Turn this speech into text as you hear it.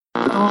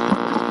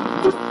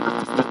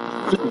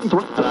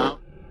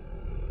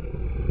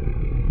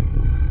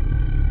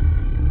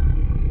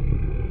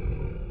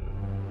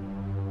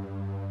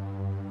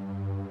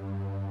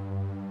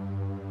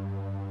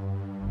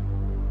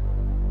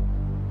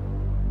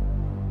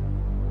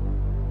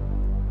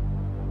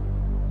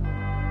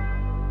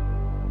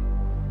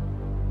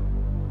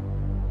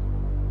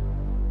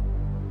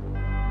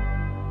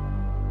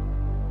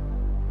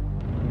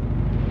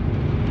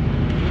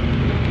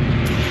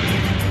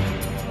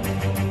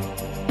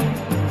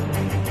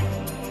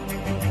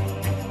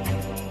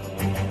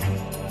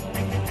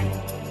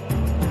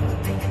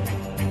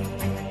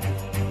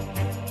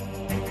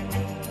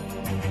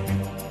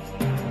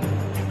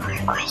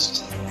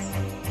Questions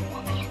and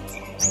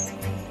answers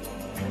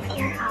with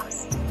your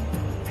host,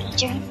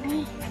 featuring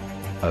me.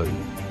 Oh,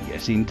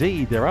 yes,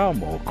 indeed, there are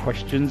more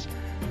questions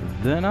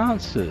than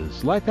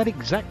answers. Like that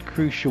exact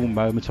crucial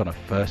moment on a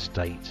first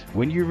date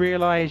when you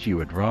realise you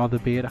would rather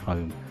be at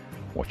home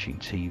watching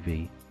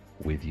TV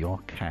with your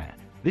cat.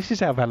 This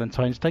is our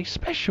Valentine's Day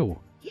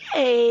special.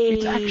 Yay!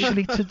 It's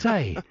actually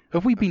today.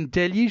 Have we been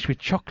deluged with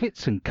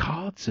chocolates and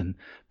cards and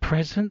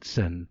presents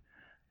and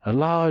a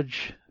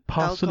large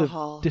parcel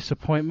of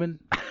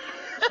disappointment?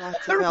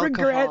 Lots of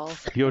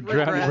regrets. You're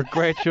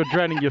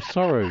drowning your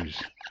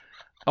sorrows.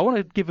 I want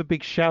to give a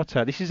big shout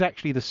out. This is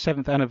actually the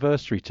 7th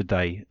anniversary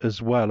today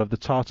as well of the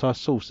tartar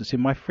sauce that's in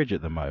my fridge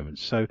at the moment.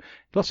 So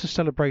lots of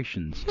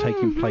celebrations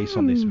taking place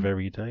on this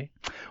very day.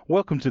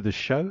 Welcome to the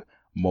show.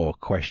 More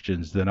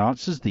questions than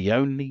answers. The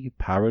only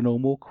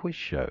paranormal quiz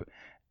show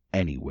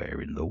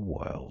anywhere in the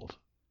world.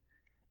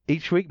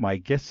 Each week, my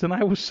guests and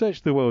I will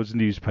search the world's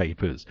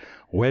newspapers,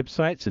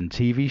 websites and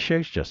TV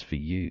shows just for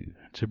you,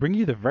 to bring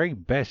you the very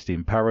best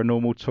in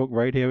paranormal talk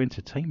radio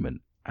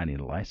entertainment and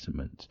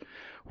enlightenment.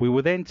 We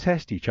will then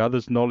test each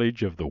other's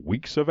knowledge of the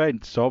week's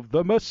events of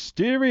the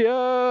mysterious,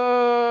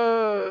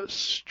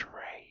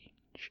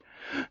 strange,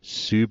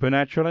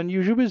 supernatural,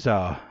 unusual,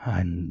 bizarre,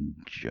 and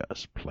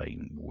just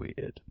plain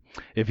weird.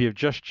 If you've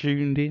just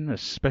tuned in,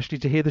 especially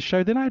to hear the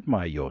show, then I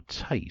admire your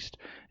taste.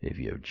 If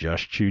you've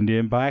just tuned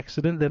in by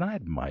accident, then I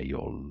admire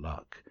your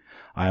luck.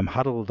 I am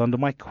huddled under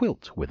my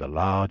quilt with a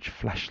large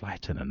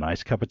flashlight and a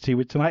nice cup of tea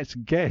with tonight's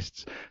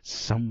guests,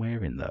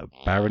 somewhere in the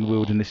barren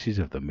wildernesses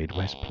of the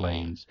Midwest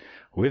Plains,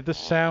 with the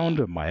sound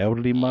of my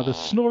elderly mother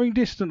snoring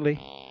distantly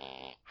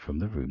from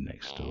the room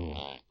next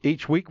door.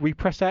 Each week we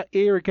press our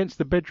ear against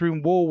the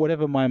bedroom wall,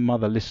 whatever my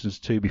mother listens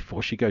to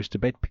before she goes to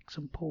bed picks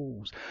and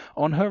pulls.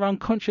 On her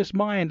unconscious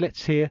mind,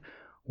 let's hear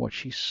what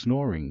she's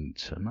snoring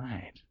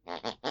tonight.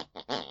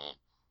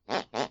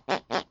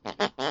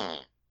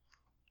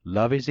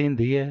 Love is in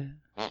the air,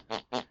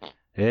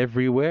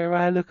 everywhere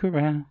I look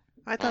around.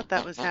 I thought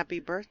that was happy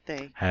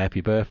birthday.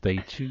 Happy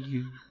birthday to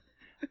you.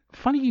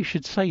 Funny you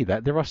should say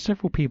that. There are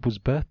several people's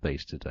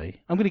birthdays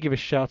today. I'm going to give a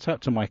shout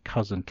out to my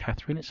cousin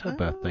Catherine. It's her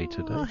birthday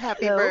today.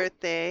 Happy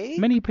birthday.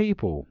 Many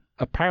people,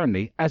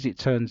 apparently, as it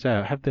turns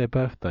out, have their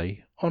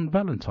birthday on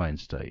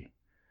Valentine's Day,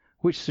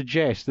 which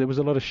suggests there was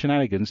a lot of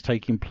shenanigans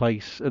taking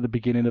place at the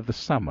beginning of the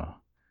summer.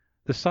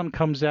 The sun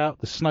comes out,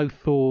 the snow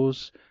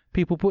thaws,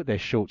 people put their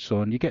shorts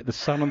on, you get the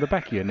sun on the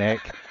back of your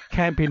neck,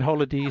 camping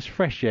holidays,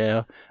 fresh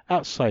air,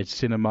 outside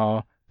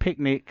cinema,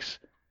 picnics,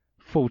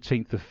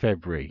 14th of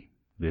February.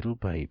 Little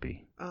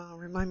baby. Oh,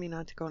 remind me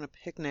not to go on a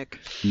picnic.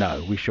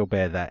 No, we shall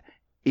bear that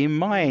in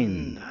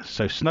mind.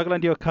 So snuggle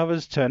under your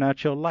covers, turn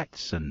out your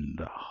lights, and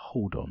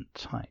hold on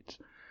tight.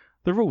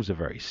 The rules are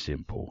very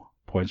simple.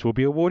 Points will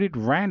be awarded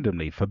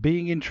randomly for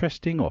being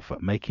interesting or for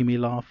making me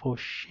laugh or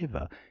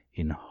shiver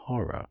in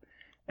horror.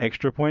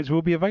 Extra points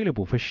will be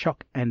available for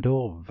shock and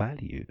or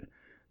value.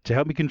 To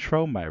help me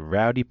control my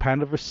rowdy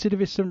panel of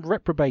recidivists and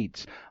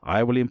reprobates,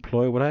 I will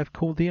employ what I have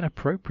called the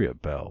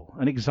inappropriate bell.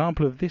 An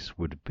example of this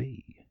would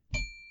be...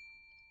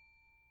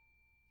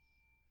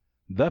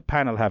 The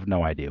panel have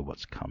no idea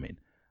what's coming.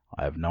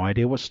 I have no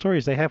idea what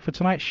stories they have for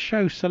tonight's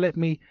show, so let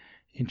me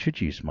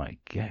introduce my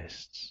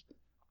guests.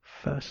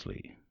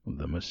 Firstly,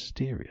 the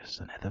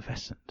mysterious and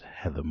effervescent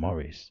Heather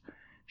Morris.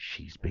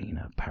 She's been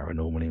a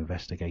paranormal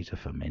investigator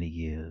for many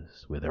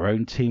years, with her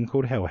own team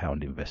called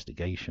Hellhound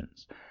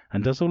Investigations,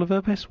 and does all of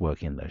her best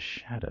work in the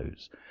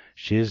shadows.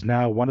 She is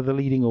now one of the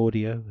leading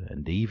audio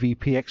and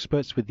EVP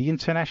experts with the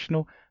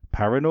International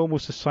Paranormal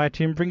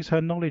Society and brings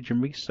her knowledge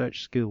and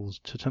research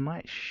skills to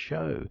tonight's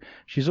show.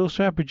 She's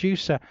also our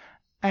producer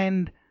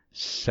and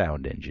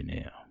sound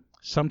engineer.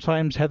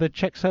 Sometimes Heather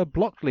checks her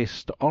block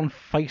list on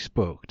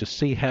Facebook to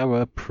see how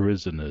her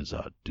prisoners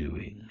are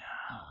doing.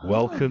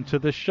 Welcome to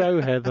the show,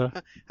 Heather.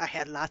 I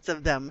had lots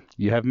of them.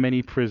 You have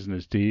many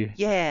prisoners, do you?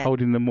 Yeah.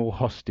 Holding them all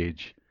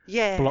hostage.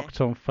 Yeah. Blocked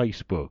on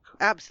Facebook.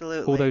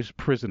 Absolutely. All those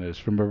prisoners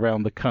from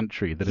around the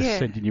country that are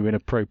sending you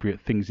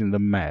inappropriate things in the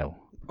mail.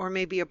 Or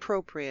maybe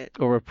appropriate.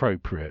 Or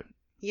appropriate.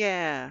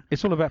 Yeah.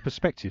 It's all about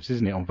perspectives,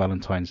 isn't it, on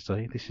Valentine's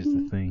Day? This is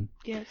the thing.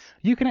 Yes.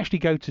 You can actually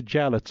go to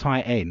jail at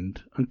tight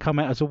end and come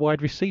out as a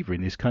wide receiver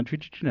in this country.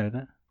 Did you know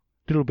that?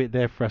 A little bit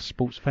there for us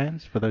sports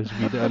fans, for those of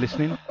you that are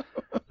listening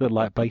that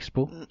like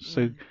baseball.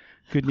 So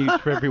good news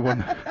for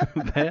everyone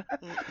there.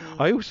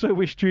 I also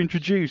wish to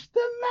introduce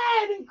the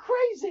man and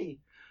crazy.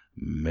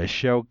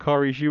 Michelle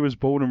Corrie, she was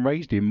born and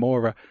raised in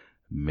Mora,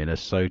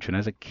 Minnesota, and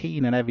has a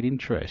keen and avid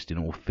interest in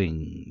all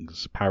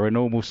things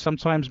paranormal.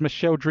 Sometimes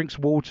Michelle drinks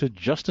water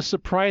just to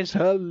surprise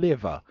her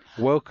liver.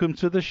 Welcome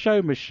to the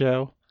show,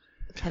 Michelle.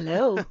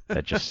 Hello.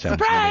 That just sounds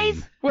Surprise!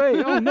 mean.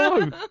 Wait, oh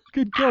no.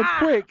 Good God,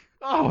 quick.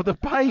 Oh, the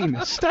pain.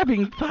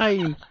 Stabbing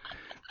pain.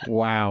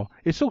 Wow.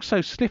 It's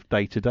also Sliff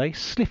Day today.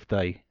 Sliff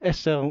Day.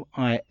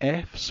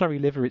 S-L-I-F. Sorry,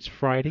 liver, it's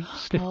Friday.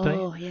 Sliff Day.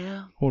 Oh,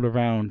 yeah. All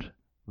around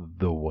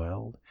the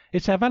world.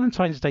 It's our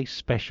Valentine's Day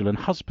special, and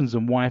husbands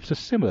and wives are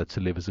similar to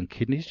livers and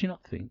kidneys, do you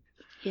not think?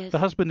 Yes. The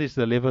husband is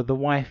the liver, the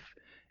wife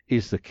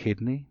is the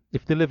kidney.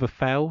 If the liver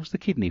fails, the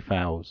kidney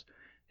fails.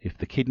 If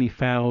the kidney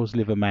fails,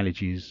 liver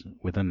manages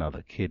with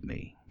another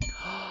kidney.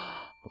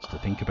 What's to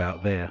think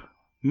about there?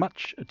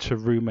 Much to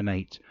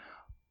ruminate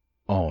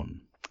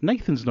on.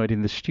 Nathan's not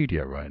in the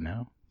studio right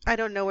now. I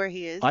don't know where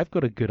he is. I've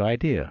got a good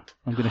idea.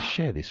 I'm going to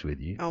share this with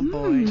you. Oh,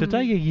 boy.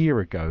 Today, a year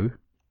ago,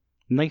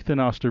 Nathan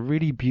asked a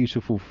really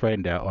beautiful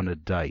friend out on a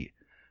date.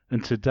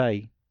 And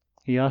today,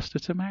 he asked her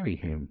to marry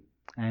him.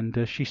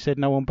 And she said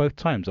no on both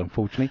times,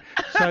 unfortunately.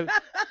 So,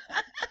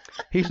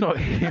 he's not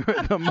here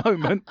at the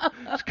moment.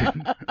 It's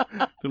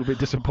a little bit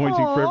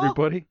disappointing for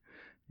everybody.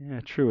 Yeah,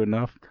 true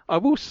enough. I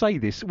will say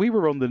this. We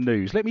were on the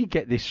news. Let me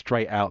get this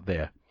straight out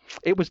there.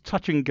 It was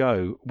touch and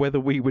go whether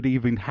we would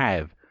even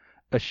have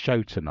a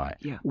show tonight.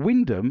 Yeah.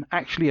 Wyndham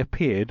actually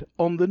appeared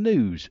on the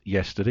news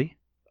yesterday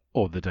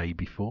or the day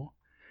before.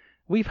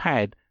 We've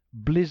had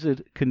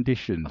blizzard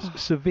conditions,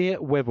 severe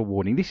weather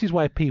warning. This is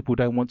why people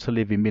don't want to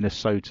live in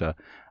Minnesota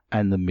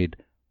and the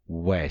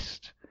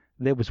Midwest.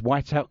 There was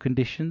whiteout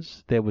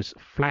conditions. There was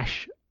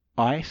flash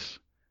ice.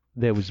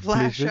 There was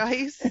Flash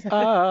blizzard.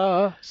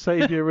 ice?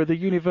 Savior of the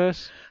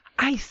universe.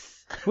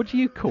 Ice. What do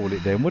you call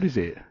it then? What is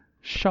it?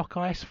 Shock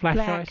ice? Flash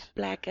ice?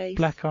 Black ice.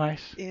 Black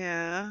ice?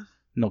 Yeah.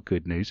 Not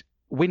good news.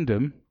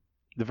 Wyndham,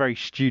 the very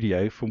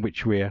studio from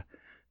which we're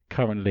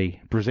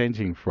currently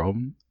presenting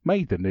from,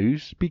 made the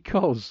news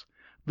because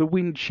the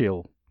wind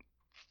chill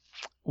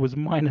was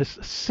minus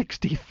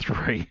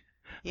 63.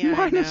 Yeah,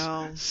 Minus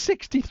I know.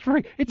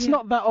 63. It's Yeah.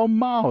 not that on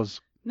Mars.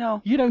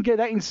 No. You don't get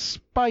that in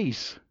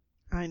space.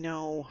 I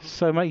know.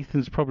 So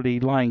Nathan's probably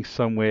lying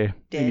somewhere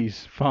Dead. in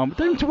his farm.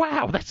 Don't,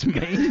 wow, that's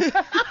mean.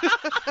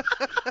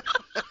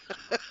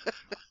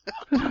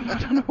 I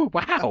don't know.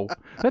 Wow,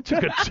 that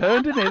took a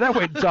turn, didn't it? That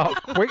went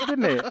dark quick,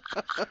 didn't it?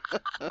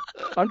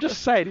 I'm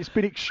just saying, it's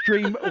been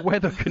extreme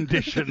weather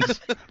conditions,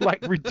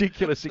 like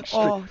ridiculous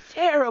extreme. Oh,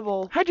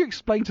 terrible. How do you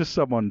explain to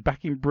someone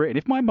back in Britain,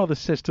 if my mother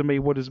says to me,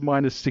 what does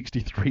minus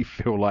 63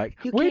 feel like?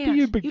 Where do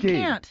you begin?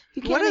 You can't.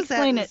 You can't What is that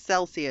explain in it.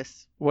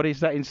 Celsius? What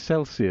is that in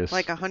Celsius?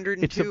 Like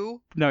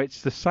 102? No,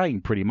 it's the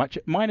same pretty much.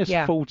 Minus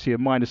Yeah. 40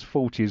 and minus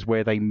 40 is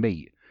where they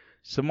meet.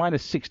 So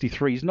minus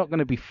 63 is not going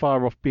to be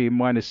far off being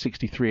minus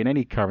 63 in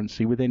any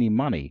currency with any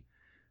money,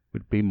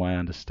 would be my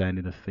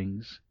understanding of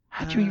things.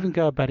 How do you even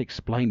go about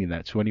explaining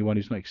that to anyone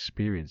who's not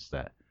experienced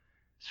that?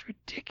 It's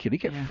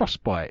ridiculous. You get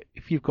frostbite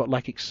if you've got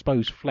like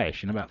exposed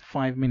flesh in about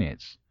 5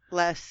 minutes.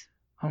 Less.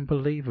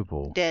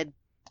 Unbelievable. Dead.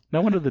 No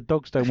wonder the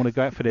dogs don't want to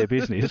go out for their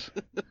business.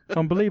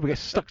 Unbelievable. Get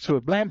stuck to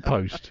a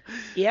lamppost.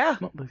 Yeah.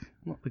 Not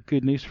the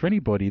good news for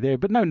anybody there.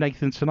 But no,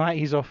 Nathan tonight,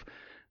 he's off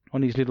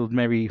on his little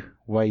merry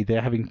way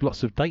there, having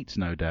lots of dates,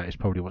 no doubt, is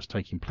probably what's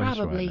taking place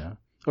Probably. right now.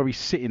 Or he's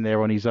sitting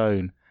there on his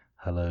own.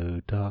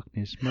 Hello,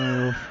 darkness,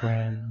 my old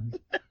friend.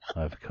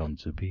 I've come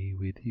to be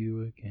with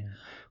you again.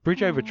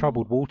 Bridge Over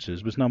Troubled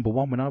Waters was number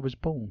 1 when I was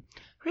born.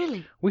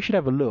 Really? We should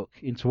have a look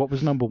into what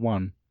was number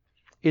 1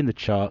 in the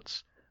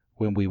charts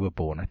when we were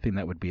born. I think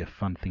that would be a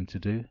fun thing to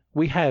do.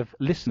 We have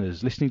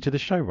listeners listening to the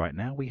show right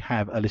now. We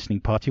have a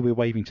listening party. We're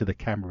waving to the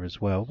camera as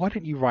well. Why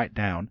don't you write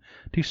down,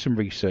 do some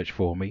research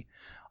for me.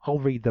 I'll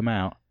read them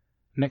out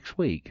next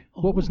week.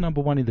 What was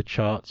number 1 in the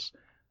charts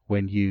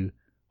when you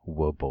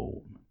were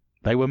born?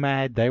 They were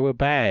mad, they were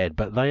bad,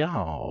 but they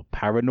are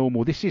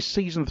paranormal. This is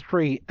Season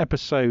 3,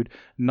 Episode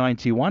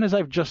 91. As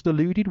I've just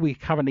alluded, we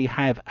currently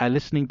have a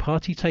listening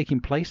party taking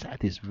place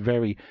at this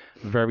very,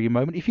 very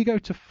moment. If you go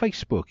to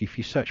Facebook, if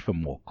you search for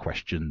More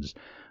Questions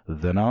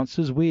Than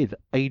Answers with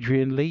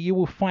Adrian Lee, you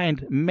will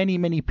find many,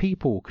 many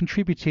people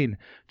contributing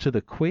to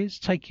the quiz,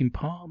 taking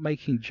part,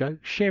 making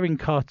jokes, sharing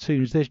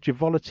cartoons. There's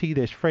joviality,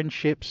 there's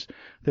friendships,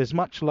 there's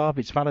much love.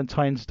 It's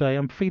Valentine's Day.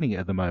 I'm feeling it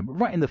at the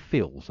moment. Right in the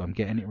feels. I'm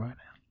getting it right now.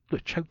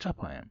 Look, choked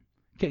up I am.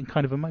 Getting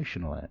kind of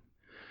emotional I am.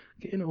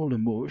 Getting all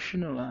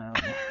emotional I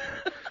am.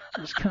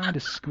 It's kind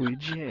of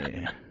squidge,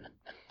 yeah.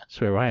 That's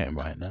where I am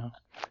right now.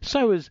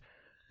 So as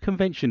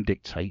convention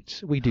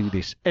dictates, we do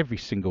this every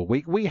single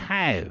week. We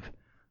have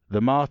the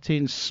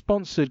Martins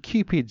sponsored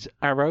Cupid's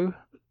Arrow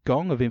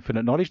Gong of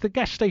Infinite Knowledge, the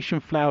gas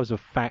station Flowers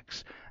of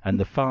Facts, and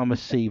the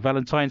pharmacy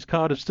Valentine's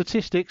Card of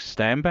Statistics.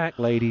 Stand back,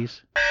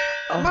 ladies.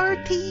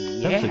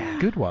 Marty! That was a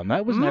good one.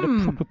 That wasn't had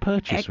a proper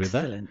purchase with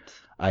that. Excellent.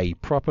 A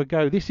proper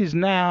go. This is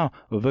now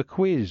the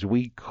quiz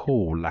we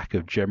call Lack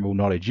of General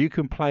Knowledge. You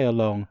can play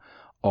along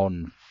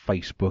on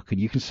Facebook and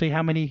you can see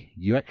how many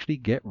you actually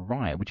get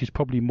right, which is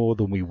probably more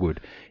than we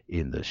would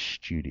in the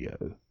studio.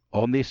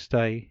 On this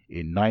day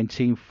in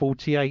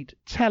 1948,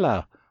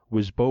 Teller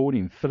was born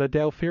in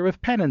Philadelphia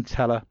of Penn and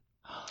Teller,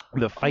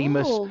 the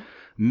famous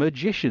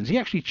magicians. He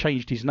actually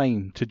changed his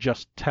name to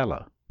just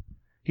Teller.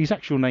 His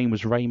actual name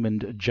was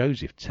Raymond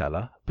Joseph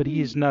Teller, but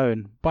he is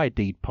known by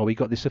deed poll. He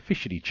got this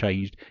officially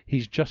changed.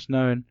 He's just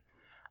known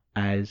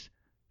as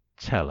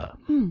Teller.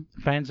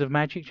 Fans of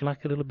magic? Do you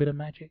like a little bit of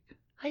magic?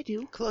 I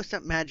do.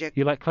 Close-up magic.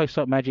 You like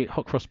close-up magic,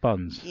 hot cross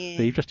buns?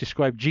 Yeah. You've just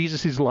described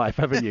Jesus' life,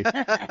 haven't you?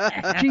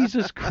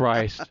 Jesus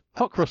Christ.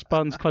 Hot cross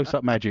buns,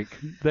 close-up magic.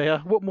 There.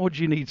 What more do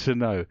you need to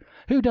know?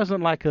 Who doesn't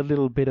like a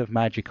little bit of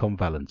magic on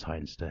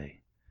Valentine's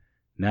Day?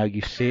 Now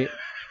you see it,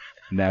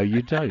 now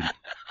you don't.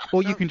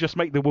 Or you can just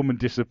make the woman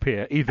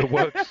disappear. Either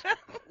works.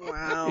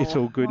 Wow. It's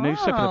all good news.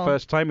 So for the Wow.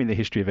 first time in the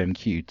history of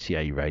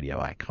MQTA Radio,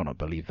 I cannot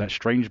believe that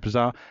strange,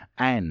 bizarre,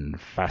 and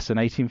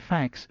fascinating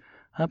facts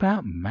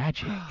about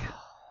magic.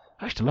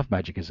 I used to love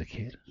magic as a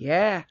kid.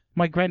 Yeah.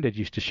 My granddad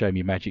used to show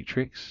me magic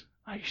tricks.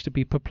 I used to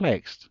be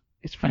perplexed.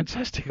 It's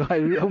fantastic.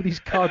 All these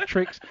card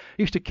tricks.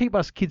 He used to keep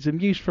us kids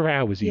amused for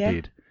hours, he Yeah.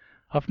 did.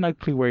 I've no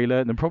clue where he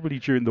learned them, probably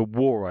during the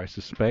war, I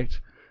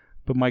suspect.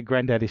 But my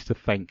granddad is to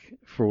thank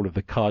for all of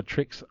the card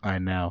tricks I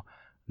now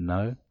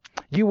know.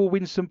 You will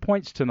win some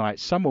points tonight.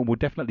 Someone will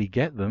definitely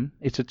get them.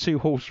 It's a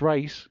 2-horse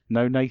race.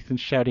 No Nathan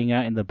shouting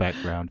out in the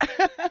background.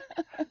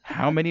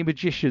 How many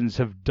magicians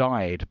have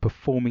died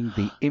performing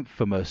the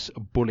infamous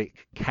bullet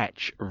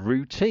catch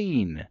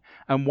routine?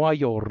 And while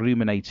you're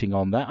ruminating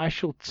on that, I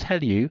shall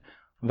tell you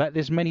that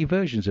there's many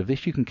versions of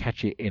this. You can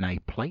catch it in a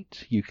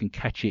plate, you can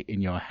catch it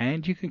in your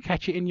hand, you can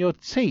catch it in your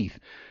teeth.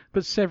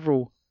 But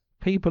several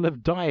people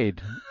have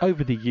died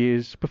over the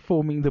years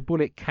performing the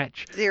bullet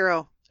catch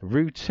 0.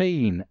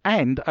 routine.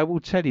 And I will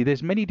tell you,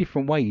 there's many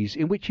different ways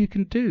in which you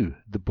can do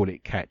the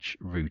bullet catch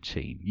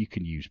routine. You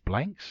can use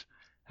blanks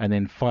and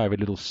then fire a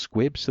little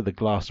squib so the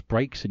glass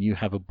breaks and you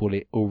have a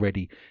bullet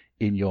already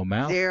in your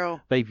mouth.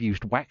 0. They've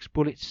used wax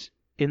bullets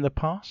in the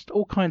past.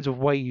 All kinds of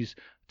ways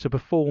to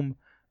perform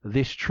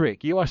this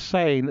trick. You are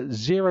saying that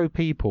 0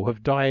 people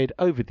have died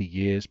over the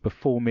years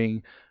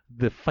performing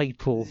the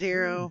fatal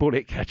 0.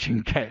 bullet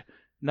catching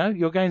No,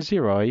 you're going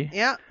 0, are you?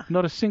 Yeah.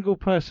 Not a single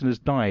person has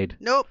died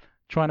Nope.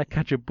 trying to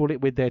catch a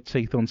bullet with their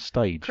teeth on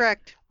stage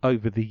Correct.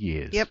 over the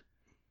years. Yep.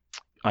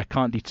 I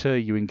can't deter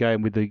you in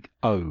going with the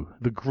O,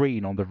 the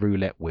green on the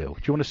roulette wheel.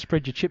 Do you want to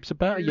spread your chips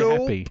about? Are you Nope.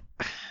 happy?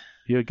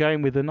 You're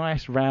going with a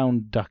nice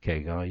round duck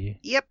egg, are you?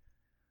 Yep.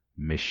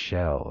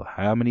 Michelle,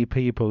 how many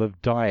people have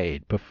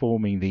died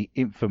performing the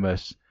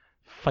infamous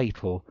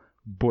fatal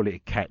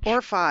bullet catch?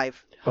 Or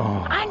 5.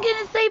 Oh. I'm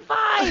gonna say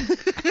 5.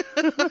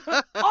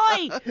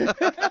 Oi!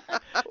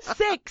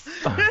 6.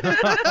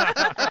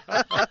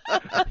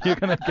 You're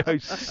going to go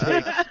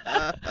 6.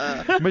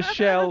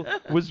 Michelle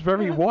was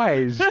very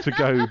wise to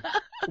go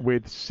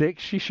with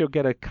 6. She shall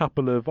get a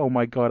couple of, oh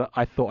my God,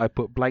 I thought I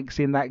put blanks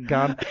in that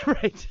gun.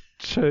 Right.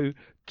 To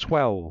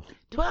 12.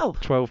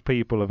 12. 12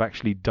 people have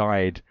actually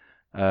died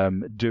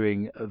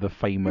doing the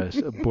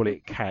famous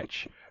bullet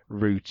catch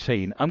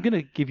routine. I'm going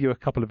to give you a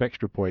couple of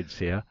extra points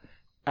here.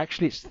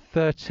 Actually, it's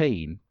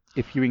 13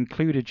 if you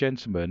include a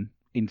gentleman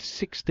in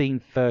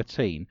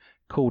 1613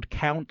 called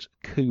Count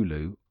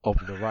Kulu of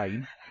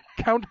Lorraine.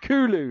 Count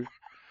Kulu!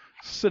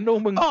 Sir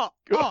Norman... Count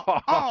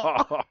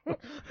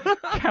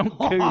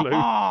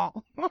Kulu.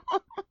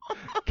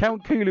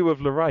 Count Kulu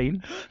of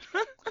Lorraine.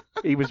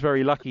 He was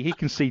very lucky. He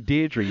can see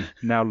Deirdre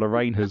now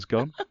Lorraine has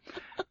gone.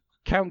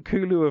 Count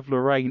Kulu of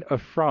Lorraine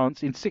of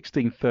France in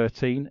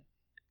 1613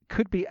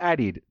 could be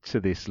added to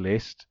this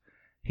list.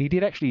 He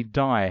did actually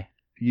die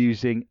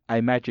using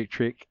a magic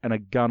trick and a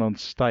gun on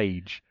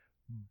stage,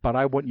 but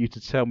I want you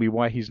to tell me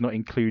why he's not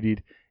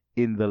included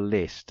in the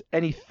list.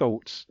 Any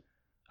thoughts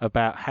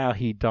about how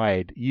he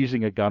died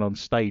using a gun on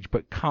stage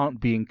but can't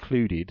be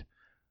included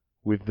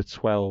with the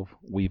 12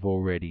 we've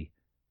already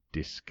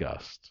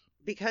discussed?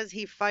 Because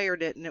he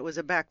fired it and it was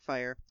a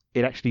backfire.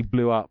 It actually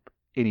blew up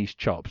in his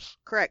chops.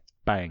 Correct.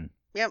 Bang.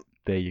 Yep.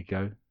 There you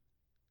go.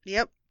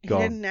 Yep. He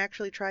Gone. didn't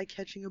actually try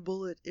catching a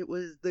bullet. It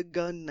was the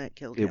gun that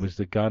killed him. It was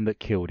the gun that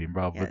killed him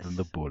rather Yes. than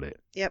the bullet.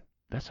 Yep.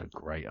 That's a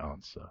great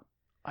answer.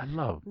 I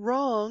love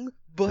Wrong,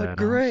 but that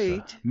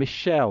great. answer.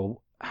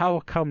 Michelle, how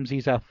comes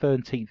he's our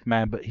 13th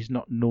man, but he's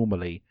not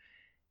normally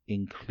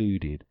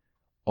included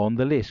on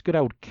the list? Good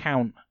old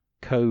Count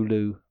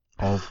Kolu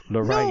of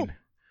Lorraine.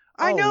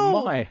 I Oh,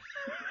 know. my.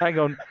 Hang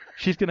on.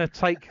 She's going to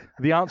take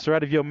the anscer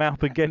out of your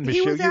mouth again,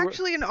 Michelle. He was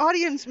actually an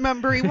audience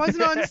member. He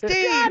wasn't on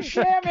stage.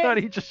 God,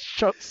 he just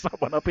shot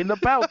someone up in the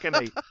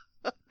balcony.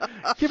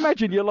 Can you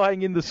imagine you're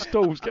lying in the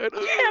stalls going,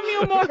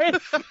 Samuel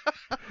Morris.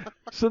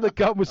 So the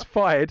gun was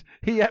fired.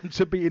 He happened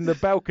to be in the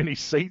balcony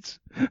seats,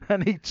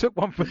 and he took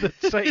one for the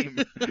team.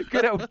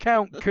 Good old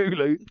Count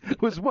Kulu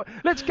was what?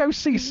 Let's go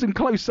see some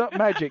close-up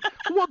magic.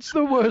 What's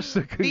the worst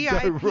that could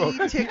go wrong?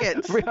 VIP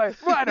tickets.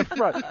 Right in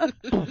front.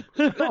 Oh,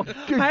 good God.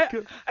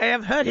 I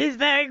have heard he's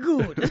very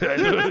good.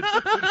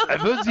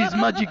 I've heard this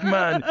magic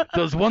man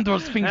does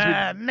wondrous things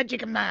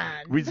Magic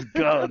man. with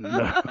gun.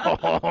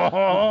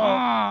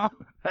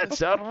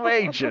 That's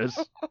outrageous.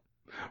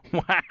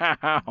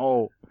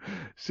 Wow.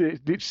 See,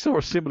 you saw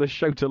a similar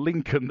show to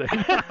Lincoln then.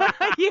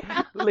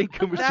 Yeah.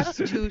 Lincoln was That's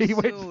just... too he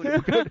went,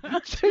 soon.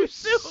 too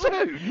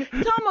soon?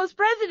 It's almost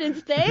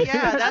President's Day.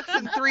 Yeah, that's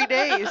in 3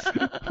 days.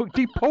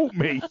 Deport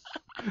me.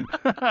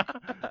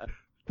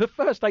 The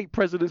first 8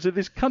 presidents of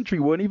this country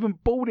weren't even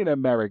born in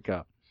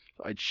America.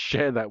 I'd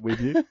share that with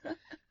you.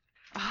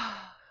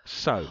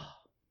 So,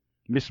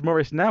 Miss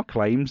Morris now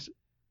claims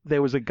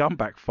there was a gun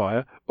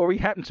backfire, or he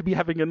happened to be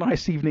having a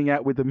nice evening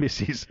out with the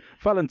missus.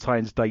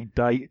 Valentine's Day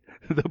date,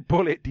 the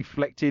bullet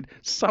deflected,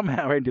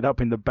 somehow ended up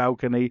in the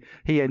balcony.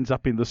 He ends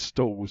up in the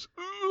stalls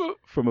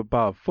from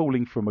above,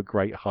 falling from a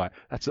great height.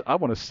 I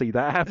want to see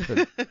that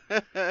happen.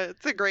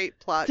 It's a great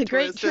plot It's a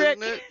great twist, trick.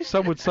 isn't it?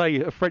 Some would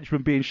say a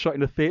Frenchman being shot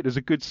in a theatre is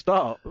a good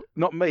start.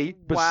 Not me,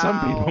 but some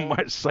people Wow.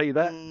 might say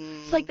that.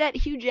 It's like that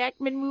Hugh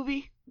Jackman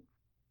movie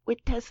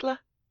with Tesla.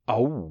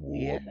 Oh,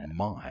 Yeah.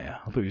 my. I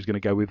thought he was going to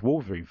go with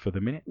Wolverine for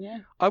the minute. Yeah.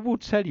 I will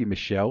tell you,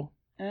 Michelle,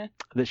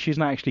 that she's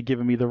not actually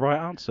giving me the right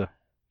answer.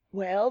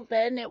 Well,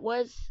 then it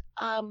was,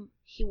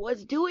 he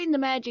was doing the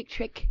magic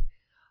trick,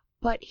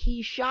 but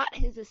he shot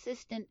his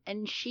assistant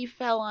and she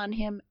fell on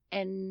him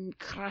and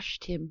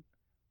crushed him.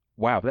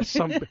 Wow, that's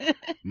some...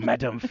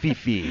 Madame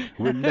Fifi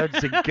with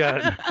loads of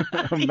gun.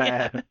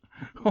 Man.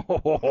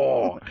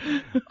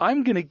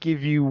 I'm going to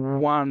give you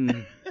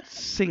one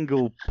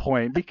single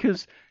point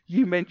because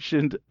you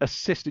mentioned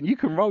assistant. You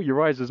can roll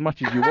your eyes as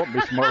much as you want,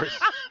 Miss Morris.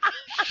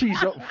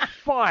 She's on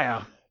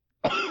fire.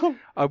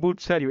 I will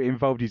tell you it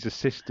involved his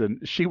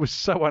assistant. She was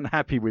so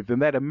unhappy with them.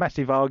 They had a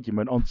massive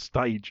argument on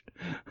stage.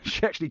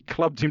 She actually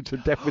clubbed him to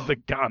death with the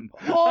gun.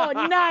 Oh,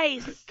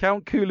 nice.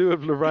 Count Kulu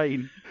of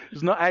Lorraine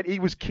was not. He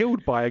was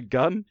killed by a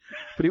gun,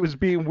 but it was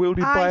being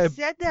wielded by I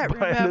said that, an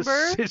remember?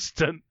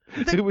 assistant.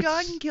 The who was-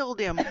 gun killed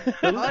him.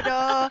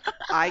 Ta-da!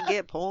 I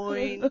get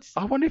points.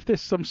 I wonder if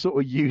there's some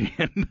sort of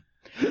union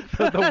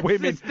for the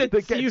women that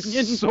Assistants get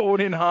union.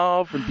 sawn in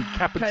half and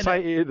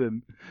decapitated.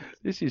 And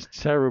this is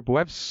terrible.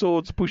 Have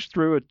swords pushed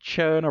through a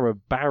churn or a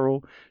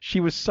barrel. She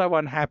was so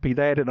unhappy.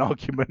 They had an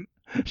argument.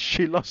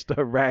 She lost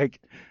her rag.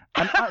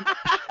 And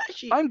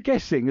I'm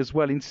guessing as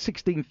well in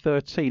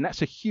 1613,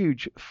 that's a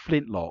huge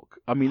flintlock.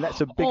 I mean,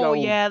 that's a big Oh, old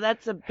yeah,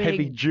 that's a big...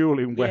 heavy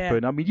dueling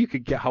weapon. I mean, you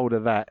could get hold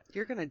of that.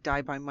 You're going to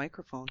die by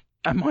microphone.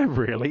 Am I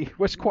really?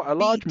 Well, it's quite a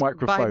large Beat By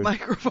microphone.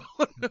 microphone.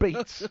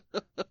 Beats.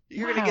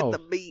 You're going to Wow. get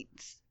the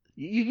beats.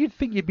 You'd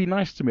think you'd be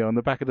nice to me on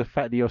the back of the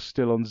fact that you're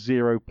still on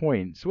 0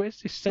 points.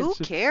 Where's this sense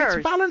Who of... cares?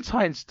 It's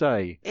Valentine's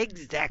Day.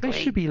 Exactly. There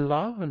should be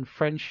love and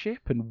friendship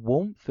and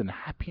warmth and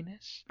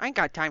happiness. I ain't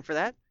got time for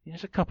that.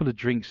 There's a couple of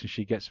drinks and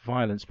she gets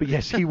violence. But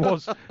yes, he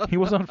was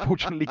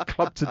unfortunately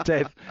clubbed to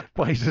death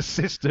by his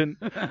assistant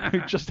who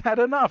just had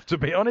enough, to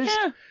be honest.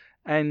 Yeah.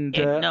 And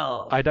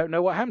Enough. I don't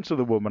know what happened to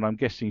the woman. I'm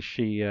guessing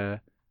she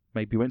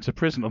maybe went to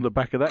prison on the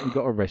back of that and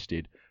got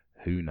arrested.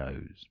 Who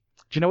knows?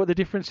 Do you know what the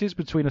difference is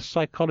between a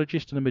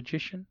psychologist and a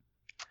magician?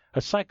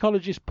 A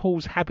psychologist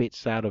pulls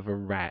habits out of a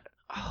rat.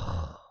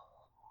 Oh.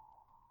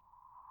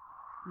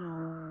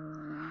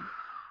 No.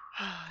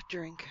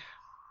 Drink.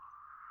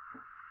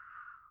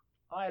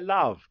 I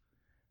love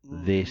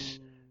this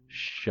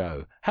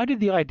show. How did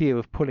the idea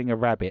of pulling a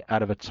rabbit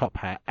out of a top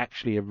hat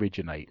actually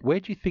originate? Where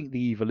do you think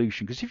the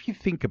evolution? Because if you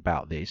think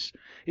about this,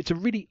 it's a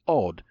really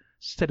odd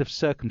set of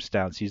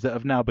circumstances that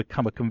have now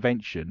become a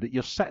convention, that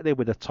you're sat there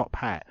with a top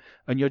hat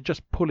and you're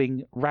just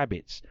pulling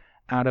rabbits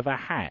out of a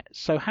hat.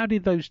 So how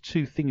did those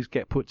two things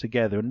get put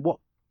together, and what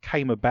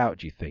came about,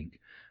 do you think,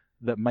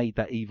 that made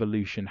that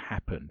evolution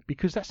happen?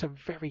 Because that's a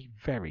very,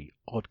 very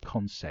odd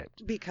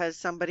concept. Because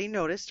somebody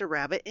noticed a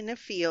rabbit in a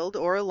field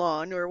or a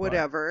lawn or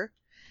whatever,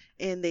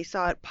 and they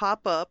saw it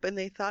pop up, and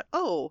they thought,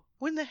 oh,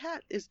 when the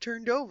hat is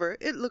turned over,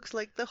 it looks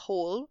like the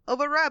hole of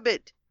a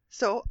rabbit.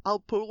 So I'll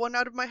pull one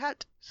out of my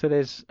hat. So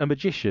there's a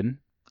magician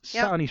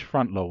sat Yep. on his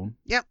front lawn.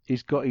 Yep.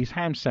 He's got his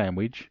ham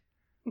sandwich,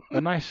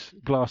 a nice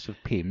glass of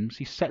Pimm's.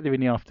 He's sat there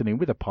in the afternoon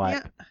with a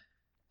pipe. Yeah.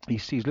 He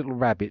sees little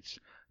rabbits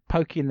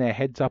poking their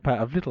heads up out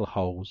of little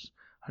holes,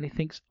 and he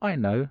thinks, I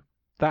know,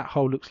 that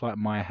hole looks like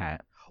my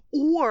hat.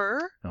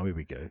 Or Oh, here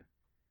we go.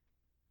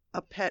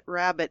 a pet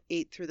rabbit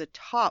ate through the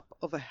top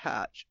of a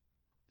hatch,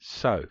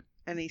 So,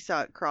 and he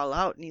saw it crawl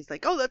out, and he's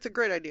like, oh, that's a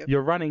great idea.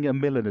 you're running a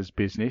milliner's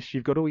business.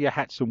 You've got all your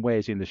hats and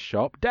wares in the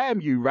shop. Damn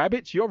you,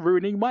 rabbits, you're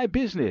ruining my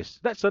business.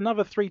 That's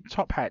another 3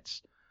 top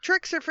hats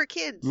Tricks are for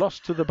kids.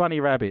 lost to the bunny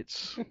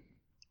rabbits.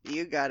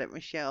 You got it,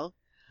 Michelle.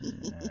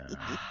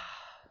 Yeah.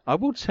 I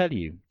will tell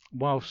you,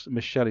 whilst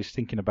Michelle is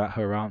thinking about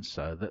her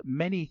answer, that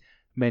many,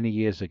 many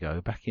years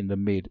ago, back in the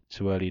mid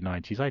to early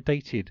 90s, I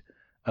dated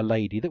a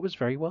lady that was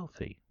very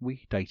wealthy.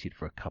 We dated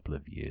for a couple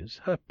of years.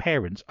 Her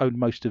parents owned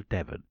most of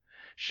Devon.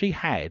 She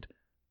had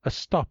a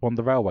stop on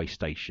the railway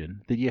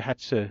station that you had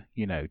to,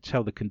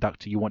 tell the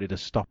conductor you wanted to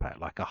stop at,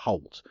 like a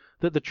halt,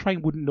 that the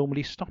train wouldn't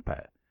normally stop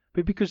at.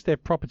 But because their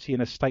property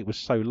and estate was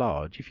so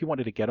large, if you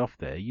wanted to get off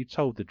there, you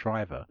told the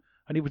driver,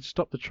 and he would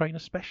stop the train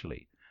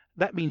especially.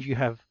 That means you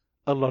have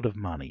a lot of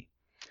money.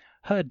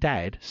 Her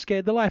dad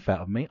scared the life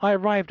out of me. I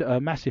arrived at her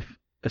massive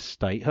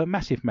estate, her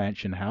massive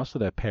mansion house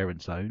that her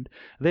parents owned.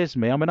 There's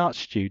me, I'm an art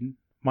student,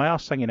 my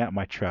arse hanging out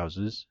my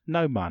trousers,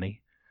 no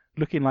money,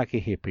 looking like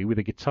a hippie with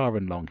a guitar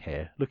and long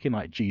hair, looking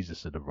like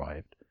Jesus had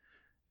arrived,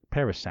 a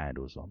pair of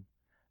sandals on.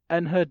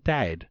 And her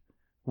dad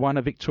won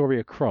a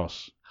Victoria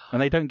Cross,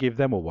 and they don't give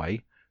them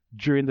away.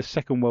 During the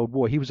Second World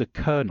War, he was a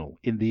colonel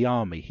in the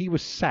army. He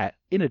was sat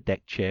in a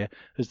deck chair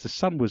as the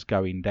sun was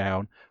going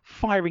down,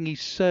 firing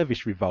his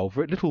service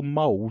revolver at little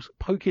moles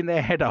poking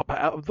their head up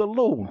out of the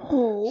lawn.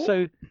 Oh.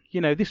 So,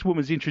 this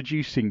woman's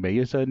introducing me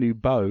as her new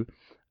beau,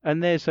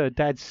 and there's her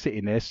dad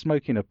sitting there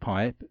smoking a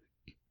pipe,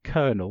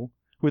 colonel,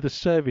 with a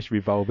service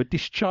revolver,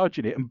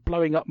 discharging it and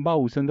blowing up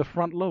moles in the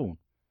front lawn,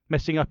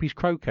 messing up his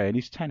croquet and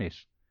his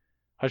tennis.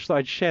 I just thought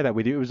I'd share that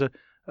with you. It was a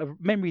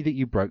memory that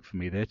you broke for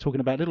me there, talking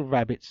about little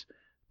rabbits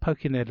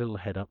poking their little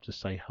head up to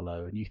say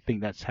hello, and you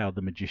think that's how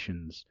the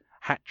magician's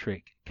hat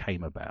trick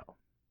came about.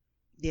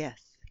 Yes.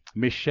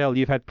 Michelle,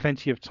 you've had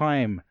plenty of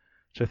time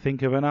to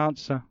think of an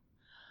answer.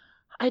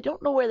 I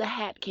don't know where the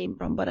hat came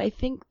from, but I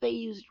think they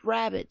used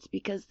rabbits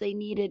because they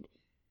needed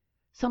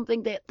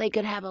something that they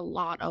could have a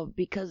lot of,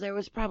 because there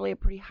was probably a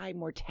pretty high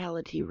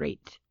mortality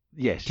rate.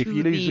 Yes, if To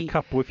you lose a the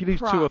couple, if you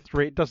lose 2 or prop.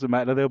 3, it doesn't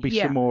matter. There'll be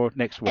Yeah. some more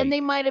next week. And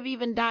they might have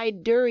even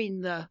died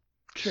during the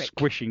trick.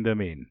 Squishing them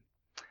in.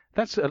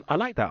 I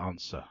like that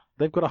answer.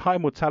 They've got a high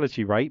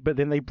mortality rate, but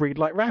then they breed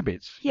like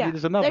rabbits. Yeah,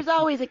 There's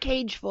always a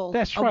cage full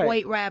That's of right.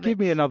 white rabbits. Give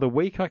me another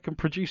week, I can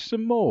produce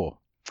some more.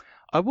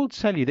 I will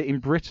tell you that in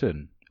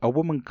Britain, a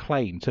woman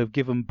claimed to have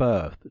given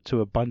birth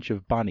to a bunch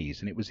of bunnies,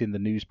 and it was in the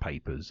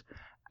newspapers.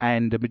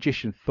 And a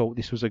magician thought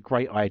this was a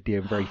great idea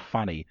and very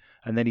funny.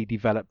 And then he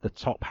developed the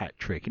top hat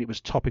trick, and it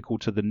was topical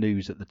to the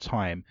news at the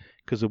time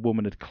because a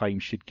woman had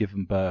claimed she'd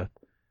given birth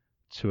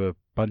to a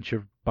bunch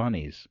of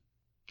bunnies,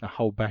 a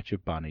whole batch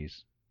of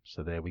bunnies.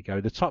 So there we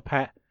go. The top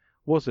hat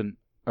wasn't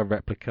a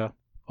replica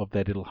of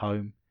their little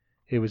home.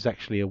 It was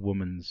actually a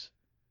woman's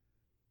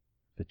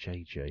for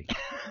JJ.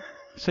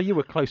 So you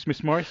were close,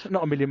 Miss Morris,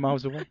 not a million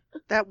miles away.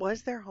 That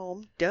was their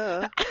home.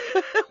 Duh.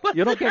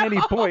 You're not getting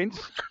any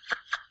points.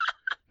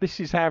 This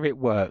is how it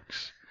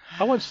works.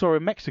 I once saw a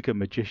Mexican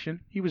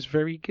magician. He was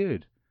very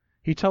good.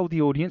 He told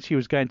the audience he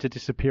was going to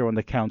disappear on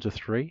the count of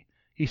 3.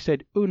 He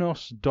said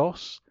unos,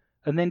 dos,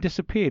 and then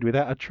disappeared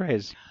without a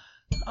tres.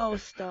 Oh,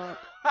 stop.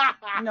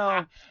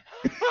 No.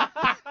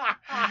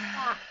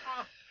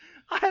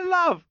 I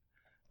love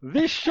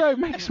this show.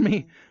 Makes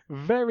me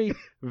very,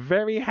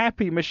 very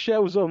happy.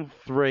 Michelle's on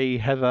 3,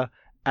 Heather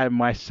and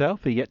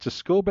myself are yet to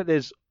score, but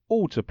there's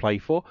all to play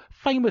for.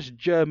 Famous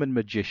German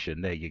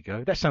magician. There you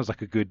go. That sounds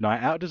like a good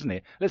night out, doesn't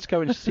it? Let's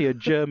go and see a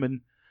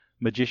German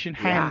magician.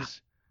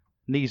 Hands,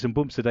 knees and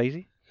bumps a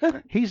daisy.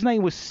 His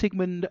name was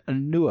Sigmund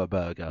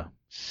Neuerberger.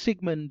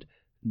 Sigmund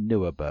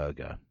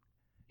Neuerberger.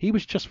 He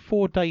was just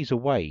 4 days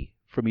away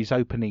from his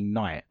opening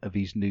night of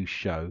his new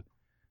show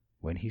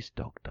when his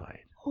dog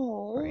died.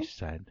 Oh. Very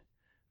sad.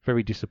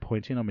 Very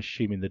disappointing. I'm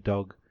assuming the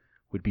dog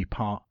would be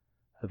part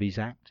of his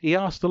act. He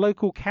asked the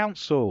local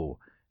council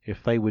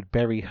if they would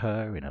bury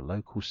her in a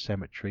local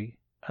cemetery,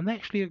 and they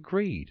actually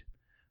agreed.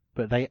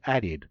 But they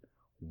added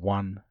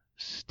one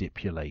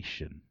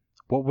stipulation.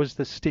 What was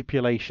the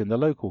stipulation the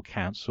local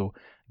council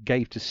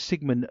gave to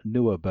Sigmund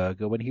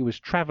Neuerberger when he was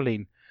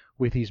travelling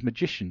with his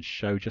magician's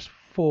show just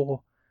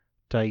 4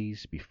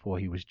 days before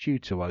he was due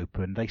to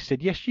open? They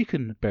said, yes, you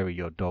can bury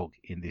your dog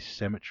in this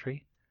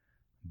cemetery,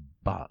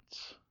 but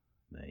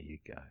there you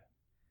go.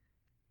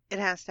 It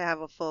has to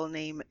have a full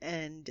name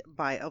and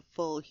by a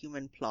full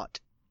human plot.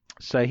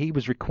 So he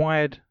was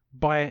required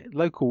by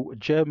local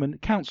German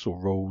council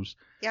rules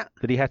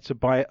that he had to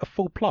buy a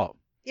full plot.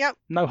 Yep.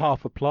 No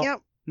half a plot.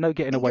 Yep. No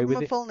getting away with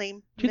a it. full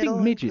name. Do you think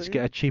midgets included.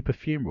 get a cheaper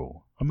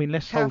funeral? I mean,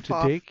 less hole Half to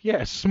off. dig. Yeah,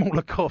 a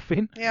smaller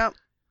coffin. Yep.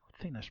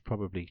 I think that's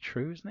probably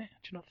true, isn't it?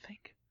 Do you not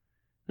think?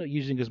 Not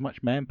using as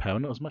much manpower,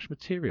 not as much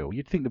material.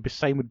 You'd think the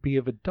same would be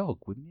of a dog,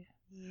 wouldn't you?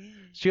 Yeah.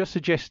 So you're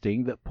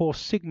suggesting that poor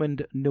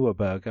Sigmund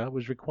Neuerberger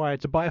was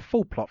required to buy a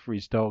full plot for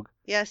his dog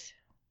Yes.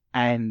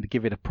 and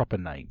give it a proper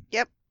name.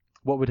 Yep.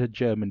 What would a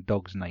German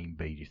dog's name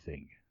be, do you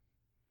think?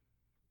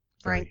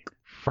 Frank.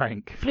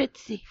 Frank.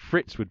 Fritzy.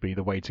 Fritz would be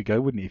the way to go,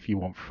 wouldn't it? If you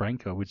want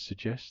Frank, I would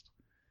suggest.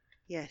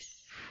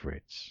 Yes.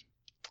 Fritz.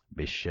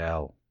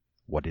 Michelle,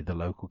 what did the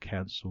local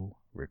council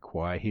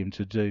require him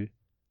to do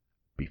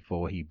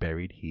before he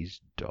buried his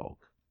dog?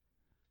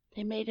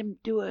 They made him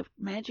do a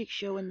magic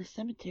show in the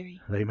cemetery.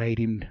 They made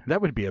him...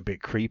 That would be a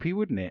bit creepy,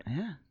 wouldn't it?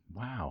 Yeah.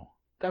 Wow.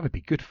 That would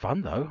be good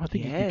fun, though. I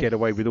think you could Yes. get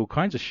away with all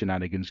kinds of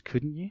shenanigans,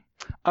 couldn't you?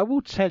 I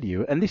will tell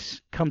you, and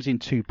this comes in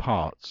 2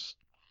 parts,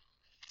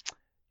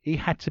 he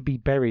had to be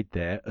buried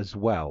there as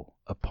well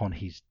upon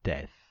his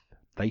death.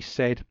 They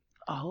said,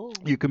 Oh.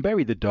 you can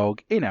bury the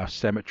dog in our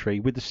cemetery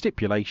with the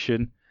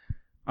stipulation,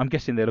 I'm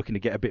guessing they're looking to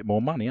get a bit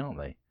more money, aren't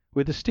they?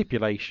 With the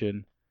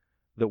stipulation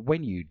that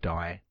when you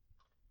die,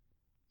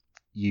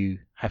 you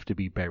have to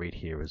be buried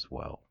here as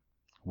well.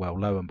 Well,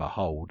 lo and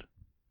behold,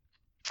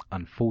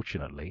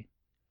 unfortunately,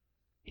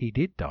 he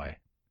did die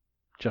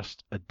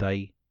just a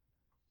day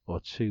or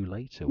 2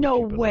 later. would No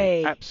you believe?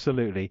 way.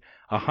 Absolutely.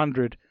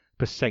 100%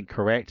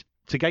 correct.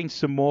 To gain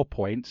some more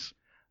points,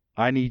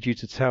 I need you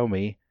to tell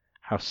me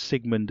how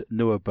Sigmund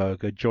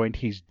Neuerberger joined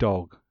his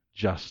dog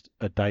just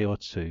a day or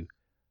 2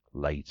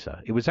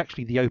 later. It was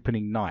actually the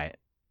opening night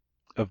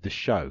of the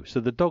show. So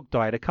the dog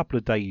died a couple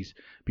of days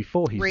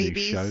before his new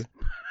show.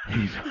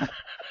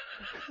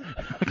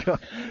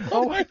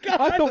 Oh my God.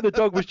 I thought the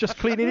dog was just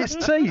cleaning its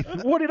teeth.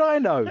 What did I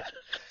know?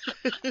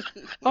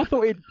 I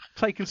thought he'd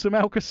taken some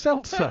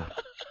Alka-Seltzer.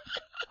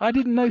 I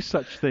didn't know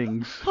such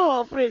things.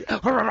 Oh, Fred.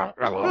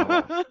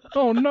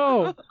 Oh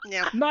no.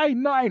 Yeah.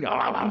 Nine. Nine.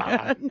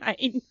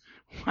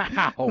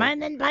 Wow.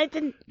 Man and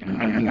Python.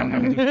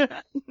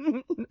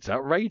 It's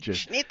outrageous.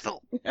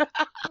 Schnitzel.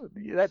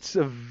 That's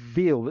a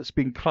veal that's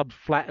been clubbed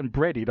flat and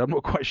breaded. I'm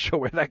not quite sure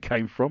where that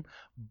came from.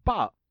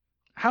 But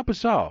how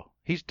bizarre.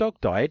 His dog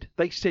died.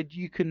 They said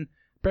you can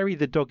bury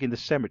the dog in the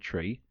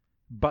cemetery,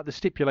 but the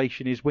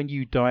stipulation is when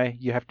you die,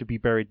 you have to be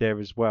buried there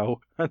as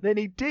well. And then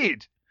he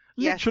did.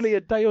 Yes. Literally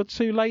a day or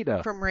two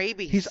later. From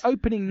rabies. His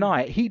opening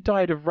night, he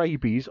died of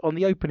rabies on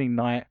the opening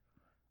night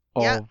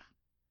of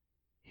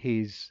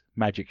his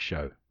magic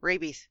show.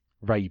 Rabies.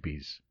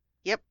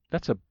 Yep.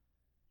 That's a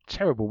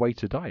terrible way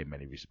to die in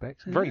many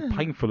respects. Very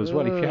painful as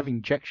well if you have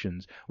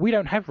injections. We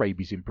don't have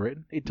rabies in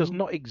Britain. It does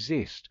not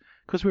exist.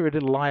 Because we're a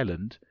little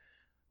island,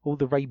 all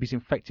the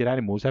rabies-infected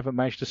animals haven't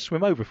managed to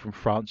swim over from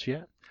France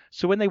yet.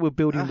 So when they were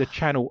building the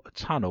Channel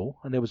Tunnel,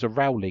 and there was a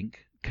rail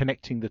link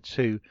connecting the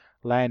two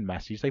land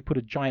masses, they put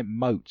a giant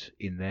moat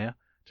in there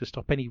to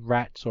stop any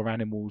rats or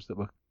animals that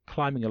were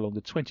climbing along the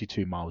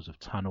 22 miles of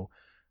tunnel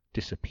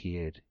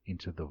disappeared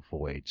into the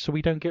void. So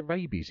we don't get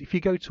rabies. If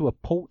you go to a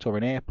port or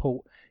an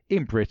airport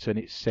in Britain,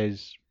 it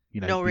says,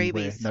 you know, no beware,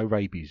 rabies. no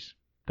rabies.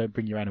 Don't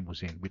bring your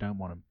animals in. We don't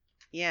want them.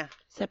 Yeah.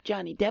 Except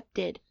Johnny Depp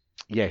did.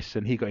 Yes,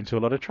 and he got into a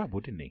lot of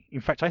trouble, didn't he?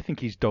 In fact, I think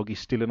his dog is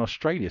still in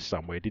Australia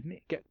somewhere, didn't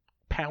it? Get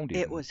pounded.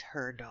 It was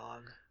her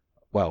dog.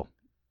 Well,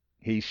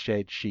 he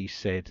said, she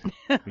said.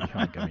 We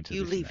can't go into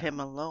You this leave now. him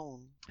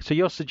alone. So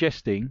you're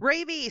suggesting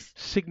Rabies.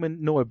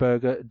 Sigmund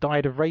Neuberger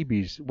died of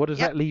rabies. What does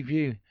that leave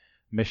you?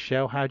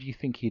 Michelle, how do you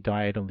think he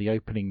died on the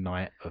opening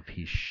night of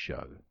his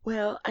show?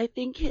 Well, I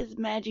think his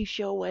magic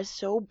show was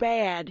so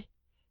bad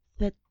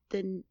that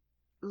the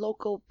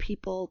local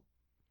people...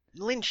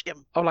 lynched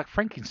him. Oh, like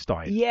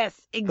Frankenstein.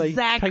 Yes, They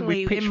exactly, came with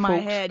in pitchforks my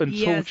head. and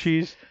Yes.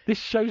 torches. This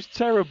show's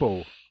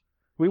terrible.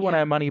 We want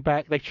our money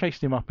back. They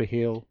chased him up a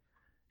hill.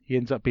 He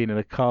ends up being in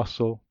a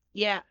castle.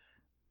 Yeah.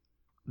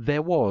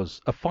 There was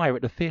a fire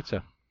at the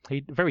theatre.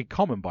 Very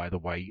common, by the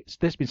way.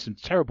 There's been some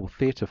terrible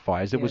theatre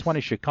fires. There was one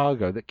in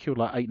Chicago that killed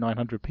like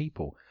 800-900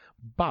 people.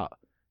 But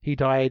he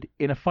died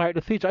in a fire at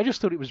the theatre. I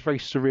just thought it was very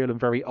surreal and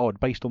very odd,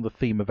 based on the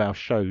theme of our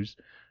shows,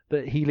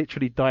 that he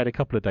literally died a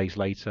couple of days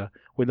later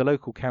when the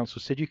local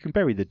council said, you can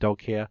bury the dog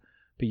here,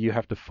 but you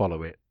have to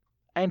follow it.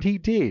 And he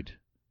did.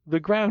 The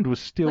ground was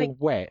still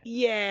wet.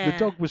 Yeah. The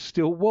dog was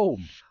still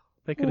warm.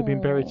 They could have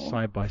been buried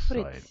side by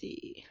side.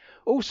 Fritzy.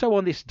 Also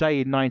on this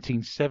day in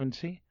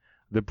 1970,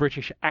 the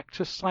British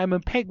actor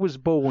Simon Pegg was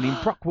born in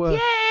Brockworth,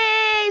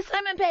 Yay!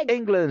 Simon Pegg!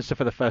 England. So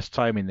for the first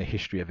time in the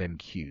history of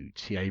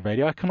MQTA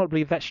Radio, I cannot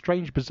believe that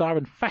strange, bizarre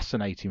and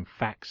fascinating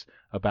facts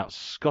about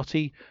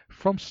Scotty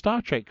from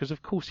Star Trek, because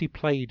of course he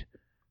played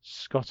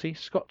Scott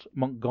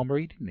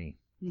Montgomery, didn't he?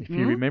 If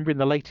you remember in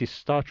the latest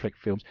Star Trek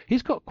films,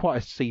 he's got quite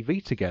a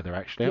CV together,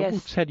 actually. I will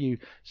tell you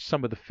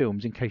some of the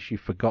films in case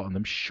you've forgotten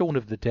them. Shaun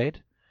of the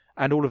Dead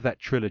and all of that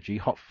trilogy,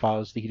 Hot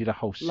Fuzz. He did a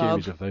whole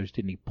series of those,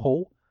 didn't he?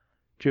 Paul,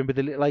 do you remember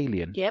the little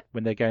alien? Yep.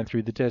 When they're going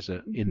through the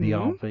desert in the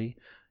RV.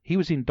 He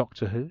was in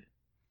Doctor Who.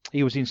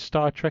 He was in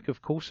Star Trek,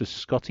 of course, as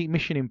Scotty.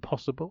 Mission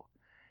Impossible.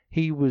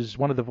 He was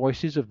one of the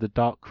voices of the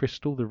Dark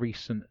Crystal, the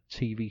recent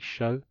TV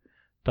show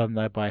done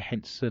there by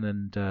Henson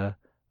and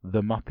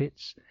the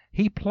Muppets.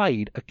 He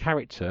played a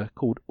character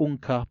called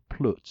Unka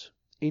Plut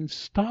in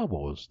Star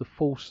Wars, The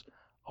Force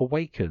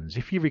Awakens.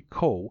 If you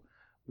recall,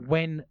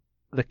 when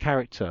the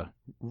character,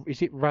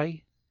 is it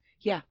Rey?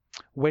 Yeah.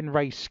 When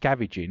Rey's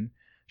scavenging,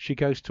 she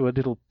goes to a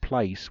little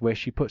place where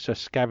she puts her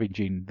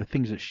scavenging, the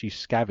things that she's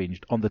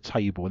scavenged, on the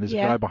table. And there's a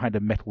guy behind a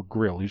metal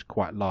grill who's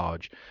quite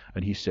large.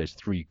 And he says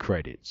 3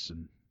 credits.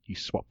 And he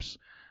swaps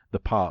the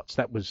parts.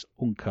 That was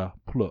Unka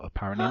Plut,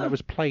 apparently. And that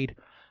was played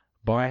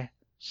by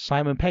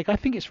Simon Pegg. I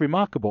think it's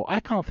remarkable.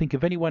 I can't think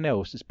of anyone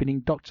else that's been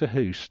in Doctor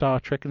Who, Star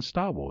Trek and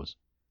Star Wars.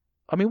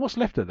 I mean, what's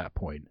left at that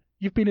point?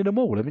 You've been in them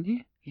all, haven't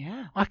you?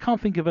 Yeah. I can't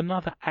think of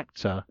another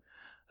actor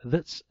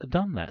that's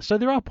done that. So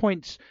there are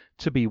points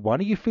to be won.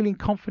 Are you feeling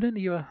confident? Are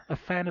you a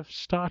fan of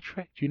Star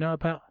Trek? Do you know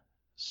about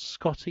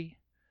Scotty?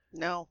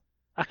 No.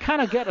 I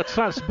cannot get a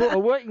transporter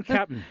working,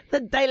 Captain.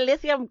 The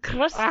dilithium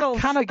crystals. I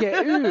cannot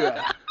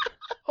get...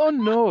 Oh,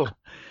 no.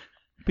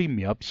 Beam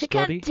me up, She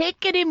Scotty. can't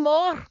take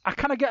anymore. I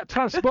can't get a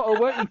transporter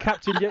working,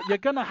 Captain. You're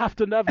going to have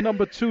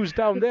number 2s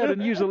down there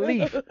and use a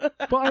leaf.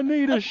 But I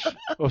need I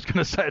was going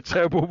to say a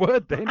terrible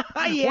word then.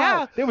 Yeah.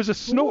 Wow, there was a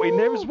snort in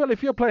there as well.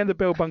 If you're playing the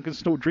Bell Bunk and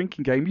Snort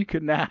drinking game, you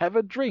can now have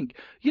a drink.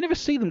 You never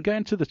see them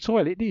going to the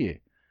toilet, do you?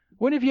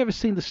 When have you ever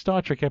seen the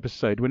Star Trek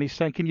episode when he's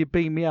saying, can you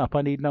beam me up?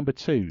 I need number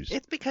 2s.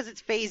 It's because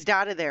it's phased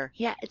out of there.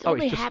 Yeah, it's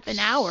only just half an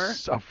hour.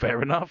 Oh,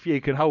 fair enough. You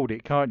can hold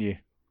it, can't you?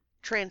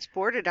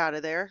 Transported out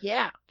of there.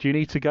 Yeah. Do you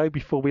need to go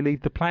before we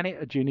leave the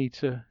planet, or do you need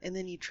to... And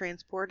then you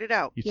transport it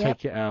out. You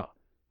take it out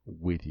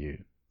with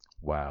you.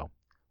 Wow.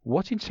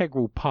 What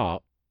integral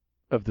part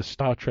of the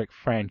Star Trek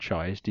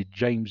franchise did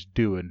James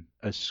Doohan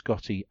as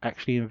Scotty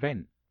actually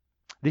invent?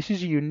 This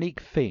is a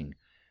unique thing.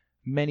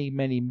 Many,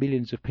 many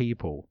millions of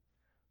people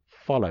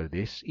follow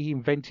this. He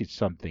invented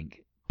something.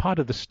 Part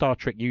of the Star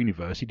Trek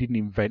universe, he didn't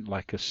invent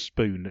like a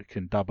spoon that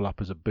can double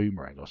up as a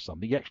boomerang or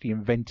something. He actually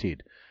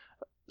invented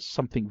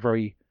something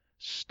very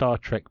Star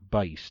Trek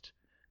based.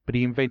 But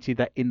he invented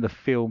that in the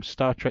film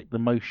Star Trek the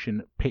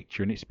Motion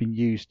Picture, and it's been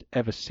used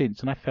ever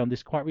since. And I found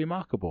this quite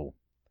remarkable.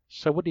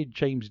 So what did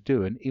James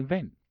Doohan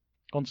invent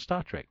on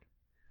Star Trek?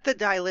 The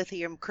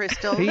dilithium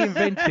crystal. He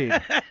invented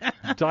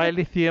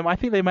dilithium. I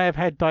think they may have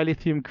had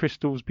dilithium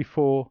crystals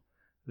before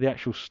the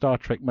actual Star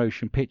Trek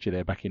motion picture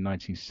there back in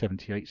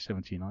 1978,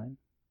 79.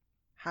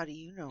 How do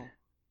you know?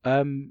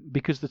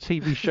 Because the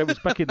TV show was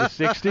back in the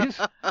 60s.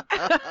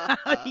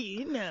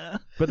 You know.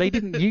 But they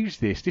didn't use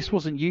this. This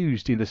wasn't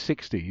used in the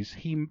 60s.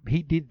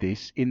 He did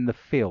this in the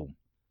film,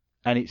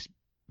 and it's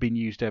been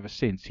used ever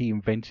since. He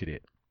invented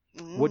it.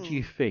 What do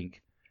you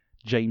think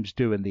James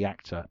Doohan, the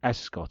actor, as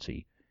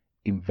Scotty,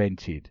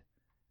 invented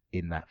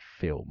in that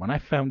film? And I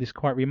found this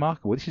quite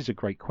remarkable. This is a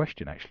great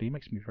question, actually. It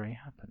makes me very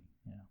happy.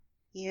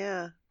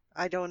 Yeah,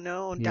 I don't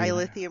know. Yeah.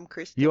 Dilithium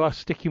crystal. You are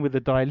sticking with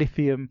the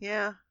dilithium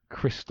Yeah.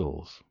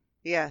 crystals.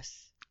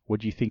 Yes. What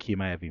do you think he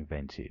may have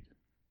invented?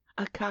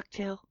 A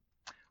cocktail.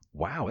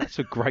 Wow, that's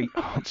a great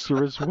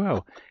answer as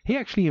well. He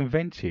actually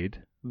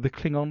invented the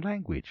Klingon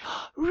language.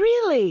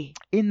 Really?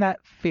 In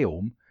that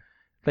film,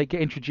 they get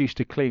introduced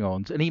to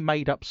Klingons, and he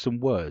made up some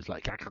words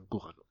like...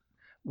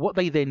 What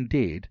they then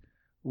did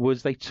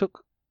was they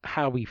took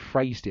how he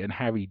phrased it and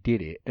how he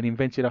did it and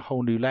invented a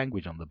whole new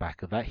language on the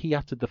back of that. He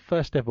uttered the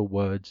first ever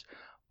words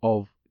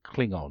of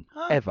Klingon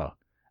ever,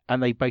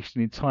 and they based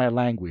an entire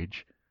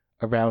language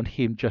around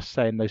him just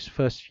saying those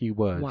first few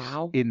words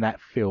in that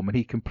film, and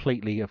he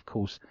completely, of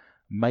course,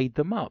 made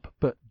them up.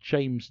 But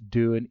James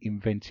Doohan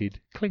invented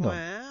Klingon.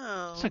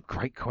 Wow. It's a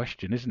great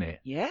question, isn't it?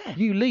 Yeah.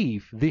 You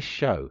leave this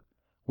show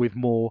with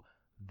more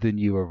than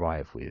you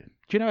arrive with.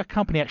 Do you know a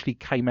company actually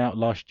came out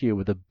last year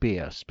with a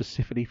beer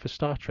specifically for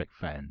Star Trek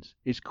fans?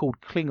 It's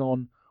called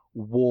Klingon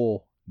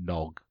War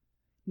Nog.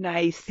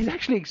 Nice. It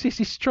actually exists.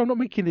 It's true. I'm not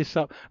making this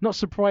up. Not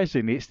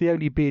surprisingly, it's the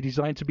only beer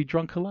designed to be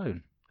drunk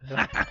alone.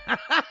 But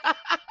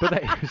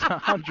that is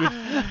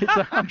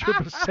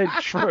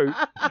 100% true.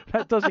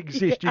 That does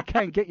exist. Yeah. You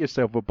can get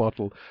yourself a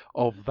bottle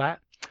of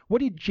that.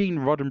 What did Gene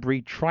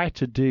Roddenberry try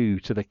to do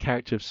to the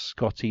character of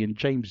Scotty and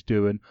James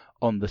Doohan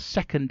on the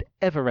second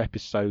ever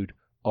episode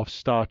of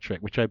Star Trek,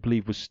 which I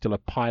believe was still a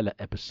pilot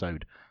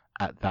episode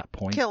at that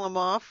point? Kill him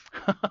off.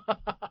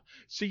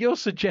 So you're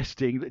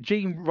suggesting that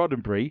Gene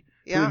Roddenberry,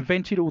 who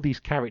invented all these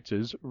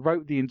characters,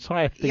 wrote the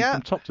entire thing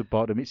from top to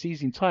bottom. It's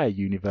his entire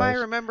universe. If I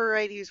remember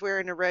right, he was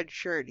wearing a red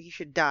shirt. He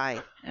should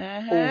die.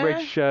 All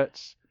red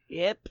shirts.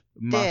 Yep.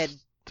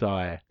 Must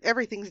die.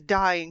 Everything's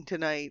dying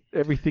tonight.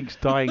 Everything's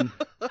dying.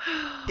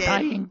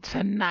 Dying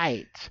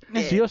tonight.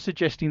 So you're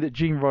suggesting that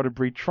Gene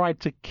Roddenberry tried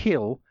to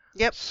kill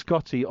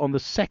Scotty on the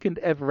second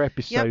ever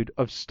episode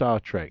of Star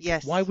Trek.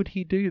 Yes. Why would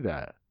he do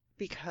that?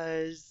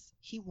 Because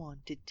he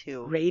wanted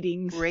to.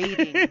 Ratings.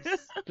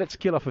 Let's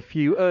kill off a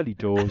few early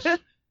doors.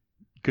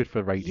 Good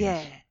for ratings.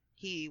 Yeah.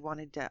 He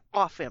wanted to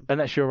off him. And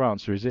that's your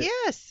answer, is it?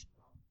 Yes.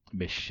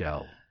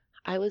 Michelle.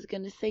 I was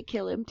going to say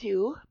kill him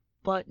too,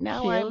 but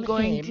now I'm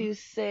going to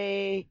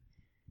say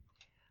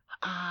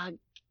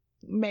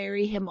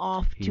marry him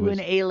off to an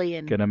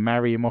alien. Going to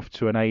marry him off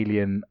to an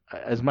alien.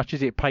 As much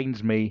as it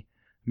pains me,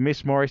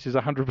 Miss Morris is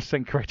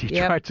 100% correct. He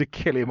tried to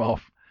kill him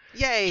off.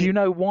 Yay. Do you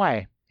know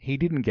why he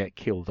didn't get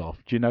killed off?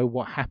 Do you know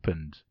what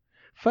happened?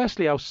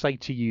 Firstly, I'll say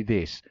to you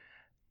this.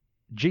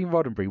 Gene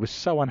Roddenberry was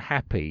so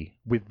unhappy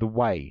with the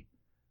way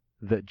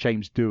that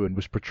James Doohan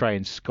was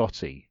portraying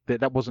Scotty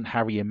that wasn't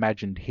how he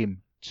imagined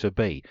him to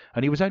be.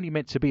 And he was only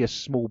meant to be a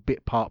small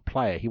bit part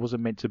player. He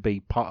wasn't meant to be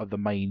part of the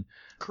main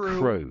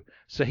crew.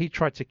 So he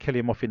tried to kill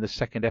him off in the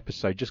second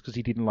episode just because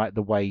he didn't like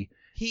the way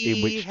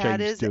in which James had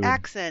his Doohan...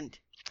 accent.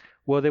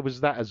 Well, there was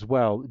that as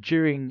well.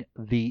 During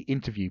the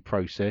interview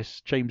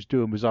process, James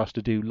Doohan was asked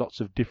to do lots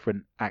of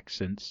different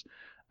accents,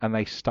 and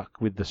they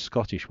stuck with the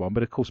Scottish one.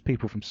 But of course,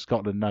 people from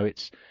Scotland know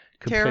it's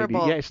completely...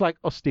 Terrible. Yeah, it's like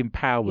Austin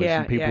Powers,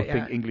 and people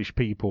think English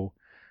people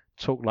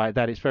talk like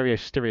that. It's very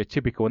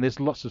stereotypical, and there's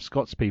lots of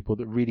Scots people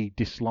that really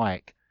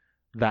dislike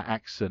that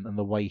accent and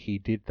the way he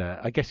did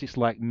that. I guess it's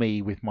like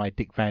me with my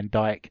Dick Van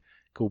Dyke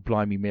called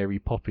Blimey Mary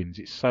Poppins.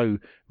 It's so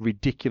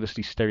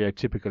ridiculously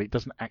stereotypical, it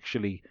doesn't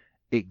actually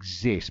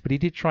exist. But he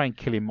did try and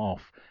kill him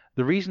off.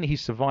 The reason he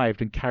survived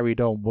and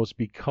carried on was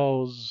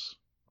because...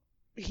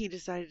 he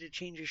decided to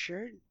change his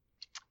shirt?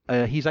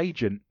 His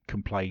agent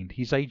complained.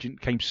 His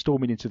agent came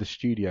storming into the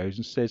studios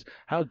and says,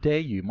 "How dare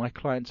you? My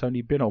client's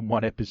only been on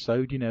one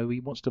episode. You know,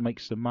 he wants to make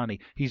some money."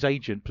 His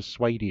agent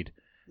persuaded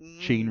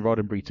Gene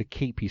Roddenberry to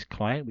keep his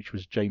client, which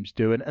was James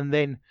Doohan, and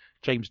then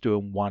James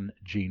Doohan won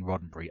Gene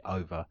Roddenberry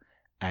over,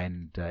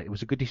 and it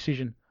was a good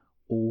decision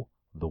all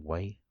the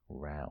way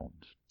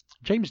round.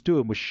 James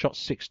Doohan was shot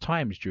 6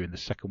 times during the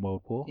Second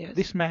World War. Yes.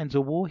 This man's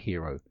a war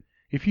hero.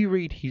 If you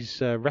read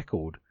his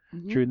record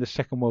during the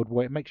Second World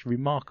War, it makes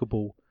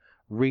remarkable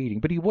reading.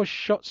 But he was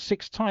shot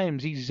 6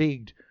 times. He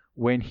zigged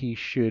when he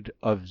should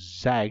have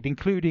zagged,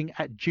 including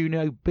at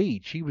Juno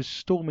Beach. He was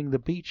storming the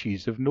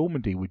beaches of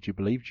Normandy, would you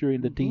believe,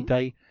 during the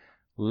D-Day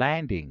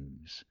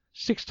landings.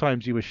 6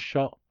 times he was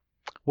shot.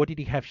 What did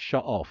he have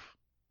shot off?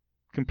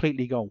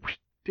 Completely gone,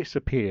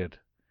 disappeared.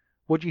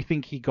 What do you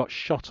think he got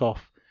shot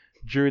off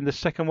during the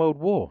Second World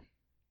War?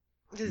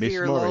 His Miss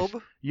Morris,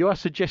 earlobe. you are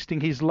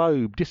suggesting his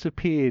lobe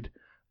disappeared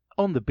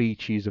on the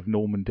beaches of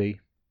Normandy.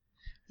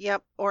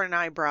 Yep, or an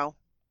eyebrow.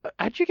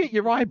 How'd you get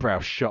your eyebrow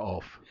shot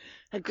off?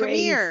 A Come grave.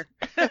 here.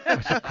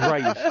 That's a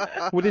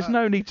grave. Well, there's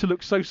no need to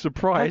look so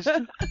surprised.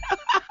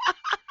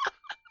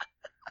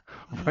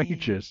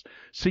 Outrageous.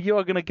 So you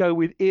are going to go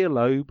with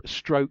earlobe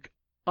stroke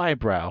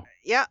eyebrow.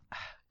 Yeah,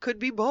 could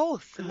be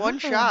both in one Oh.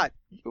 shot.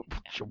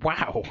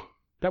 Wow.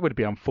 That would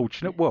be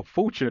unfortunate. Well,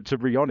 fortunate to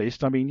be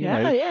honest. I mean, you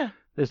know, Yeah.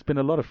 there's been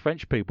a lot of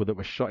French people that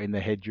were shot in the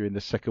head during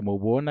the Second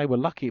World War, and they were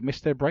lucky it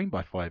missed their brain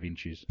by 5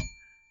 inches.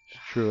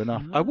 True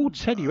enough. I will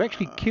tell you,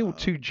 actually killed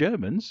 2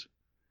 Germans.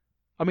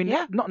 I mean,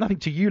 Yeah. not nothing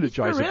to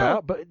eulogise real.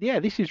 about, but yeah,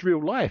 this is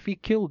real life. He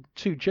killed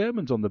 2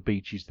 Germans on the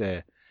beaches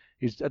there.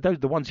 Are those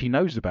the ones he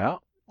knows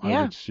about, I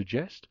Yeah. would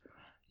suggest.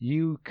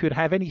 You could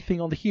have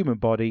anything on the human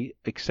body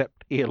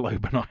except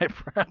earlobe and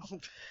eyebrow.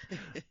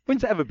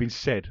 When's that ever been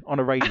said on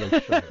a radio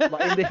show?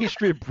 Like in the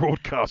history of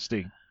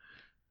broadcasting.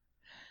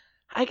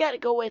 I gotta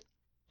go with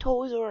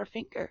toes or a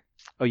finger.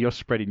 Oh, you're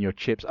spreading your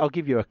chips. I'll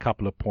give you a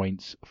couple of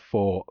points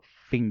for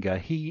finger.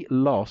 He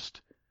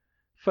lost.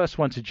 First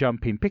one to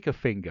jump in. Pick a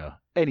finger.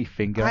 Any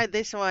finger. I had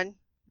this one.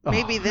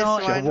 Maybe Oh, this no,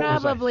 one. what was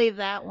that? Probably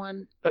that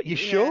one. You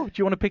sure? Yeah. Do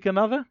you want to pick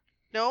another?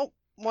 Nope,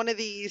 one of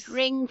these.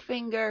 Ring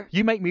finger.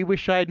 You make me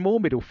wish I had more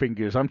middle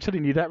fingers. I'm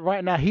telling you that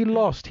right now. He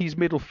lost his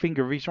middle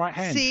finger of his right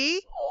hand. See?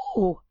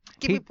 Oh,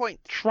 Give He me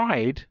points.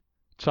 tried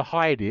to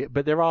hide it,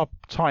 but there are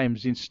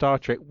times in Star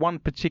Trek, one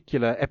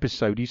particular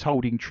episode, he's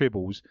holding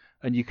tribbles,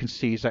 and you can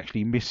see he's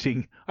actually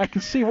missing. I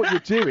can see what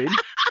you're doing.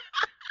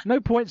 No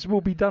points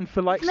will be done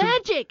for like it's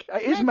magic.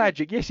 It is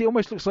magic. Yes, it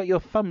almost looks like your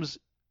thumb's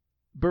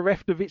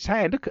bereft of its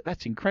hand. Look,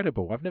 that's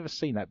incredible. I've never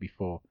seen that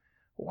before.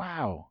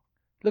 Wow.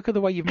 Look at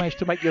the way you've managed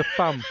to make your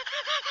thumb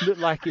look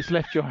like it's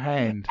left your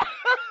hand.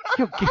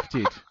 You're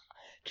gifted.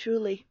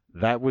 Truly.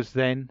 That was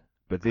then,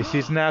 but this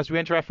is now as we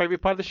enter our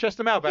favourite part of the show,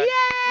 the mailbag. Yay!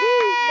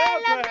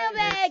 I love It's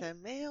mailbag. a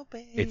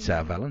mailbag. It's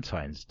our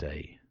Valentine's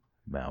Day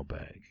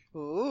mailbag.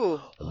 Ooh.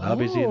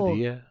 Love is in Oh.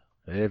 the air.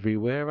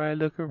 Everywhere I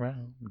look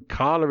around.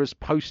 Carla has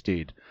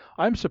posted,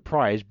 I'm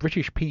surprised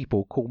British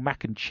people call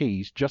mac and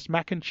cheese just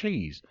mac and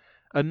cheese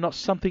and not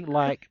something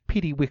like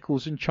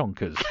piddywickles and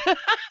chonkers.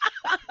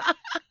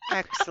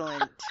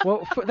 Excellent.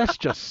 Well, that's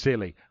just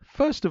silly.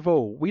 First of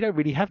all, we don't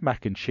really have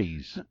mac and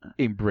cheese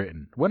in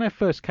Britain. When I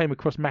first came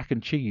across mac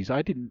and cheese,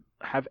 I didn't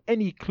have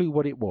any clue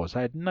what it was.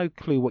 I had no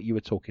clue what you were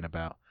talking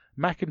about.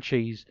 Mac and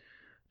cheese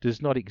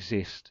does not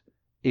exist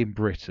in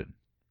Britain.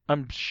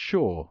 I'm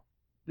sure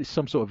it's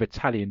some sort of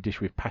Italian dish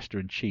with pasta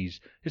and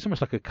cheese. It's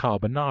almost like a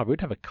carbonara.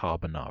 We'd have a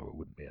carbonara,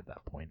 wouldn't we, at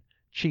that point?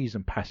 Cheese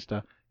and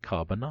pasta,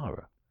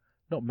 carbonara.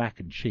 Not mac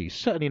and cheese.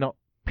 Certainly not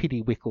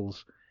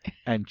piddywickles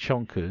and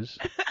chonkers.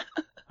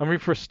 I mean,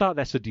 for a start,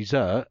 that's a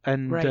dessert,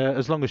 and Right.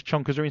 as long as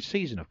chonkers are in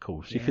season, of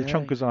course. If the Yeah.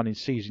 chonkers aren't in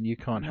season, you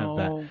can't have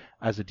that No.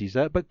 as a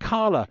dessert. But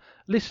Carla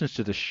listens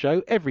to the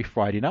show every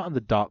Friday night on the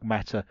Dark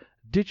Matter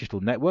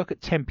Digital Network at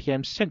 10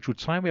 p.m. Central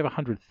Time. We have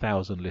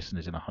 100,000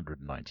 listeners in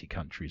 190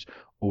 countries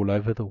all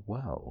over the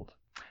world.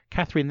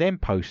 Catherine then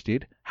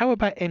posted, how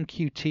about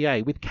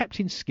MQTA with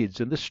Captain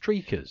Skids and the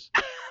Streakers?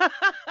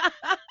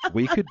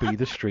 We could be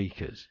the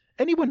Streakers.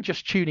 Anyone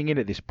just tuning in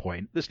at this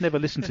point that's never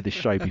listened to this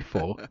show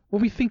before will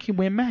be thinking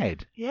we're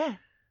mad. Yeah.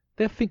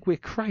 They'll think we're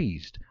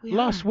crazed. We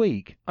Last are.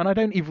 week, and I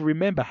don't even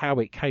remember how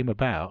it came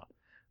about,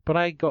 but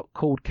I got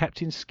called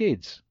Captain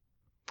Skids.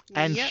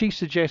 And Yep. she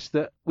suggests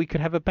that we could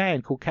have a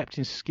band called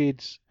Captain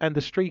Skids and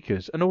the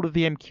Streakers, and all of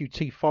the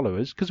MQT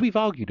followers, because we've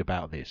argued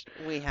about this.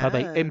 We Are have.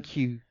 they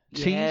MQTs?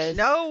 Yes.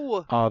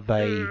 No. Are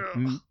they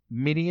Ugh.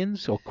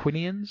 Minions or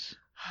Quinions?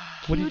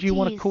 What did you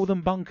want to Cuties. call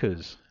them?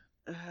 Bunkers?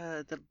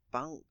 The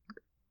bunk.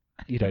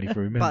 You don't even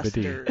remember, do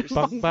you? Busters.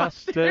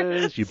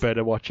 Bunkbusters. You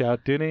better watch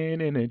out.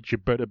 You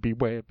better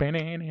beware.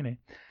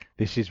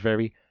 This is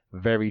very,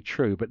 very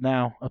true. But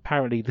now,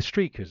 apparently, the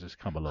Streakers has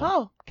come along.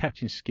 Oh.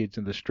 Captain Skids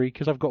and the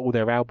Streakers. I've got all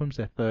their albums.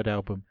 Their third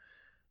album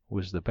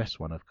was the best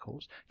one, of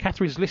course.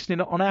 Catherine's listening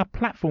on our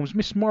platforms.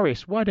 Miss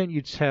Morris, why don't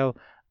you tell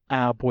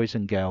our boys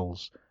and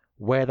girls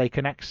where they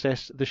can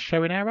access the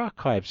show in our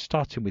archives,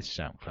 starting with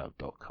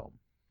SoundCloud.com?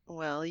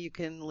 Well, you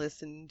can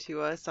listen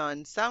to us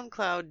on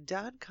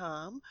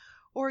SoundCloud.com,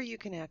 or you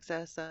can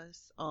access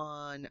us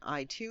on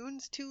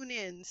iTunes,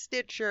 TuneIn,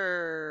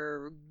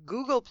 Stitcher,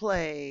 Google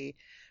Play,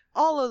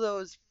 all of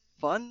those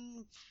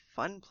fun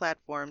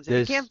platforms. If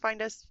There's- you can't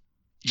find us,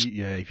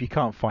 Yeah, if you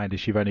can't find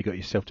us, you've only got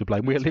yourself to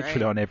blame. We're That's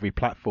literally right. on every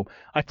platform.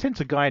 I tend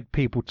to guide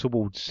people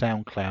towards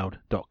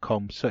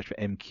SoundCloud.com. Search for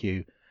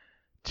MQTA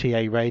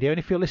Radio. And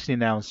if you're listening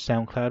now on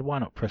SoundCloud, why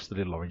not press the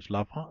little orange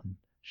love heart and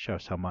show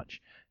us how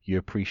much you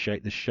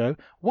appreciate the show?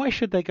 Why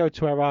should they go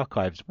to our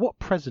archives? What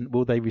present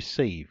will they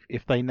receive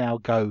if they now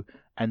go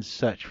and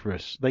search for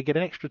us, they get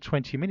an extra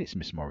 20 minutes,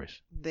 Miss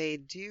Morris. They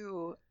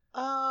do,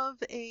 of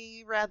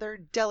a rather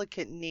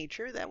delicate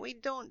nature that we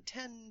don't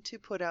tend to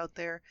put out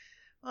there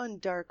on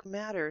Dark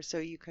Matter, so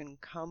you can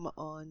come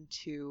on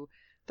to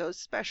those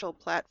special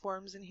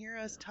platforms and hear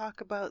us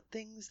talk about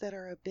things that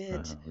are a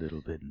bit A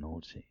little bit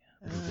naughty.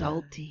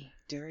 Salty.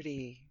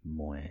 dirty.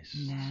 Moist.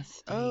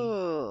 Nasty.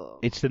 Oh.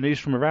 It's the news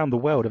from around the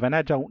world of an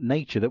adult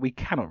nature that we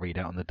cannot read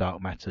out on the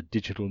Dark Matter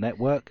digital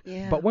network.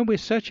 Yeah. But when we're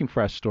searching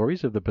for our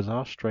stories of the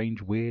bizarre,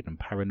 strange, weird and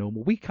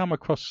paranormal, we come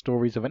across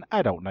stories of an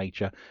adult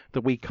nature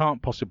that we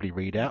can't possibly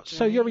read out. That's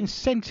So your right.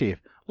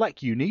 incentive,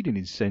 like you need an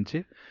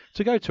incentive,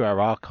 to go to our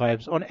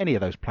archives on any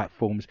of those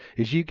platforms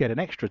is you get an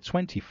extra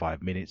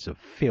 25 minutes of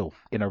filth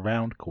in a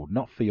round called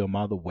Not For Your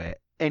Mother, where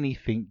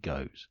anything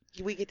goes.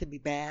 We get to be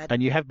bad.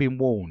 And you have been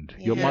warned.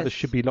 Your mother Yes.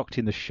 should be locked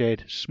in the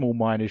shed. Small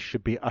minors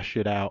should be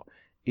ushered out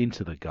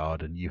into the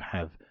garden. You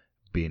have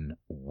been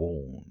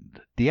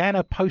warned.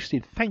 Deanna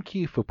posted, "Thank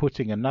you for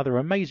putting another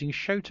amazing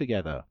show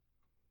together.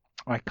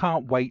 I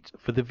can't wait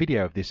for the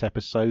video of this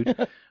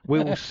episode.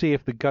 We will see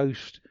if the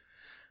ghost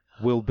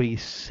will be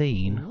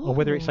seen or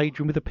whether it's Ooh.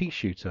 Adrian with a pea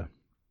shooter.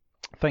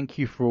 Thank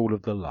you for all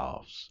of the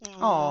laughs."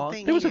 Aw,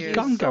 thank There was a you.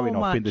 gun so going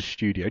off in the much.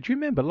 studio. Do you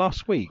remember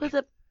last week? It was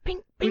a pink,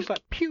 It pink. was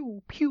like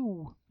pew,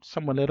 pew.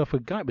 Someone let off a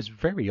gun. It was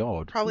very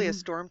odd. Probably a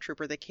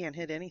stormtrooper that can't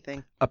hit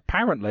anything.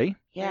 Apparently,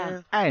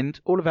 Yeah. and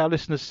all of our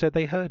listeners said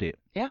they heard it.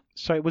 Yeah.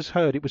 So it was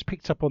heard. It was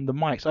picked up on the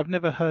mics. I've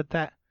never heard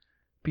that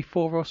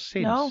before or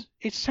since. No.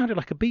 It sounded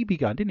like a BB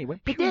gun, didn't it?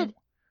 Went It pew, did.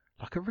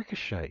 like a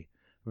ricochet.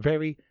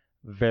 Very,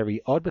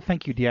 very odd. But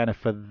thank you, Deanna,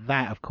 for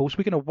that, of course.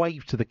 We're going to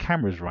wave to the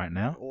cameras right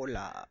now.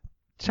 Hola.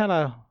 Tell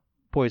our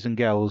boys and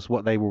girls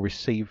what they will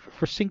receive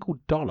for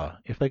 $1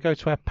 if they go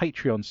to our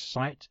Patreon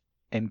site,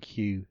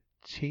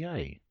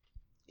 MQTA.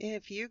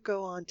 If you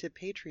go on to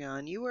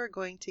Patreon, you are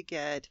going to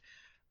get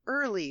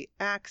early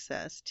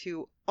access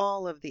to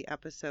all of the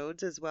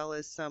episodes, as well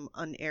as some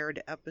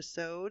unaired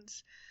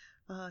episodes,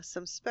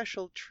 some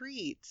special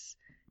treats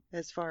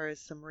as far as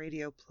some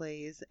radio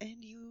plays,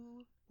 and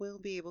you will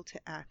be able to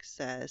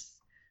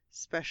access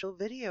special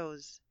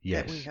videos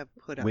that we Yes. have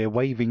put up. We're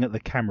waving at the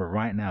camera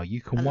right now.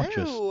 You can watch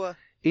us Hello.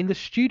 in the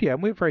studio,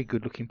 and we're very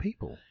good-looking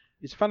people.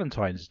 It's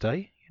Valentine's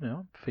Day. You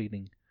know,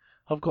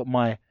 I've got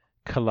my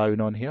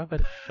cologne on here. I've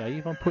had a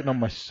shave. I'm putting on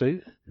my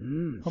suit.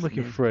 I'm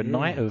looking for a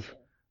night of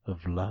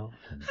love.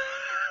 And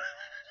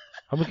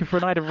I'm looking for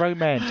a night of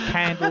romance.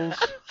 Candles,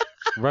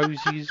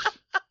 roses.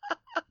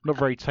 Not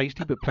very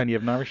tasty, but plenty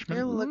of You're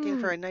nourishment. looking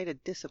for a night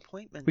of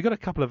disappointment. We got a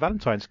couple of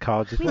Valentine's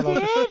cards as We well.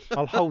 did?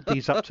 I'll hold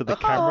these up to the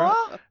camera.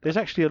 Aw. There's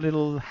actually a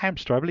little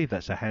hamster. I believe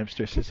that's a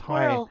hamster. It says,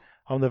 "Hi, Well,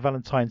 I'm the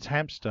Valentine's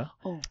hamster."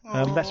 oh.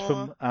 That's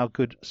from our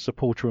good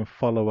supporter and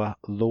follower,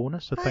 Lorna.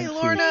 So Hi, thank you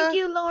Lorna. Thank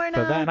you, Lorna.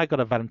 for that. And I got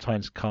a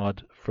Valentine's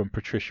card from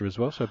Patricia as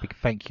well. So a big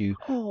thank you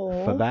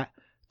Oh. for that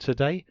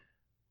today.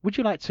 Would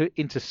you like to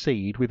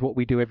intercede with what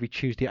we do every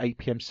Tuesday at 8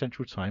 p.m.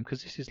 Central Time?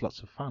 Because this is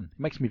lots of fun. It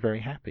makes me very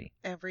happy.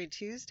 Every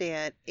Tuesday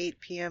at 8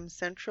 p.m.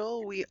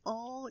 Central, we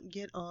all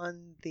get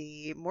on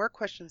the More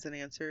Questions and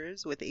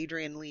Answers with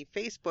Adrian Lee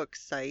Facebook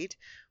site.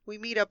 We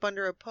meet up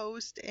under a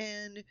post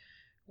and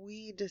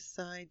we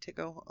decide to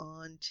go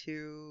on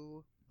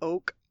to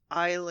Oak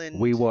Island.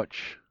 We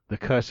watch The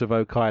Curse of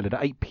Oak Island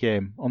at 8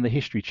 p.m. on the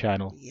History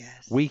Channel,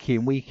 Yes. week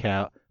in, week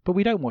out. But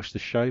we don't watch the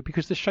show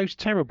because the show's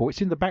terrible.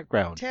 It's in the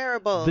background.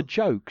 Terrible. The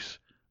jokes,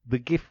 the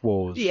GIF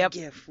wars, Yep.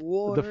 GIF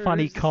wars. the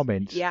funny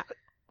comments Yeah.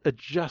 are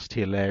just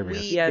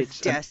hilarious. We Yes.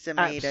 It's an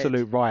decimated.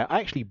 absolute riot. I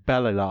actually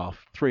belly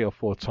laughed 3 or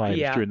 4 times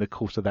Yeah. during the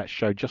course of that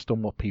show just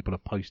on what people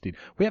have posted.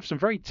 We have some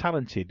very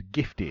talented,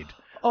 gifted,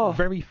 Oh.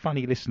 very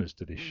funny listeners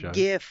to this show.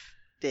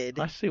 Gifted.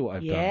 I see what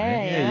I've done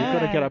Yeah, there. You've got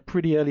to yeah. get up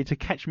pretty early to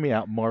catch me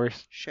out,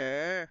 Morris.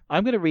 Sure.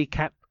 I'm going to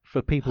recap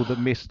for people that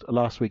missed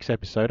last week's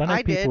episode. I know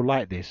I people did.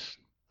 like this.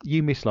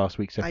 You missed last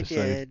week's I episode.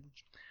 did.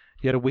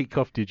 You had a week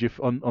off, did you,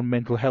 on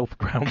mental health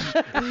grounds?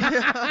 You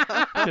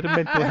had a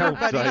mental health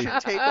Everybody day.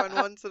 should take one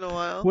once in a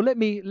while. Well, let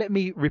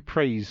me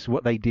reprise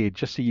what they did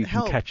just so you can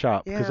Help, catch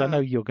up, because I yeah. know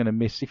you're going to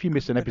miss. If you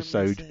miss an I'm gonna miss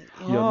episode, it.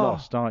 you're Oh.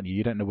 lost, aren't you?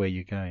 You don't know where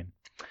you're going.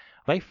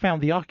 They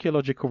found the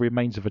archaeological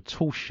remains of a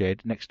tool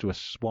shed next to a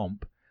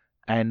swamp,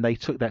 and they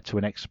took that to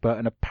an expert.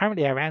 And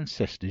apparently, our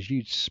ancestors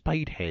used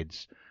spade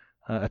heads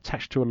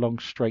attached to a long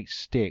straight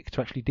stick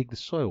to actually dig the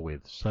soil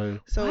with. So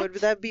So What?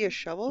 would that be a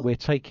shovel? we're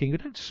taking.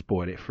 Don't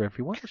spoil it for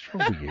everyone. What's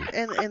wrong with you?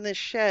 And the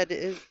shed,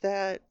 is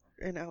that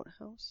an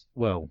outhouse?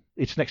 Well,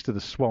 it's next to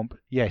the swamp.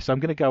 Yes, I'm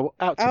going to go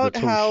out to the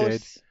tool shed.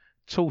 Outhouse.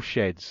 Tool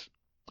sheds.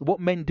 What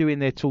men do in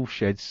their tool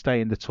sheds, stay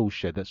in the tool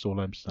shed. That's all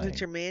I'm saying. That's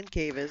your man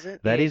cave, is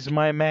it? That is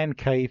my man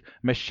cave.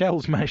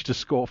 Michelle's managed to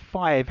score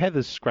 5.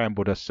 Heather's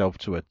scrambled herself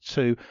to a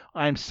 2.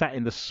 I am sat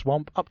in the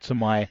swamp up to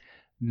my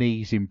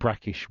knees in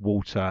brackish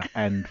water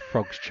and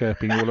frogs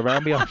chirping all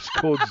around me. I've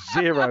scored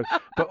 0.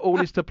 But all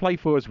is to play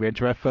for as we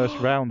enter our first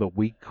round that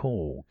we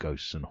call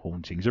Ghosts and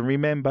Hauntings. And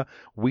remember,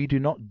 we do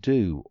not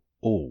do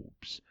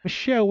orbs.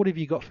 Michelle, what have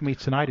you got for me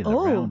tonight in the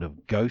Oh. round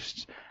of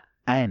Ghosts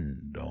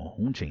and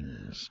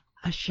Hauntings?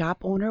 A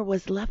shop owner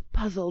was left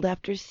puzzled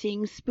after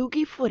seeing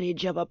spooky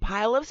footage of a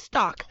pile of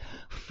stock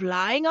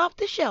flying off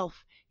the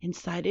shelf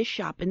inside his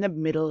shop in the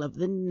middle of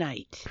the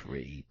night.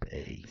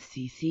 Creepy.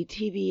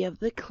 CCTV of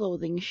the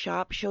clothing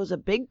shop shows a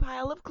big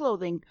pile of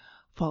clothing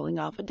falling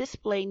off a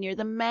display near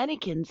the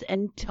mannequins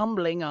and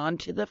tumbling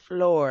onto the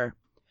floor.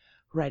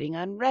 Writing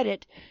on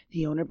Reddit,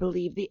 the owner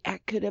believed the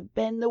act could have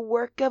been the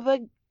work of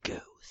a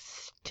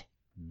ghost.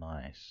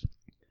 Nice.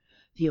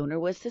 The owner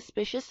was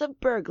suspicious of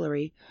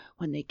burglary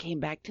when they came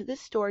back to the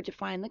store to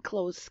find the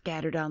clothes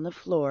scattered on the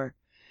floor.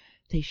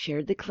 They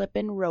shared the clip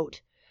and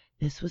wrote,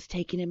 "This was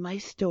taken in my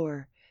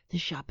store. The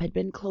shop had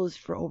been closed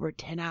for over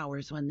 10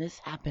 hours when this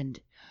happened.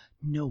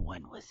 No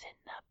one was in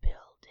the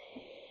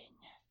building."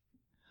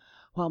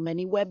 While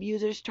many web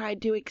users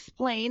tried to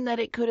explain that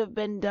it could have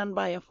been done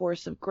by a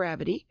force of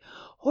gravity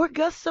or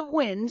gusts of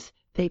winds,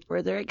 they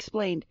further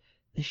explained,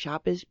 "The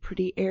shop is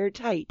pretty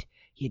airtight.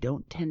 You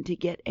don't tend to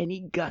get any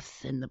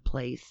gusts in the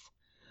place.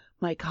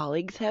 My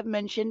colleagues have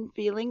mentioned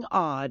feeling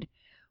odd.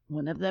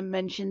 One of them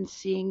mentioned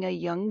seeing a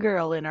young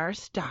girl in our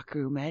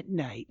stockroom at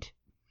night."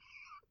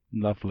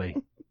 Lovely.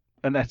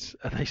 And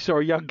they saw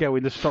a young girl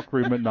in the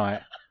stockroom at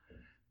night.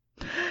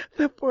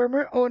 The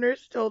former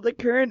owners told the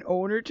current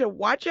owner to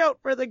watch out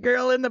for the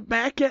girl in the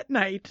back at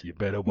night. You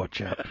better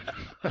watch out.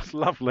 That's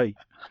lovely.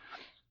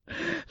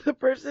 The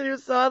person who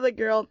saw the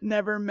girl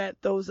never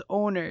met those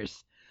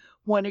owners.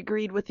 One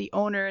agreed with the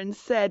owner and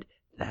said,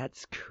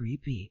 "That's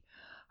creepy.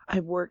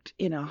 I've worked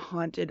in a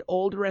haunted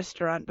old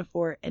restaurant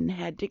before and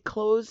had to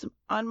close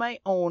on my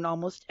own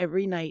almost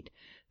every night.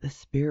 The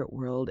spirit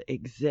world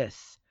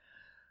exists."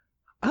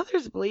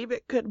 Others believe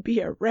it could be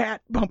a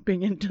rat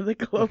bumping into the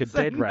clothes Like a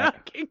dead and rat.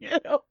 knocking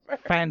it over.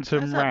 Phantom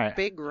That's rat. a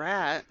big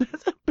rat.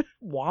 That's a big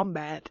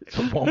wombat. It's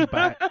a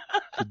wombat.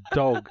 It's a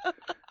dog.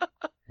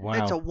 Wow.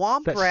 It's a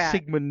womp That's rat.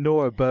 Sigmund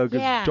Neuberger's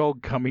Yeah.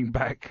 dog coming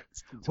back.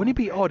 Wouldn't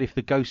it be odd if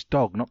the ghost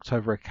dog knocked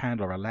over a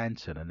candle or a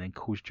lantern and then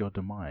caused your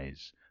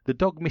demise? The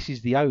dog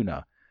misses the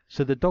owner,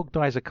 so the dog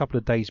dies a couple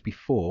of days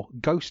before.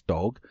 Ghost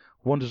dog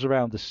wanders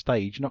around the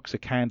stage, knocks a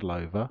candle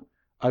over.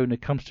 Owner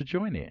comes to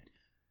join it.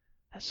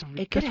 That's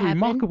It could a happen.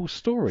 remarkable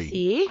story.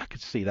 See? I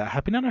could see that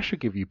happening, and I should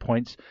give you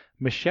points,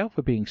 Michelle,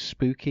 for being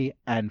spooky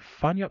and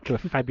fun. You're up to a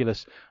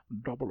fabulous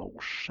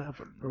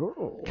 007.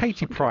 Oh.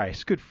 Katie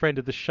Price, good friend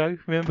of the show.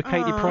 Remember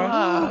Katie Aw.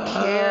 Price?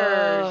 Who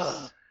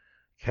cares?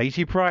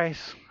 Katie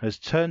Price has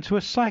turned to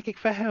a psychic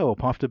for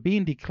help after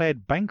being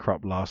declared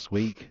bankrupt last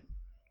week.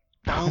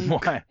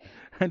 Why?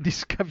 And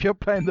discover you're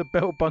playing the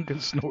Bell Bunk and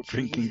Snort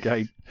drinking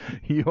game.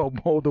 You are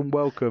more than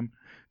welcome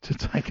to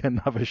take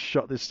another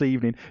shot this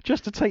evening,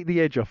 just to take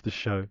the edge off the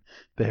show.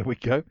 There we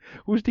go.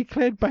 Was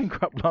declared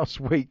bankrupt last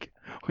week.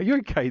 Are you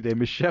okay there,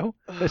 Michelle?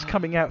 That's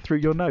coming out through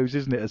your nose,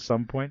 isn't it, at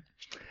some point?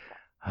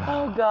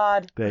 Oh,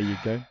 God. There you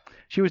go.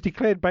 She was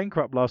declared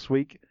bankrupt last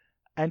week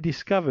and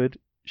discovered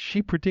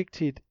she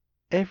predicted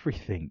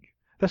everything.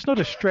 That's not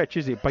a stretch,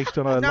 is it, based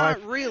on her life?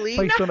 Not really.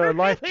 Based on her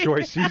life really.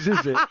 choices,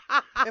 is it?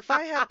 If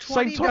I have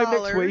Same $20 time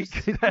next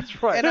week.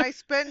 That's right. and I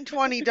spend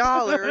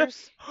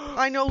 $20,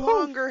 I no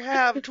longer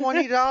have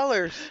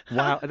 $20.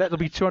 Wow, that'll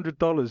be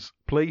 $200,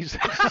 please.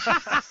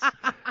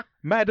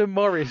 Madam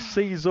Morris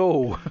sees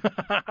all.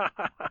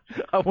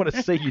 I want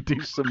to see you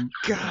do some.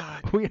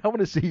 God. I want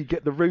to see you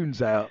get the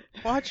runes out.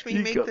 Watch me You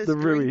make got this the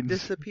drink ruins.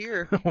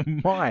 disappear. Oh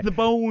my! The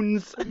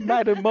bones.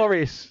 Madam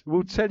Morris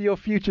will tell your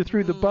future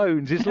through the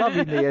bones. It's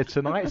lovely in here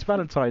tonight. It's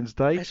Valentine's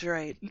Day. That's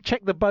right.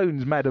 Check the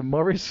bones, Madam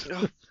Morris.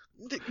 Oh,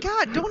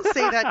 God, don't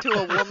say that to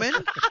a woman.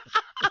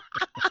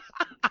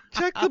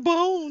 Check the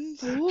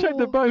bones. Check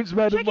the bones,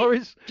 Madam Check it.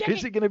 Morris. Check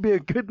Is it. it going to be a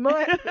good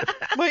night?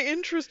 My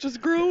interest is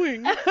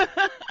growing.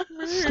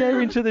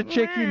 Stare into the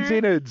chicken's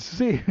innards.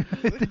 See,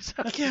 this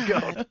has God.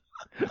 gone.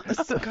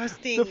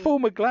 Disgusting. The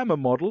former glamour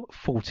model,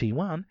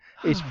 41,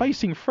 is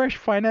facing fresh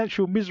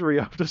financial misery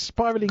after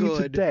spiraling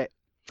into Good. debt.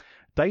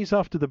 Days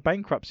after the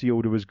bankruptcy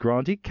order was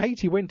granted,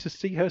 Katie went to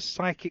see her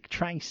psychic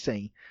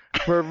Tracy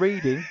for a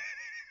reading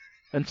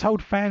and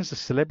told fans the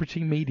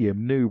celebrity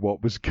medium knew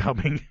what was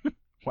coming.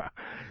 Wow.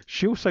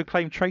 She also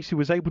claimed Tracy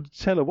was able to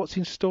tell her what's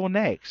in store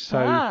next.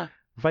 So,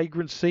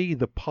 vagrancy,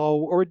 the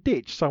pole, or a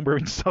ditch somewhere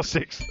in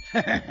Sussex.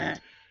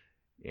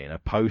 In a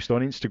post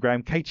on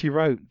Instagram, Katie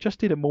wrote, "Just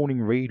did a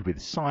morning read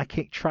with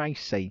Psychic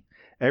Tracy.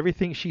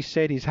 Everything she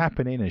said is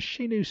happening as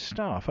she knew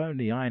stuff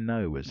only I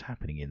know was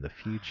happening in the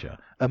future.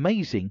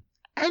 Amazing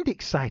and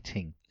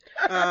exciting."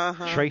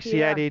 Uh-huh. Tracy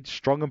Yeah. added,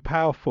 "Strong and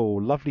powerful.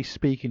 Lovely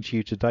speaking to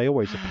you today.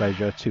 Always a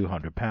pleasure.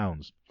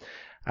 £200.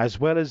 As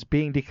well as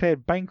being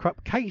declared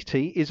bankrupt,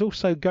 Katie is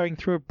also going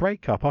through a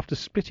breakup after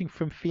splitting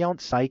from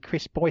fiancé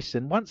Chris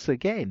Boyson once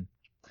again.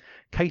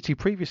 Katie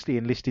previously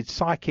enlisted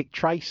Psychic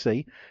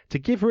Tracy to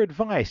give her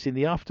advice in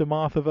the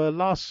aftermath of her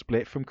last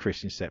split from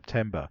Chris in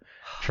September.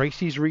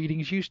 Tracy's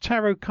readings use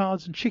tarot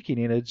cards and chicken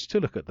innards to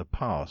look at the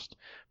past,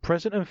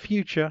 present and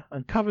future,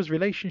 and covers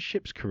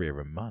relationships, career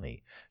and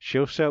money. She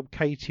also helped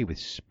Katie with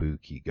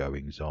spooky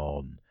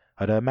goings-on.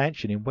 at her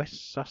mansion in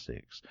West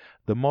Sussex.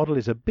 The model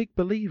is a big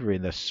believer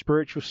in the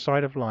spiritual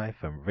side of life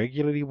and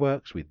regularly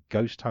works with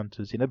ghost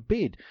hunters in a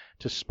bid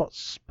to spot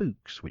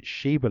spooks which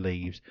she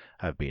believes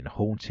have been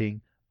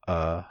haunting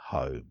her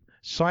home.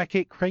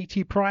 Psychic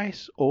Katie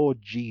Price or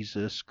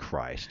Jesus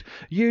Christ?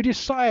 You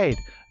decide.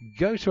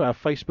 Go to our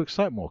Facebook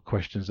site, more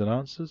questions and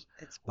answers,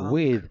 It's bunk.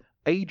 with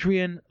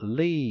Adrian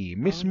Lee.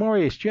 Miss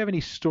Morris, do you have any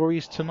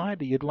stories tonight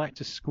that you'd like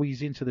to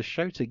squeeze into the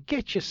show to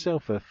get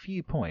yourself a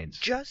few points?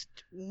 Just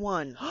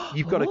one.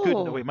 You've got a good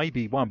one. Oh, it may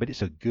be one, but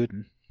it's a good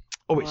one.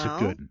 Oh, it's Well, a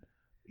good one.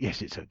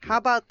 Yes, it's a good How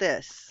about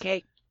this?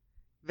 Okay.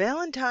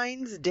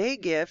 Valentine's Day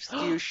gifts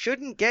you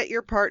shouldn't get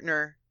your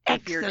partner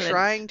if you're Excellent.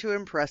 trying to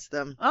impress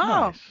them.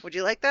 Oh, Nice. Would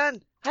you like that?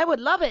 I would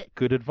love it.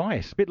 Good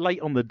advice. A bit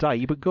late on the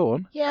day, but go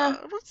on. Yeah.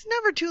 It's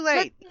never too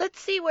late. Let's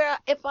see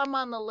if I'm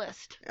on the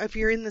list. If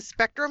you're in the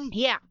spectrum,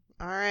 Yeah.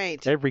 all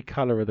right. Every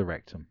colour of the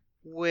rectum.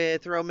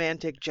 With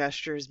romantic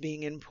gestures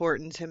being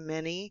important to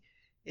many,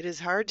 it is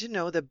hard to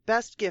know the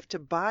best gift to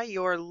buy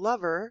your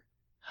lover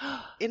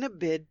in a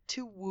bid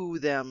to woo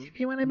them. If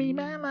you want to be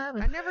my lover.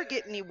 I never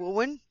get any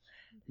wooing.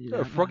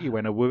 A froggy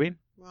went a wooing.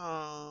 Aww.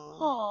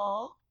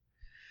 Aw.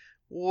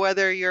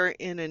 Whether you're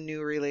in a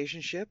new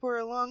relationship or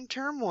a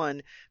long-term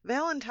one,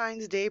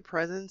 Valentine's Day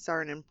presents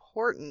are an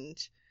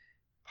important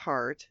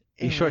part.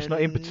 Are you sure it's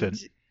not and- impotent?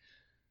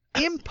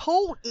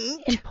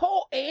 Important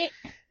Important.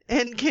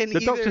 and can The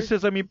either... doctor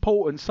says I'm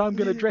important, so I'm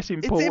going to dress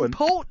It's important.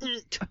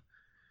 important.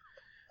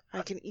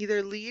 I can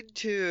either lead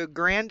to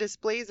grand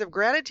displays of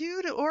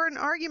gratitude or an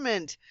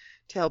argument.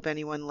 To help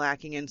anyone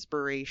lacking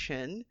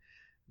inspiration,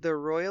 the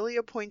royally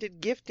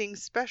appointed gifting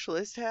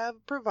specialists have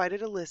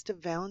provided a list of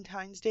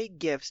Valentine's Day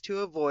gifts to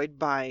avoid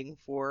buying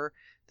for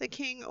the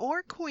king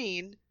or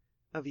queen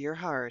of your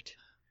heart.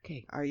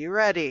 Okay. Are you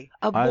ready?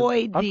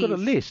 Avoid I've these. got a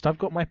list. I've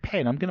got my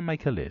pen. I'm going to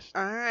make a list.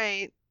 All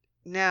right.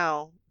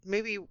 Now,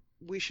 maybe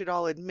we should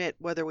all admit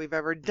whether we've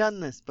ever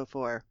done this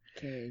before.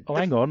 Okay. Oh,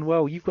 hang on.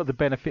 Well, you've got the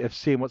benefit of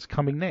seeing what's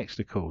coming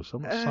next, of course.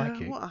 I'm not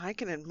psychic. Well, I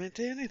can admit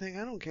to anything.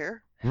 I don't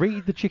care.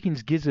 Read the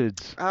chicken's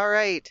gizzards. All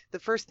right. The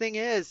first thing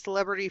is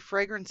celebrity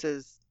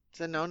fragrances.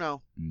 It's a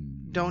no-no.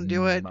 Don't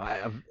do it.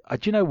 Do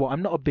you know what?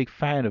 I'm not a big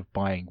fan of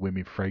buying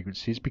women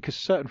fragrances because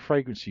certain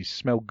fragrances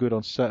smell good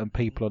on certain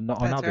people and not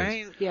on That's others.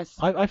 right. Yes.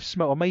 I've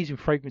smelled amazing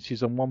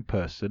fragrances on one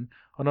person,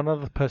 on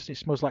another person it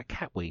smells like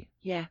cat wee.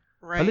 Yeah.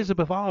 Right.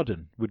 Elizabeth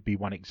Arden would be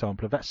one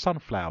example of that.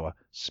 Sunflower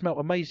smelled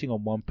amazing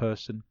on one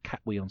person,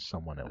 cat wee on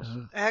someone else.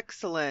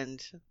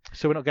 Excellent.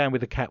 So we're not going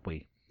with the cat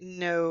wee.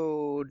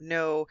 No,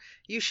 no.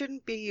 You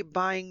shouldn't be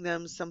buying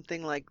them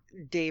something like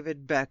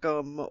David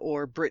Beckham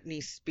or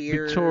Britney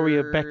Spears.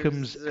 Victoria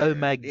Beckham's Oh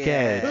My God.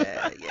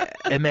 Yeah, yeah.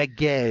 Oh my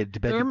God,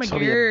 Oh my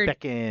Victoria God.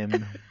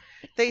 Beckham.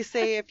 They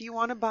say if you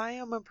want to buy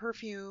them a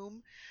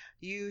perfume,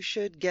 you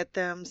should get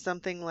them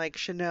something like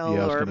Chanel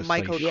Yeah, I was or gonna say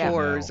Michael Chanel.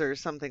 Kors or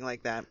something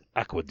like that.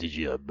 Aqua did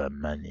you have my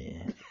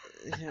money?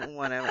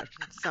 Whatever.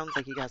 Sounds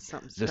like you got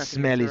something The stuck in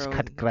smell your is throat.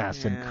 cut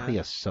glass and Yeah.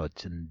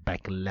 creosote and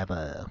back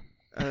leather.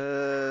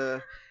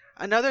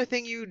 Another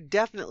thing you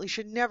definitely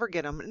should never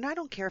get them, and I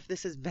don't care if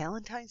this is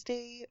Valentine's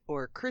Day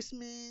or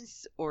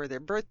Christmas or their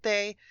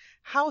birthday,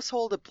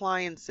 household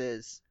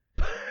appliances.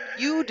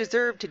 You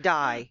deserve to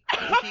die.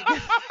 If you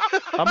get...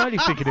 I'm only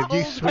thinking of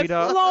you, A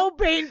sweetheart. slow,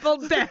 painful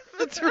death.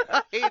 That's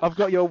right. I've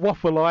got your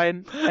waffle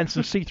iron and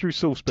some see-through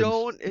saucepans.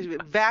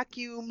 Don't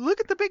vacuum. Look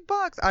at the big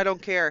box. I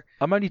don't care.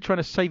 I'm only trying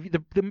to save you.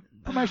 The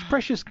most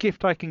precious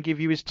gift I can give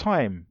you is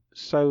time.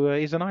 So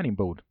here's an ironing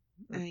board.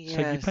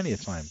 Save you plenty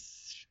of time.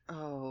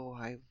 Oh,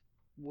 I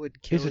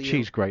would kill Here's a you.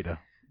 cheese grater.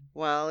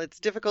 Well, it's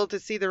difficult to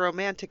see the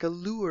romantic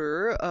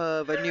allure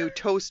of a new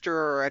toaster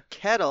or a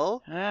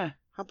kettle. Ah,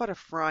 How about a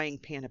frying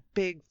pan, a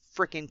big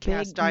frickin' big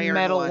cast iron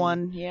metal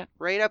one. Yeah.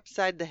 right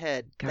upside the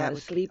head? Gotta That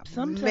was sleep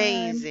sometime.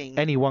 amazing.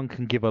 Anyone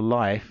can give a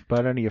life,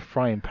 but only a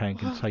frying pan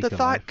can take The a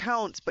thought life.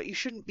 counts, but you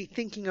shouldn't be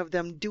thinking of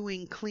them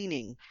doing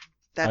cleaning.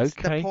 That's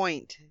Okay. the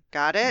point.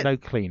 Got it? No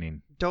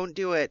cleaning. Don't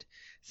do it.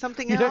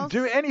 Something You else? don't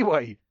do it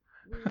anyway.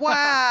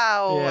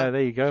 Wow. Yeah,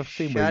 there you go. I've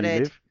seen Shut where you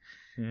it. live.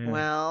 Yeah.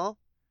 Well,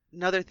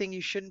 another thing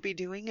you shouldn't be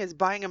doing is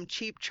buying them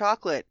cheap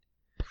chocolate.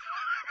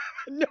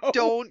 No.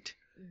 Don't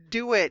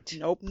do it.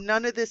 Nope.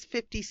 None of this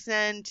 50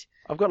 cent,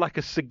 I've got like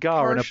a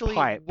cigar and a partially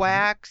pipe.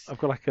 wax, I've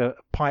got like a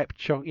pipe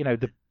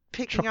the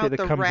picking chocolate out that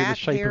the comes in the rat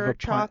shape of hair a pipe.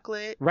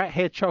 chocolate. rat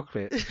hair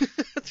chocolate.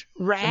 It's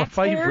my Rat's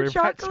hair favourite.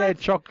 Rat's hair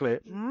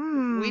chocolate.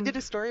 Mm. We did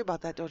a story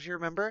about that, don't you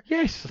remember?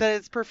 Yes. That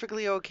it's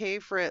perfectly okay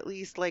for at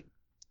least like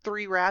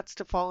 3 rats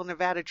to fall in a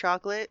vat of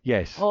chocolate.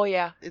 Yes. Oh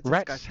yeah. It's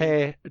Rat's disgusting.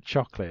 hair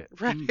chocolate.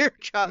 Rat hair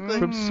chocolate.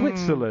 From Mm.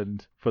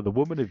 Switzerland for the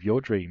woman of your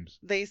dreams.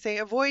 They say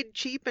avoid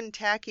cheap and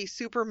tacky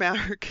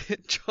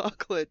supermarket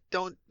chocolate.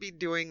 Don't be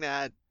doing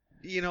that.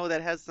 You know,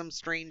 that has some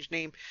strange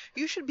name.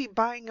 You should be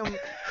buying them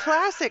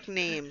classic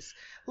names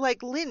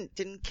like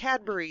Lindt and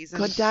Cadbury's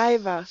and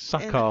Godiva.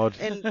 Suckard.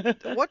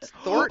 and what's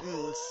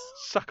Thornton's?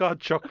 Suckard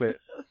chocolate.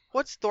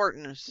 What's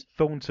Thornton's?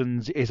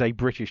 Thornton's is a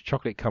British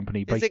chocolate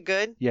company. Is it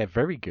good? Yeah,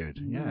 very good.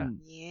 Yeah. Mm.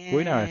 Yeah.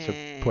 We know how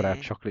to put our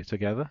chocolate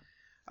together.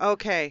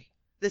 Okay,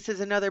 this is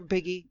another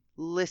biggie.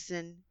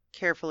 Listen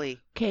carefully.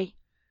 Okay.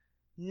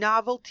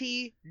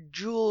 Novelty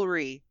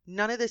jewelry.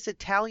 None of this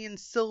Italian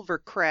silver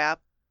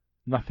crap.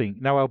 Nothing.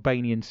 No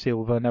Albanian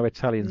silver, no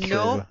Italian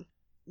silver.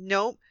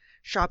 Nope.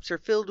 Shops are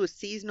filled with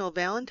seasonal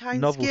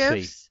Valentine's Novelty.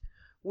 gifts,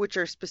 which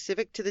are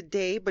specific to the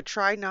day, but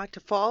try not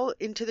to fall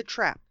into the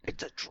trap.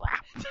 It's a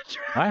trap.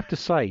 I have to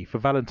say, for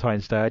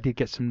Valentine's Day, I did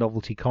get some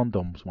novelty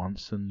condoms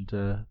once, and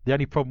the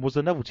only problem was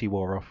the novelty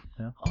wore off.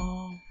 Yeah.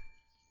 Oh.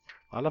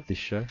 I love this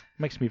show.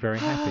 Makes me very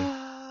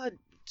happy.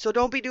 So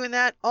don't be doing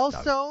that.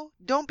 Also,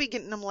 don't be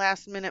getting them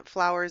last-minute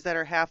flowers that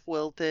are half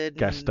wilted.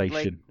 Gas and,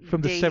 station. like,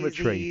 From the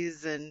cemetery.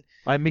 daisies and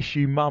I miss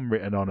you, Mum,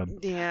 written on them.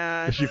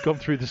 yeah, As you've gone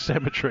through the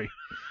cemetery.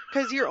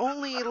 because you're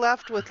only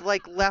left with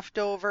like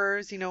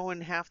leftovers,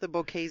 and half the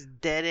bouquet's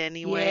dead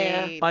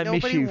anyway. I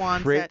Nobody miss you,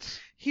 wants Fritz.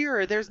 that.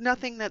 Here, there's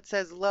nothing that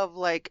says love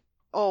like,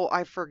 oh,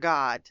 I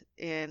forgot,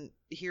 and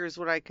here's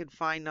what I could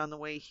find on the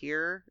way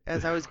here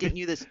as I was getting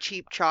you this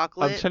cheap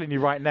chocolate. I'm telling you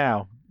right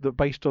now that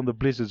based on the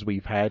blizzards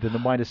we've had and the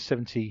minus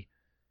 70,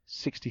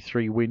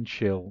 63 wind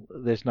chill,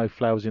 there's no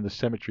flowers in the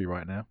cemetery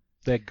right now.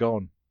 They're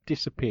gone.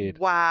 Disappeared.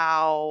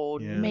 Wow,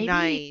 Yeah.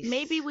 nice.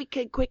 Maybe we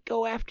could quick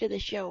go after the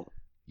show.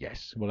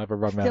 Yes, we'll have a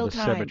run Still around the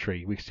time.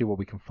 cemetery. We see what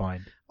we can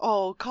find.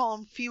 Oh, call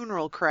them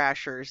funeral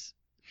crashers.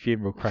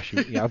 Funeral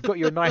crashing. Yeah, I've got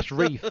you a nice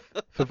wreath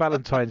for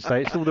Valentine's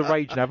Day. It's all the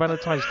rage now.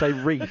 Valentine's Day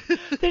wreath.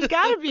 There's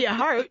got to be a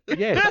heart.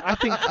 Yes, I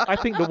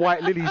think the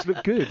white lilies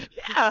look good.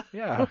 Yeah.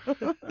 Yeah.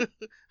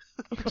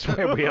 That's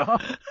where we are.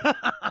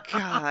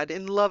 God,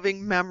 in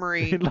loving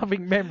memory. In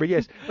loving memory,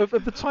 yes, of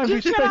the time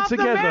we Just cut spent off the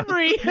together.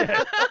 memory.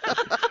 Yeah.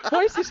 Why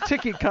is this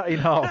ticket cut in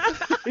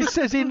half? It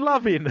says in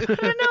loving. I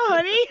don't know,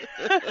 honey.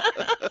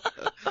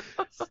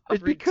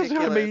 It's because I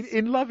mean Ridiculous.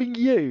 in loving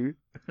you.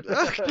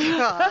 Oh,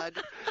 God.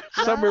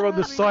 Somewhere on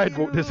the Loving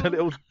sidewalk, there's a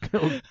little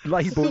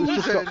label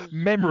that's just got Susan.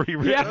 memory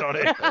written on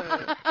it.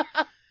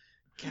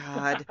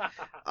 God.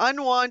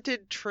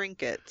 Unwanted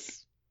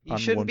trinkets. You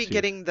shouldn't be Unwanted.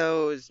 getting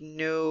those.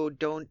 No,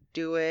 don't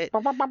do it.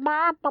 I've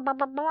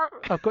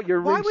got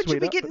your Why ring, would you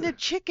be sweetheart. getting a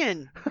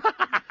chicken?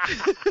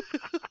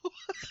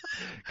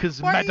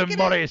 Because Why are you Madame getting-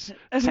 Morris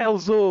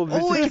tells all. Mr.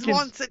 Always Chicken-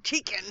 wants a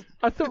chicken.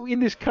 I thought in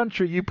this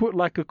country you put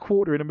like a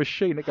quarter in a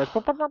machine that goes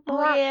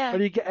Oh, yeah.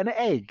 and you get an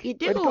egg. You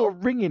And it's got a do.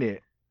 ring in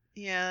it.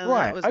 Yeah,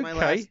 Right, that was my okay.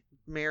 last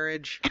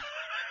marriage.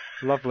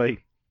 Lovely.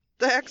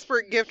 The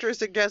expert gifter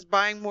suggests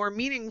buying more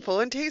meaningful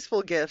and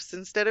tasteful gifts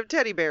instead of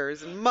teddy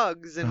bears and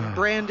mugs and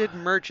branded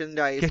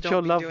merchandise. Get Don't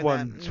your be loved doing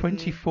one that.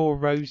 24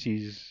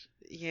 roses.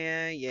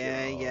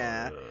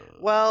 Yeah.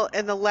 Well,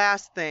 and the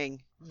last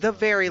thing, the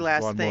very There's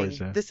last one more, thing. is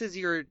there? This is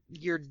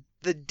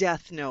the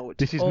death note.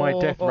 This is my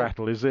death Oh.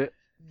 rattle, is it?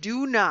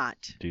 Do not,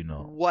 Do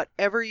not.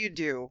 whatever you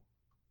do,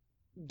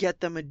 get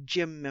them a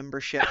gym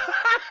membership.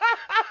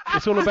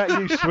 It's all about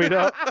you,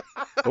 sweetheart.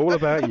 All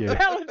about you.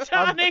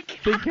 Pelotonic.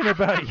 Thinking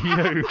about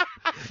you.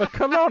 A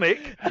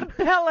colonic?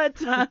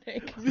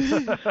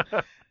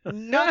 Pelotonic.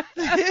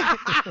 Nothing.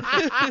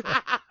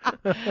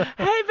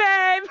 Hey,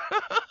 babe.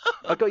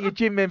 I got your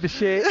gym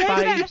membership, Hey,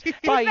 babes. Hey,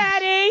 Babes.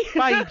 Maddie.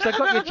 Babes, I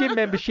got your gym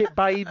membership,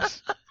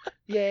 babes.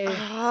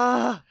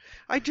 Yeah.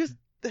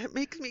 That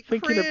makes me Thinking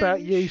cringe.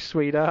 about you,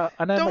 sweetheart.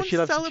 I know how Don't much you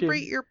love the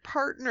celebrate gym. your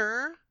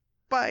partner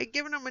by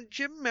giving them a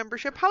gym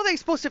membership. How are they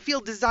supposed to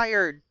feel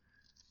desired?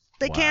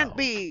 They Wow. can't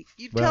be.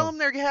 You Well, tell them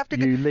they have to.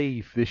 You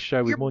leave this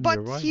show with Your Monia,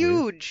 butt's right?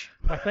 huge.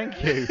 Oh,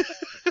 thank you.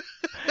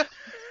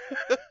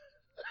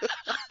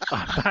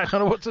 I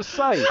don't know what to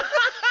say.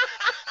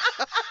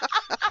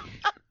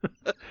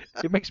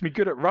 It makes me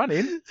good at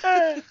running.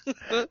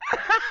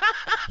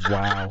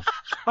 Wow.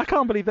 I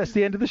can't believe that's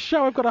the end of the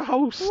show. I've got a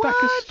whole stack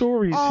of What?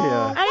 stories Oh.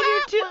 here.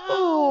 I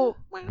do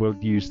too. We'll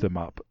use them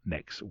up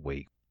next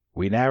week.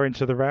 We now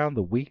enter the round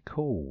that we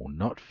call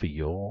Not For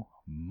Your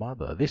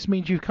Mother. This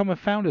means you've come and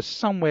found us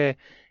somewhere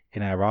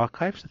in our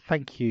archives.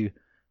 Thank you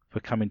for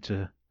coming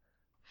to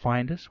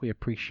find us. We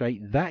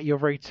appreciate that. You're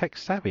very tech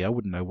savvy. I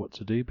wouldn't know what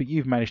to do, but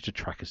you've managed to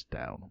track us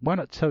down. Why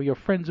not tell your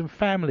friends and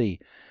family?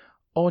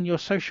 On your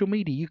social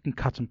media, you can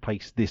cut and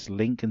paste this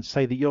link and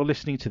say that you're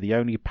listening to the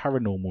only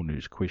paranormal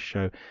news quiz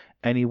show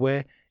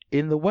anywhere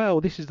in the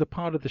world. This is the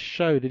part of the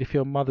show that if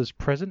your mother's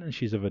present and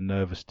she's of a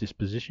nervous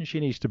disposition, she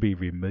needs to be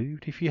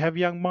removed. If you have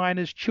young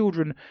minors,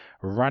 children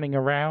running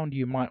around,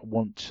 you might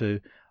want to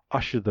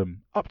usher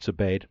them up to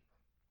bed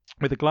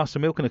with a glass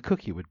of milk and a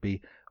cookie would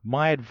be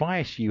my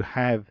advice. You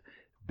have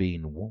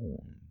been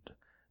warned.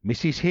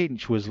 Mrs.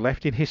 Hinch was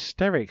left in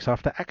hysterics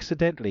after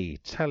accidentally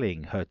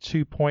telling her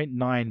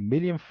 2.9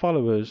 million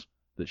followers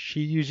that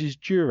she uses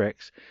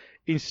Durex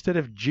instead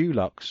of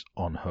Dulux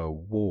on her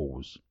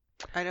walls.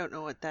 I don't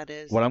know what that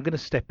is. Well, I'm going to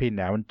step in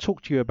now and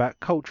talk to you about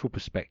cultural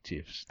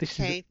perspectives. This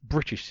is Okay.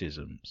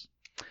 Britishisms.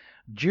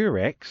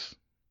 Durex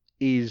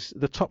is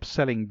the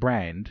top-selling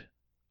brand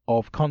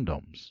of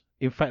condoms.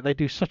 In fact, they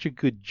do such a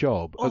good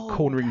job at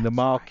cornering the that's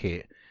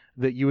market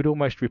that you would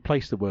almost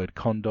replace the word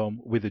condom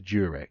with a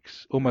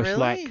Durex. Almost Really?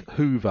 like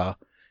Hoover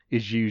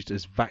is used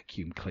as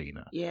vacuum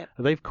cleaner. Yeah.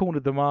 They've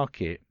cornered the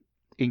market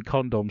in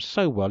condoms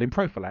so well, in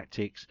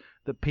prophylactics,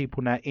 that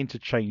people now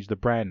interchange the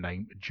brand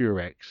name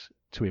Durex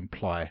to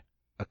imply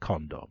a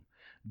condom.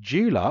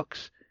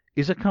 Dulux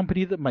is a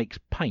company that makes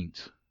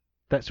paint.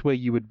 That's where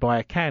you would buy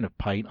a can of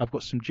paint. I've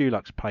got some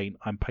Dulux paint.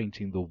 I'm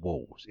painting the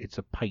walls. It's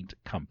a paint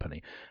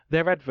company.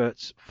 Their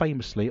adverts,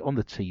 famously on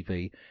the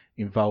TV,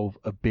 involve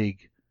a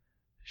big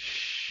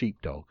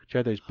sheepdog. Do you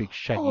know those big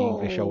shaggy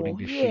English, old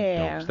English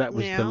sheepdogs? That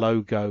was the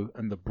logo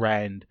and the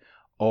brand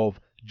of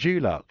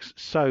Dulux.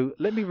 So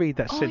let me read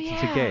that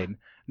sentence again.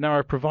 Now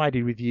I've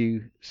provided with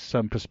you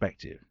some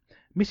perspective.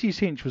 Mrs.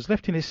 Hinch was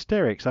left in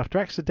hysterics after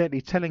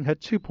accidentally telling her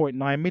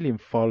 2.9 million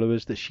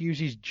followers that she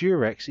uses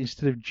Durex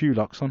instead of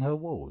Dulux on her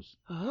walls.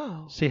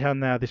 Oh. See how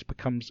now this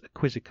becomes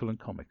quizzical and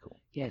comical.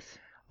 Yes.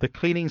 The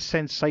cleaning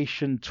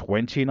sensation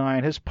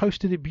 29 has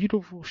posted a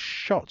beautiful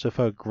shot of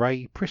her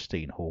grey,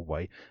 pristine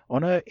hallway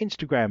on her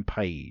Instagram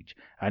page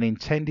and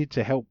intended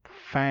to help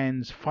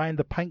fans find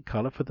the paint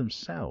colour for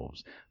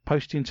themselves.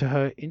 Posting to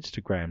her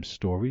Instagram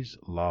stories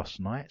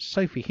last night,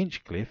 Sophie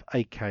Hinchcliffe,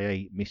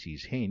 aka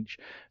Mrs. Hinch,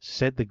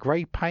 said the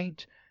grey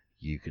paint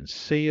you can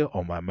see it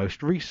on my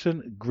most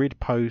recent grid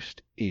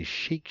post is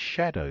Chic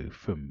Shadow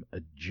from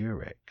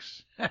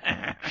Durex.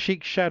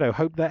 Chic Shadow,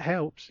 hope that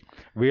helps.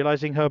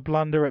 Realising her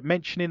blunder at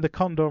mentioning the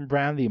condom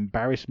brand, the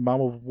embarrassed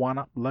mum of one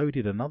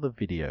uploaded another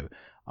video,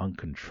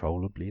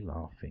 uncontrollably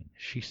laughing.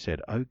 She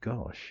said, "Oh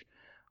gosh,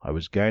 I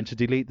was going to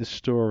delete the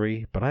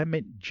story, but I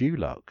meant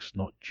Dulux,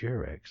 not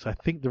Durex. I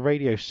think the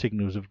radio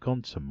signals have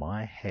gone to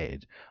my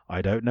head.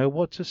 I don't know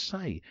what to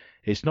say.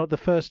 It's not the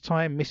first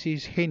time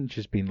Mrs. Hinch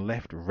has been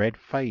left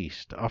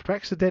red-faced after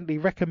accidentally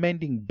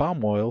recommending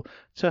bum oil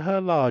to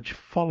her large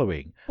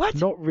following,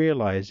 not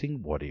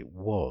realising what it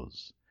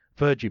was.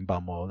 Virgin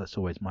bum oil, that's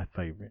always my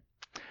favourite.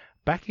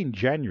 Back in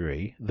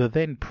January, the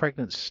then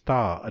pregnant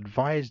star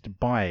advised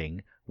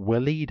buying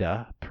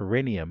Weleda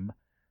Perennium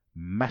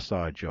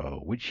massage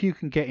oil, which you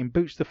can get in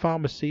Boots the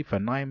Pharmacy for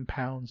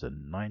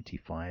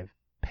 £9.95.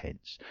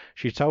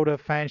 She told her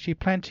fans she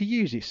planned to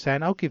use it,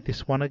 saying, "I'll give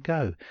this one a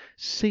go,"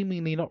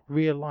 seemingly not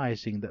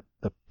realising that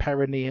the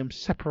perineum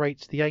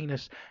separates the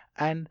anus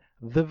and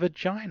the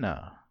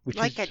vagina. Which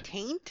like is, a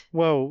taint?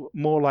 Well,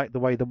 more like the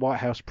way the White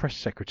House press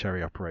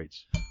secretary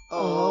operates.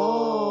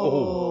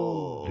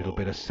 Oh. A little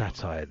bit of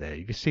satire there.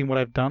 Have you seen what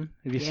I've done?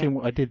 Have you seen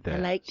what I did there? I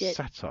liked it.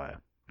 Satire.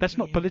 That's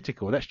not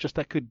political. That's just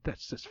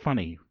that's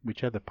funny,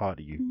 whichever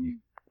party you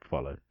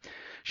follow.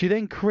 She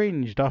then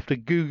cringed after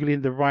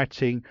Googling the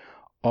writing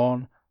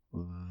on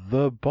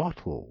the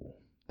bottle.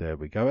 There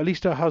we go. At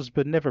least her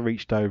husband never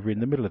reached over in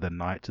the middle of the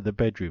night to the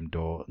bedroom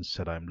door and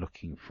said, "I'm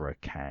looking for a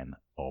can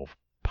of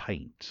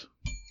paint."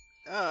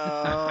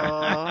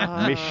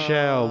 Oh.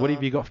 Michelle, what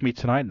have you got for me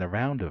tonight in the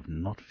round of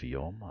Not For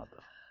Your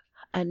Mother?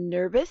 A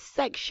nervous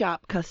sex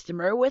shop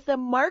customer with a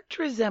marked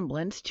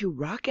resemblance to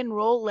rock and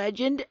roll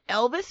legend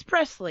Elvis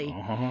Presley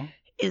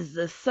is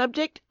the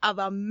subject of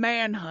a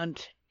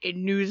manhunt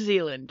in New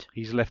Zealand.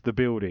 He's left the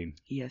building.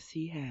 Yes,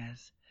 he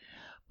has.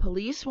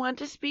 Police want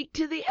to speak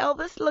to the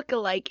Elvis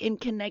lookalike in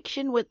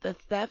connection with the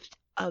theft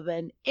of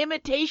an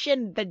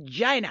imitation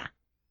vagina.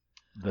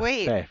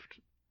 Wait. Theft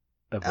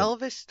of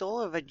Elvis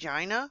stole a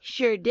vagina?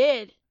 Sure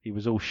did. He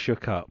was all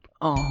shook up.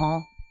 Uh-huh.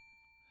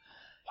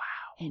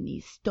 And he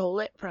stole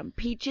it from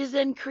Peaches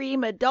and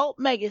Cream Adult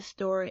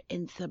Megastore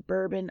in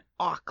suburban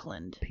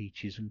Auckland.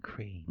 Peaches and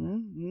Cream.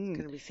 He's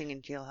going to be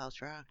singing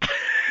Jailhouse Rock.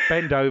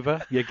 Bend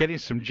over. You're getting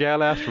some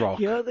Jailhouse Rock.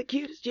 You're the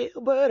cutest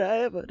jailbird I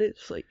ever did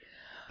see.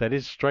 That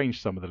is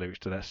strange, some of the lyrics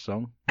to that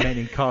song. Men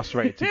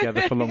incarcerated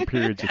together for long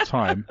periods of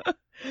time.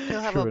 He'll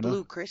have a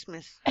blue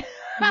Christmas.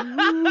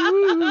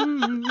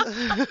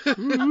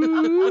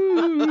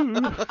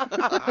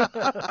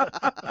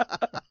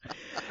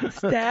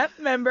 Staff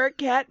member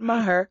Kat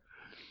Maher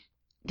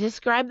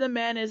described the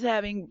man as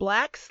having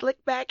black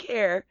slick back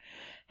hair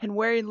and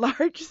wearing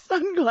large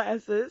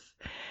sunglasses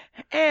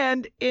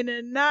and, in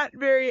a not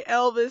very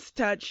Elvis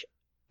touch,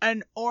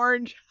 an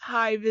orange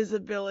high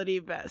visibility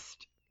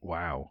vest.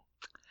 Wow.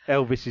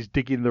 Elvis is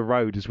digging the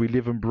road as we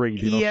live and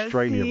breathe in Australia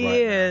right now.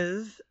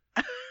 Yes,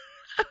 he is.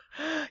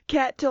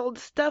 Kat told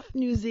Stuff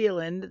New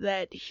Zealand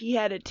that he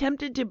had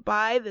attempted to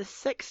buy the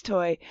sex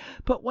toy,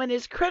 but when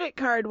his credit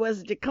card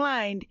was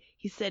declined,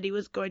 he said he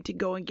was going to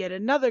go and get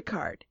another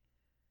card.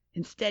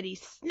 Instead, he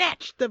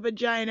snatched the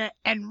vagina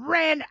and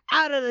ran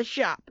out of the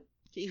shop.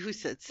 You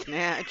said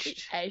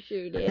snatched. I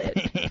sure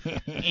did.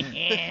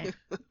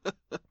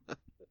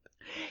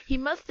 He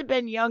must have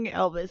been young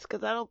Elvis,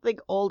 because I don't think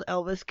old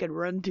Elvis could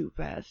run too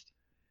fast.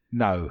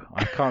 No,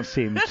 I can't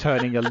see him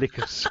turning a lick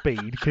of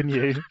speed, can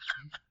you?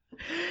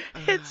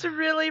 It's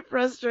really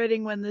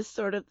frustrating when this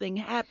sort of thing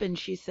happens,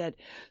 she said.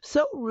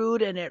 So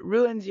rude, and it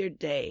ruins your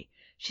day.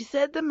 She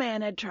said the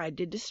man had tried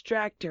to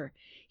distract her.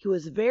 He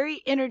was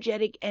very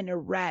energetic and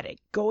erratic,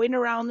 going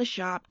around the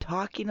shop,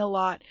 talking a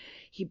lot.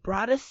 He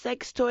brought a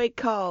sex toy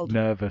called...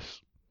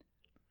 Nervous.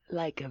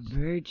 Like a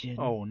Virgin.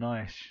 Oh,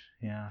 nice.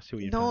 Yeah, I see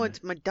what you're No, doing.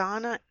 it's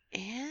Madonna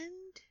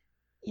and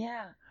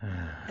Yeah.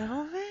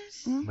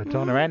 Elvis?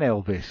 Madonna and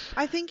Elvis.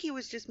 I think he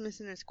was just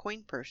missing his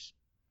coin purse.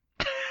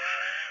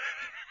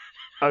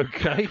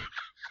 Okay.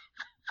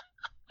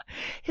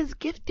 His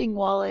gifting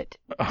wallet.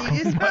 just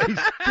His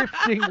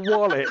gifting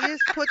wallet. You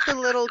just put the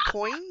little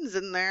coins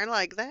in there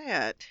like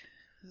that.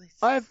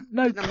 I have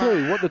no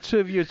clue what the two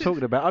of you are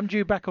talking about. I'm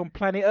due back on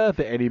planet Earth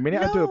at any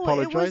minute. I do No, it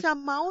apologise. was a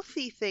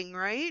mouthy thing,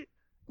 right?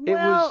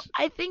 Well,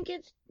 was-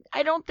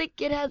 I don't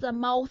think it has a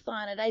mouth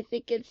on it. I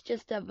think it's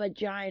just a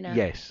vagina.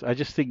 Yes, I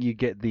just think you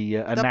get the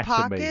anatomy.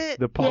 pocket?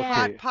 The pocket.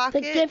 Hot The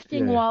pocket?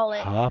 gifting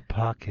wallet. Hot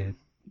pocket.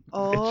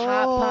 Oh,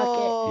 Hot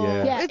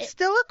pocket. Yeah. It's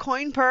still a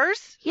coin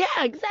purse. Yeah,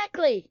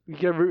 exactly. You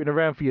go rooting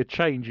around for your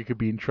change, you could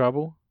be in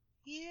trouble.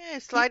 Yeah,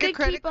 slide you a could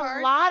credit keep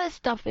card. a lot of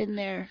stuff in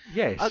there.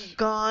 Yes. A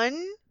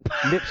gun.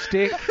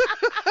 Lipstick.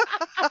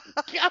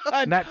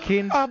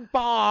 Napkins. A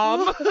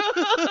bomb.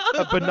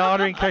 A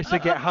banana in case they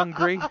get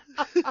hungry.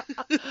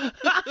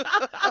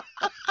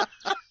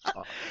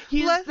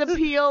 Use the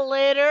peel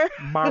later.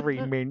 Murray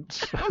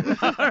mints.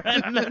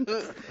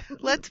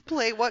 Let's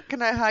play What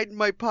Can I Hide in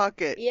My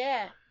Pocket?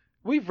 Yeah.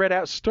 We've read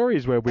out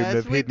stories where women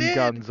Yes, have we hidden did.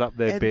 guns up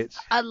their And- bits.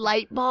 A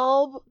light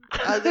bulb.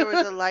 There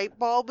was a light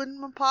bulb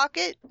in my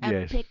pocket. A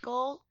Yes.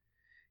 pickle.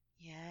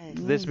 Yes.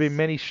 There's been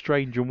many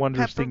strange and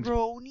wondrous things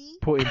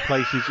Pepperoni. put in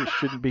places it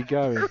shouldn't be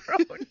going.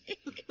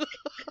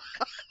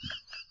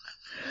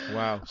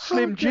 Wow.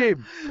 Slim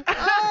Jim.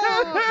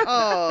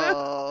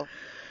 Oh.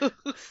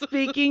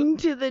 Speaking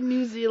to the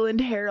New Zealand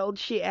Herald,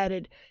 she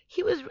added,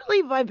 "He was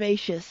really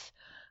vivacious.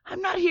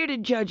 I'm not here to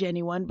judge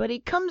anyone, but he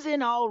comes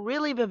in all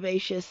really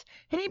vivacious,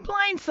 and he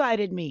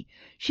blindsided me."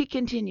 She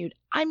continued,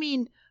 "I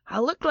mean, I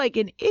look like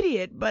an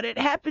idiot, but it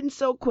happened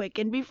so quick,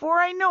 and before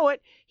I know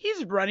it,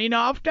 he's running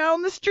off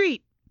down the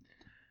street.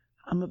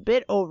 I'm a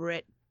bit over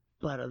it,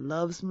 but I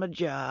loves my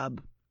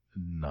job."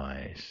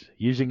 Nice.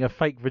 Using a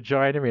fake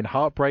vagina in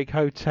Heartbreak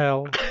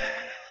Hotel.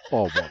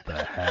 Oh, what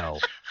the hell?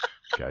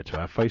 Go to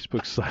our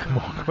Facebook site,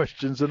 more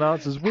questions and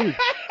answers with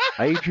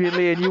Adrian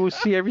Lee, and you will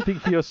see everything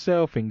for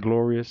yourself in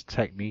glorious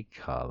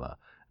Technicolor.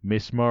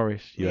 Miss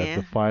Morris, you Yeah.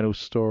 have the final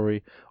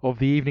story of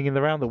the evening in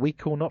the round that we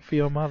call Not For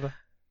Your Mother.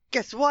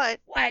 Guess what?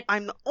 What?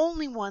 I'm the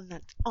only one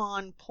that's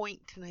on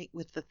point tonight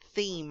with the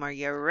theme. Are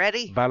you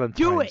ready?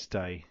 Valentine's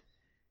Day.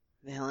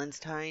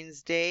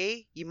 Valentine's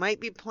Day. You might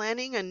be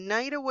planning a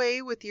night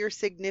away with your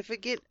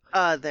significant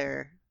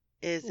other.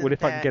 Isn't Well,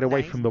 if I can that get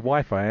away nice? from the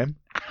wife, I am.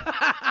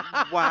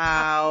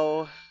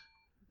 Wow.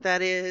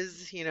 That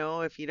is,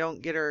 if you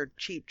don't get her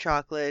cheap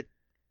chocolate,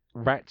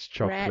 Rat's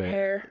chocolate. Rat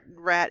hair.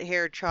 rat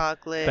hair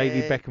chocolate,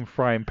 David Beckham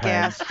frying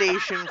pan. gas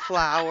station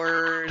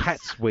flowers.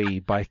 Cat's Wee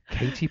by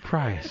Katie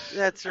Price.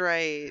 That's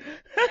right.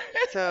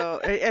 So,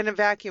 and a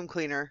vacuum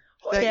cleaner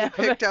that Yeah, you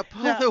picked up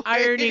all the way.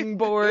 ironing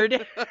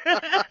board.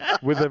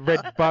 With a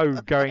red bow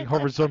going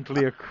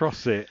horizontally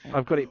across it.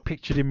 I've got it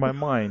pictured in my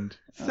mind.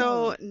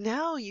 So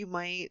now you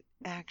might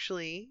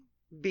actually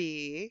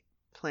be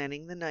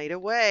planning the night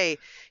away.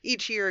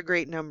 Each year, a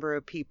great number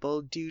of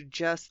people do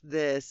just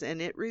this,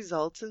 and it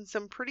results in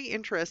some pretty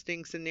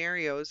interesting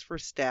scenarios for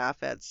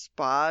staff at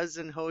spas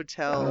and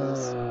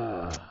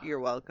hotels. You're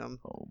welcome.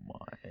 Oh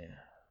my.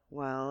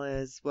 Well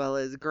as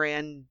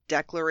grand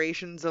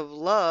declarations of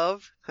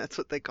love, that's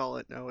what they call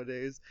it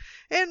nowadays,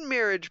 and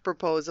marriage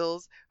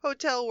proposals,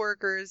 hotel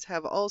workers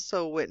have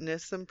also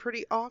witnessed some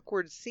pretty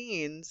awkward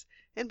scenes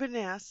and been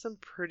asked some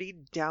pretty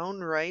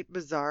downright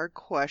bizarre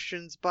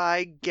questions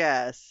by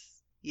guests.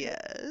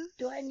 Yes?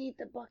 Do I need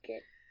the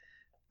bucket?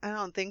 I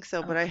don't think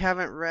so, but I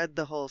haven't read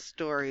the whole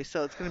story,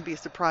 so it's going to be a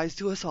surprise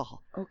to us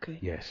all. Okay.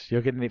 Yes,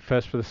 you're getting it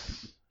first for the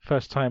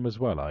first time as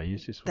well, are you?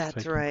 Is this what's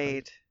That's taking right.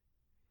 place?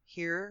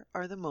 Here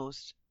are the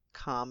most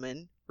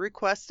common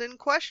requests and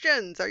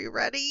questions. Are you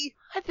ready?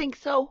 I think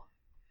so.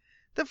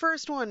 The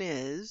first one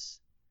is,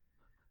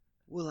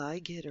 will I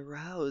get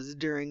aroused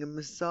during a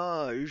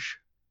massage?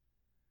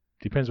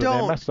 Depends what their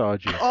Don't.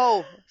 massage is.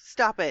 Oh,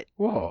 stop it.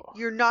 What?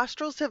 Your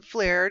nostrils have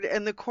flared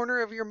and the corner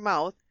of your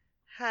mouth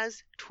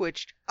has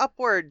twitched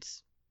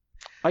upwards.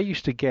 I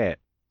used to get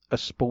a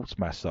sports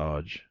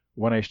massage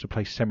when I used to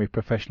play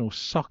semi-professional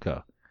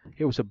soccer.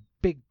 It was a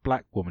big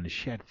black woman and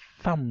she had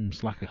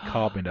thumbs like a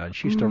carpenter and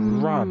she used to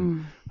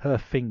run her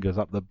fingers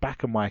up the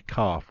back of my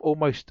calf,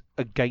 almost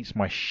against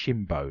my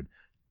shin bone.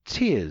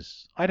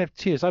 Tears. I'd have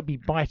tears. I'd be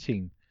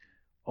biting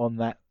on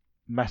that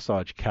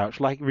massage couch,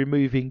 like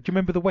removing... Do you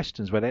remember the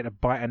Westerns where they had to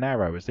bite an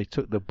arrow as they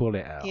took the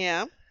bullet out?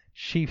 Yeah.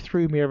 She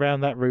threw me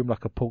around that room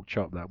like a pork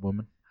chop, that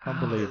woman.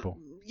 Unbelievable.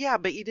 Yeah,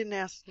 but you didn't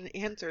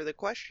answer the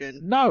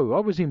question. No, I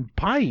was in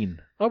pain.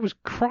 I was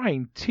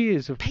crying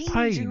tears of Pain's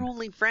pain. your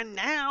only friend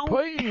now.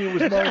 Pain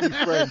was my only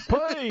friend.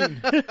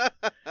 Pain.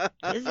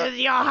 This is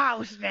your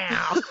house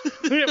now,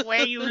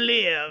 where you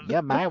live.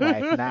 You're my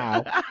wife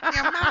now.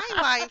 You're my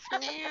wife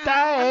now.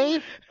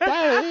 Dave,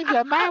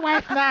 you're my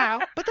wife now.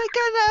 But I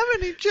can't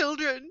have any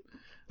children.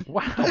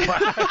 Wow.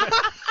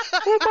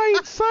 Well, my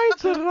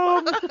insides are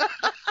wrong.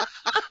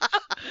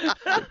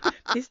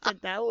 Mr.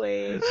 That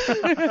way.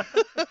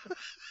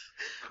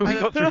 We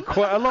got through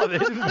quite a lot there,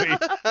 didn't we?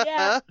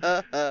 Yeah.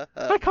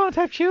 I can't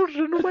have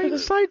children and wait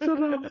inside for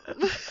them.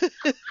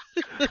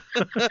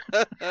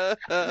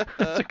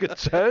 Took a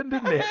turn,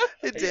 didn't it?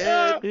 It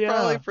did. Yeah.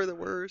 Probably for the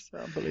worst.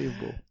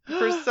 Unbelievable.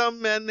 For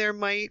some men, there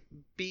might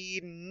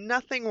be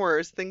nothing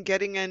worse than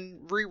getting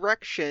an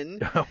erection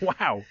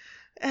Wow.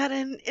 at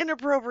an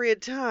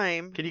inappropriate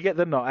time. Can you get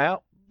the knot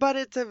out? But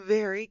it's a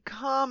very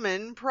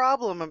common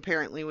problem,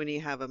 apparently, when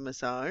you have a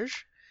massage.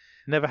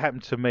 Never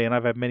happened to me, and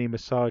I've had many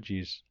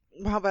massages.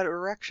 How about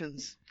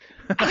erections?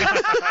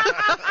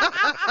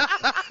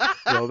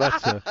 Well,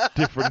 that's a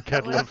different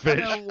kettle of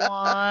fish.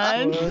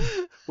 One.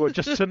 Well,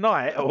 just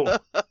tonight? Or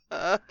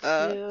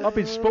I've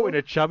been sporting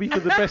a chubby for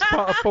the best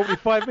part of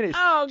 45 minutes.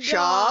 Oh, God.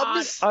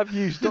 Jobs? I've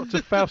used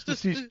Dr.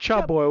 Faustus's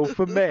chub oil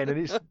for men, and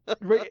it's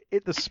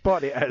hit the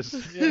spot it has.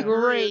 Yeah.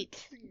 Great.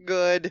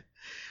 Good.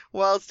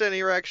 Whilst an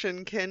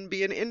erection can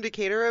be an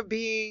indicator of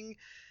being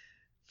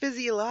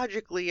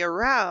physiologically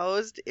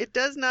aroused, it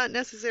does not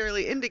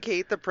necessarily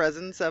indicate the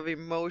presence of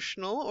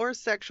emotional or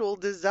sexual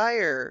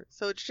desire.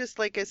 So it's just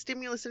like a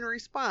stimulus and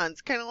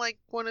response, kind of like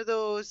one of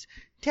those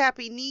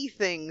tappy knee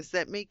things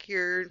that make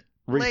your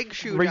leg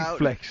shoot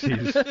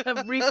reflexes.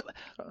 I'll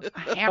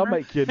Hammer.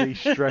 make your knee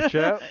stretch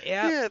out. out.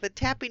 Yeah. Yeah, the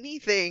tappy knee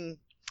thing.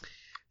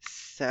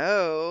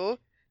 So,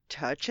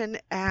 touch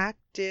and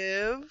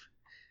active.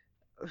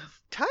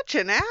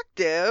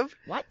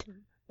 What?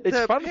 It's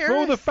The fun for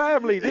all the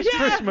family this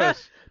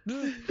Christmas.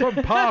 From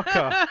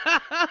Parker.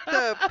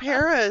 The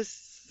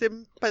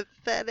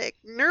parasympathetic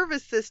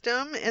nervous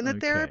system and the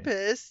Okay.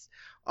 therapists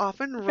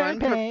often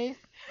therapists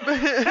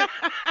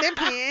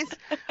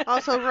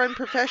also run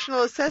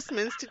professional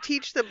assessments to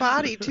teach the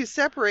body to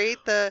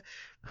separate the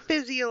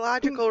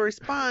physiological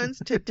response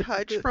to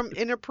touch from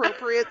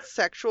inappropriate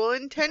sexual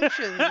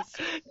intentions.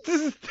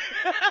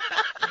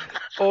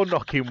 Or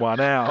knocking one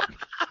out.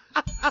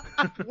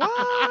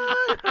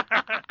 What?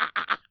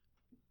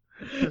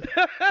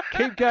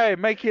 Keep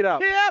going, make it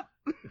up. Yep.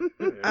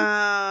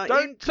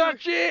 Don't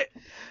touch it.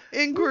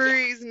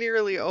 Inquiries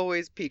nearly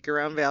always peak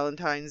around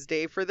Valentine's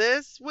Day for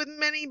this, with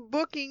many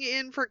booking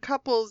in for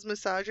couples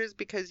massages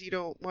because you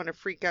don't want to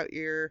freak out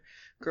your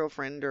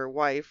girlfriend or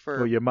wife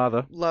or Or your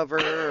mother. lover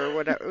or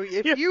whatever.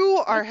 If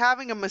you are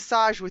having a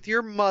massage with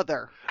your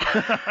mother,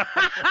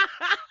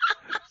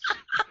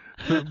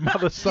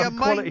 Mother-son you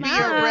might quality. be a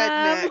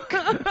redneck.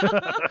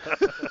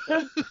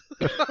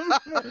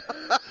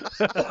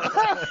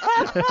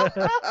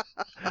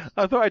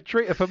 I thought I'd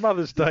treat her for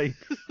Mother's Day.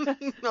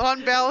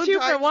 On Valentine's 2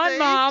 for 1, Day.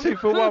 Mom. 2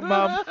 for 1,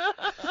 Mum.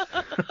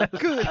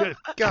 Good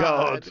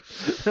God.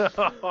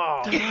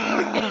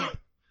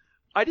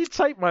 I did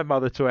take my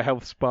mother to a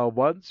health spa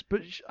once,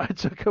 but I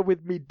took her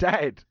with me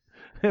dad.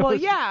 It Well,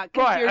 was- yeah,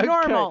 'cause right, you're okay.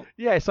 normal.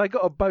 Yes, I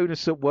got a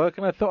bonus at work,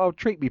 and I thought I'll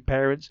treat me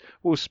parents.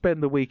 We'll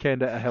spend the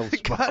weekend at a health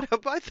spa. God,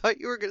 I thought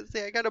you were going to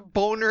say I got a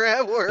boner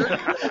at work.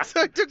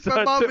 So I took So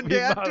my I mom took and me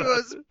dad to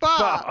a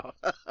spa.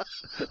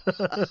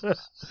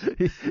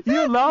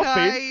 You're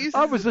laughing. Nice.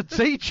 I was a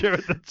teacher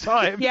at the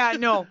time. Yeah,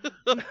 no.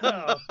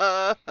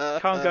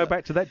 Can't go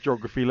back to that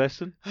geography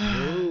lesson.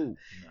 No.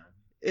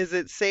 Is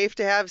it safe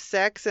to have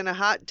sex in a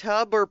hot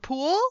tub or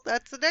pool?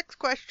 That's the next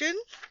question.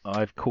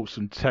 I've caught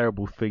some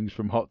terrible things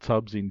from hot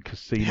tubs in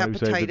casinos over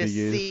the Hepatitis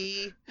years.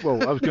 C.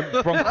 Well, I was going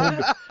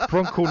to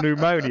bronchial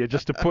pneumonia,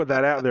 just to put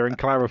that out there and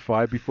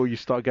clarify before you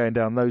start going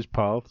down those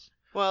paths.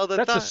 Well,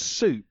 That's a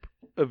soup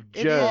of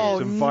It germs Oh,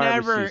 and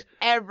never, viruses.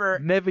 ever,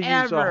 Never use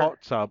ever. a hot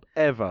tub,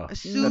 ever. a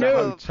soup in a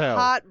of hotel.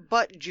 hot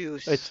butt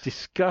juice. It's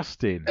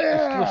disgusting.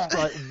 It's just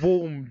like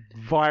warm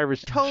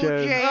virus Toe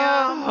germs. jam.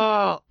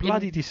 Oh,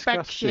 Bloody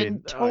disgusting.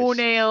 infection,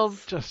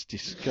 toenails. Just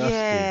disgusting.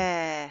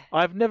 Yeah.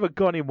 I've never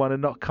gone in one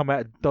and not come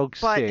out dog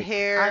Butt sick.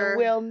 hair. I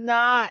will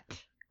not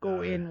go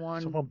No. in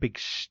one. Some one big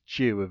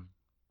stew of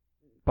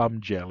bum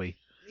jelly.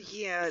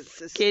 Yeah,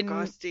 it's Skin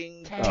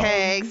disgusting.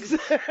 tags.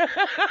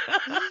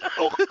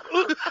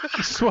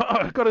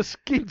 I've got a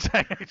skin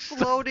tag.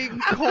 Floating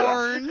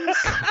corns.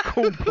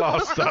 Corn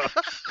plaster.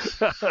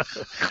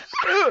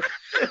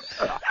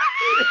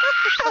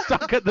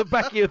 Stuck at the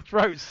back of your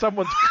throat,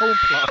 someone's corn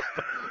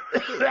plaster.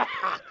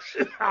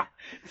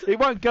 It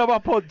won't go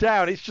up or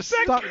down, it's just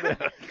stuck there.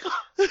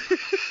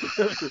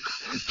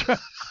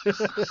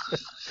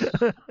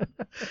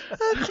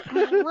 That's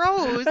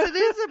gross. It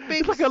is a big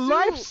It's like a soup.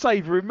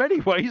 lifesaver in many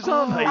ways,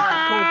 aren't they?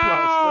 Corn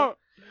plaster.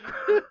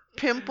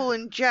 Pimple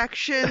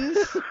injections.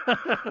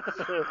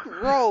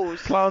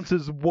 Gross.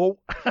 Planter's walt.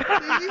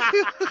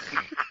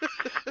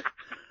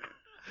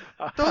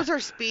 Those are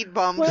speed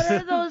bumps. What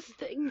are those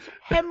things?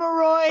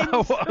 Hemorrhoids.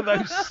 Oh, what are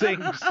those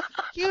things?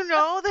 You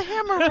know, the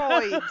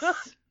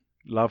hemorrhoids.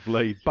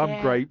 Lovely. Bum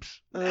Yeah. grapes.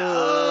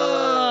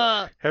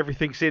 Ugh.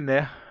 Everything's in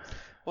there.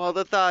 Well,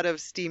 the thought of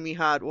steamy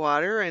hot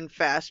water and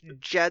fast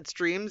jet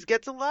streams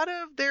gets a lot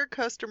of their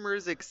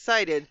customers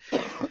excited.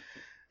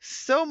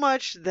 So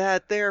much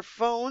that their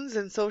phones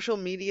and social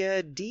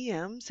media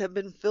DMs have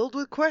been filled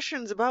with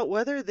questions about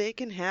whether they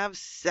can have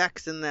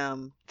sex in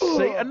them.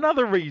 See,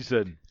 another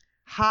reason.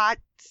 Hot,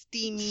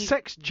 steamy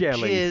Sex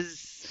jelly. jizz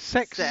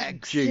Sex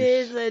sex. juice.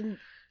 Jizz and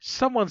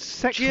Someone's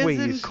sex Jizz wheeze.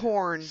 and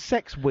Corn.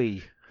 Sex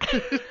wee.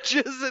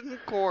 Jizz and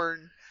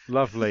Corn.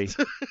 Lovely.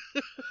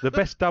 The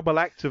best double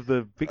act of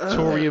the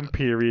Victorian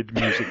period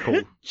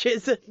musical.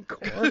 Jizz and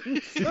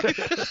Corn.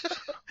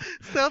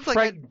 Sounds like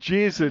Frank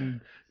Jizz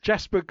and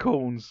Jasper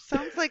Corns.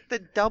 sounds like the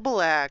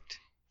double act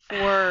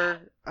for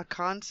a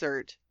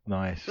concert.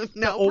 Nice.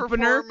 Now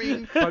opener?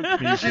 performing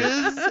Folk music.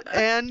 Jizz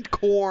and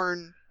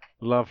Corn.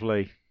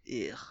 Lovely.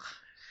 Ugh.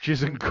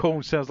 Jizz and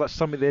Corn sounds like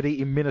something they'd eat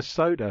in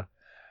Minnesota.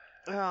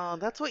 Oh,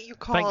 that's what you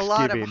call a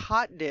lot of Thanksgiving.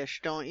 hot dish,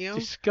 don't you?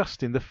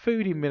 Disgusting. The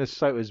food in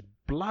Minnesota is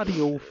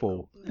bloody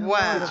awful.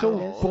 Wow. It's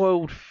all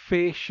boiled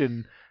fish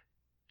and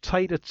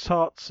tater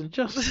tots and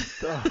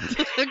just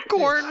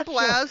Corn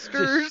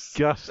plasters.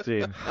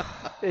 disgusting.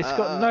 It's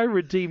got no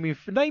redeeming.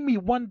 Name me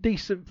one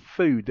decent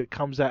food that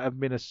comes out of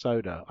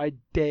Minnesota. I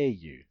dare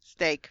you.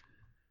 Steak.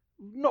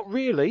 Not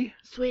really.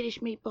 Swedish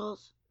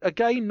meatballs.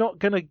 Again, not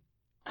gonna.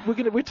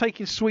 We're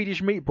taking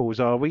Swedish meatballs,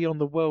 are we, on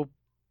the world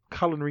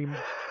culinary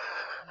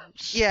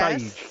stage?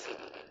 Yes.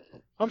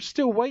 I'm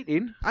still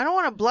waiting. I don't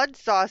want a blood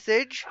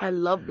sausage. I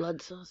love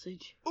blood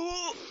sausage.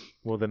 Ooh.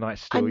 Well, the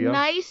night's A still young.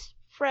 nice,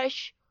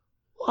 fresh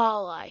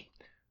walleye.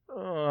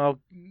 Oh,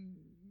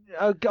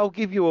 I'll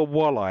give you a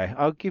walleye.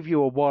 I'll give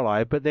you a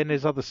walleye, but then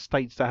there's other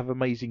states that have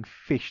amazing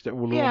fish that are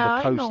all Yeah, on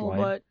I the know, coastline.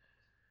 but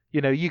You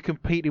know, you're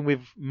competing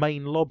with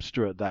Maine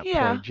lobster at that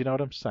Yeah. point. Do you know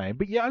what I'm saying?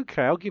 But yeah,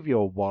 okay, I'll give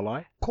you a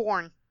walleye.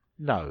 Corn.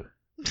 No.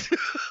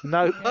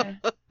 No, yeah.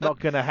 not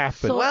going to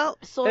happen. So- Well,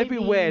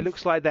 Everywhere soybeans.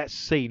 looks like that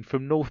scene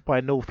from North by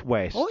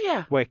Northwest. Oh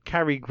yeah. Where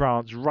Cary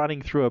Grant's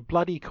running through a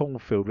bloody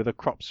cornfield with a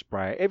crop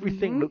sprayer.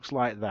 Everything Mhm. looks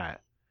like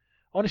that.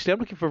 Honestly, I'm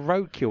looking for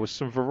roadkill with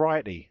some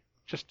variety,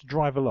 just to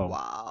drive along.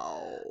 wow.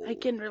 I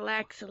can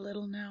relax a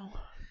little now.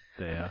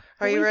 There.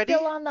 Are you we ready?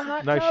 Still on the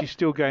hot No, tub? she's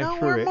still going No,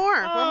 through we're it. more.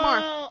 We're more.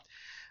 Oh.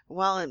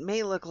 While it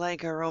may look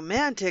like a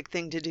romantic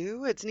thing to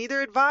do, it's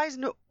neither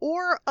advised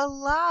or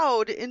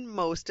allowed in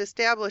most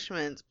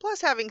establishments.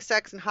 Plus, having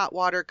sex in hot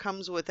water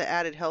comes with the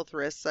added health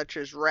risks such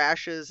as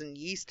rashes and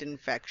yeast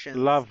infections.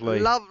 Lovely.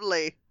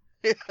 Lovely.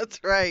 Yeah,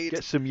 that's right.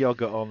 Get some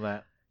yogurt on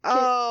that.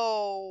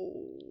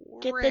 Oh.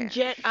 Get the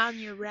jet on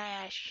your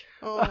rash.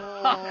 Oh.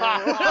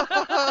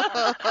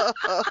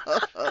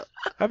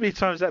 How many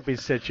times has that been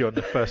said to you on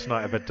the first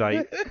night of a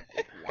date?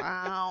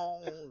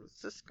 Wow.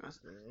 It's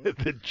disgusting.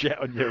 The jet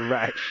on your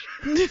rash.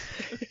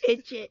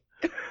 Itch it.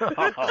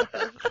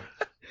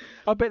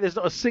 I bet there's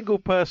not a single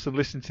person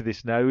listening to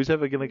this now who's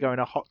ever going to go in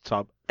a hot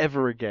tub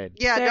ever again.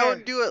 Yeah, There.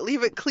 don't do it.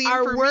 Leave it clean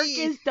Our for work me.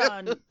 is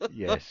done.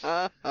 Yes.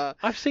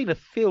 I've seen a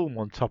film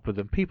on top of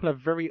them. People have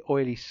very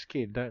oily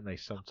skin, don't they,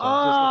 sometimes?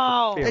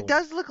 Oh. There's like a It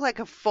does look like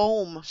a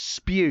foam.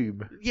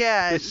 spume.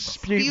 Yeah, There's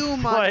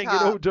spume on flying in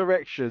top. all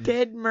directions.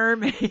 Dead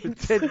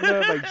mermaids. Dead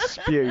mermaid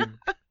spume.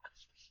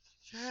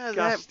 Yeah,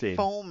 disgusting. that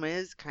foam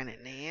is kind of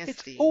It's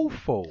nasty.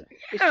 awful.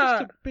 It's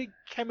just a big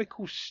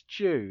chemical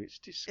stew. It's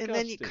disgusting. And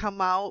then you come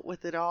out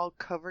with it all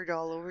covered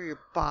all over your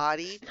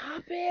body. Stop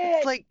it.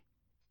 It's like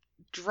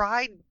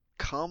dried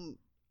cum.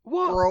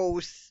 What?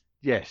 Gross.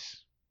 Yes.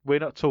 We're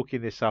not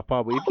talking this up,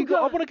 are we? If Oh, you got,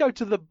 I God. want to go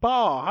to the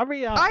bar.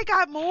 Hurry up. I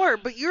got more,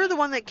 but you're the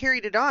one that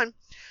carried it on.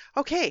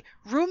 Okay,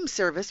 room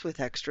service with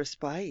extra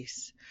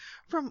spice.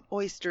 From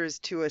oysters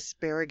to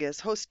asparagus,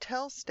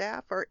 hotel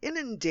staff are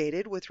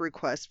inundated with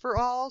requests for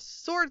all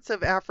sorts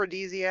of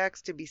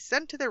aphrodisiacs to be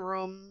sent to their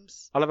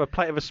rooms. I'll have a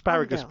plate of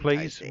asparagus,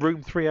 please. Valentine's Day.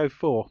 Room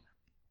 304.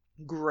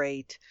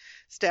 Great.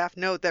 Staff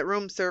note that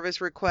room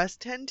service requests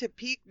tend to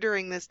peak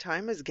during this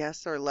time as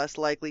guests are less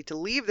likely to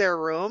leave their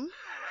room.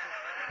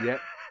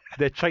 Yep.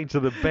 They're chained to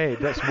the bed.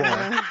 That's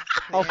why.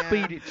 I'll Yeah.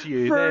 feed it to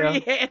you. Furry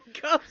There.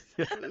 handcuffs.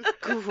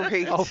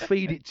 Great. I'll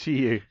feed it to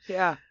you.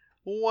 Yeah.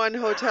 One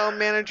hotel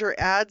manager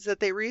adds that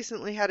they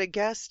recently had a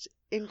guest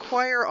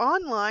inquire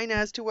online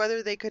as to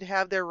whether they could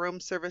have their room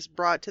service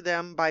brought to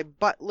them by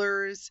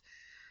butlers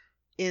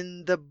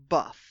in the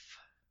buff.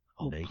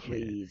 Oh, Naked.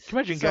 please. Can you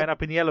imagine So- going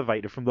up in the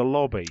elevator from the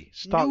lobby,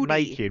 stark Nudie.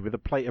 naked with a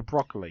plate of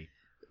broccoli?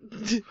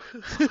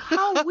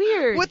 How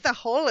weird. With the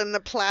hole in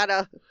the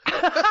platter.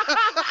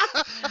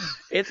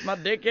 It's my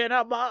dick in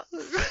a box.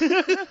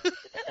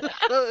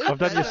 I've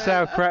done your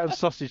sauerkraut and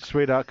sausage,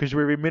 sweetheart, because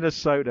we're in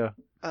Minnesota.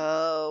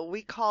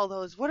 We call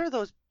those, what are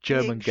those?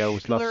 German big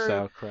girls love schlur-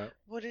 sauerkraut.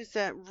 What is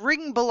that?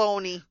 Ring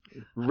bologna.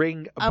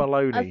 Ring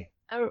bologna.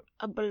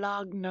 A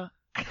bologna.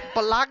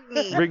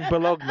 Bologna. Ring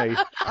bologna.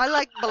 I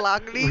like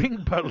bologna. Ring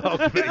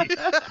bologna.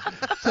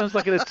 Sounds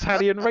like an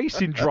Italian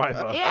racing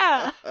driver.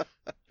 Yeah.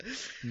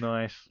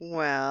 Nice.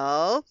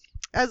 Well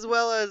as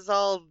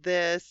all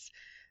this,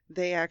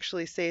 they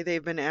actually say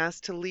they've been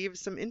asked to leave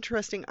some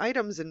interesting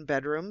items in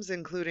bedrooms,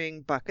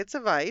 including buckets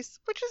of ice,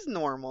 which is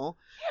normal,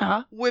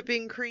 Yeah.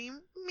 whipping cream,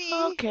 me,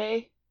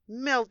 Okay.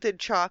 melted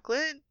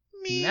chocolate,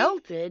 me,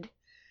 Melted.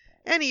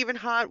 and even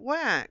hot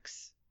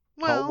wax.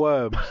 Well, Hot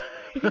worms.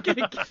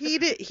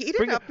 heat it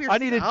Bring up it. yourself. I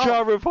need a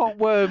jar of hot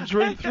worms.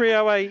 Room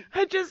 308.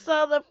 I just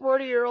saw the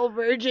 40-year-old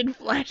virgin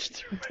flash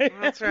through my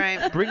That's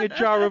right. Bring a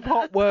jar of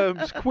hot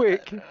worms,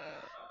 quick.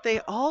 They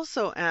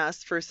also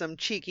asked for some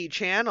cheeky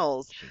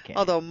channels. She can.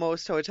 Although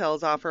most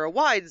hotels offer a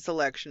wide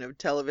selection of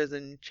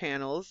television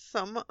channels,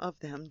 some of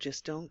them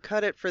just don't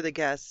cut it for the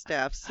guests.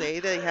 Staff say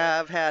they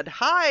have had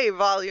high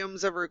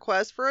volumes of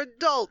requests for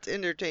adult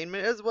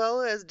entertainment as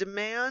well as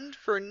demand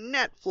for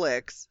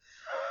Netflix,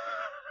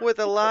 with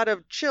a lot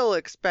of chill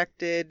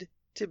expected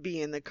to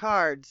be in the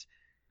cards.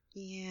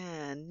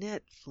 Yeah,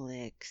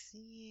 Netflix.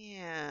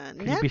 Yeah,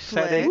 Can you be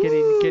sat there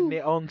getting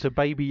it on to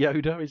Baby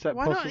Yoda? Is that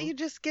Why possible? don't you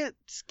just get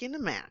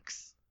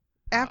Skinamax?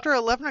 After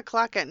 11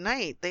 o'clock at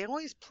night, they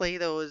always play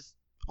those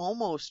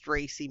almost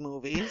racy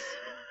movies.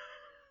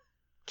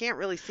 Can't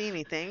really see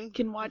anything.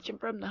 Can watch him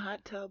from the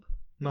hot tub.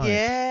 Nice.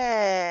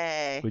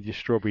 Yay! With your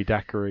strawberry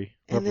daiquiri.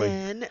 And Lovely.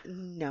 then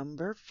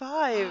number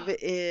 5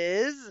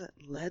 is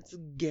Let's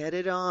Get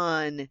It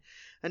On.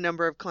 A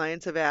number of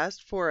clients have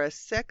asked for a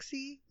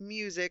sexy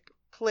music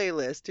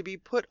playlist to be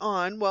put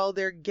on while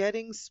they're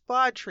getting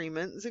spa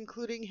treatments,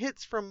 including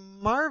hits from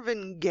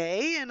Marvin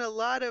Gaye and a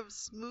lot of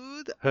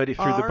smooth Heard it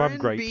through the bum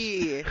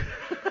R&B. grapes.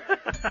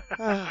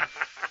 Oh,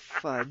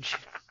 fudge.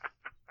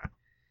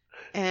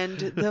 And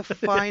the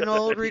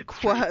final Heard it through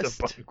request.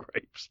 the bum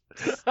grapes.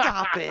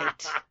 Stop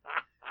it.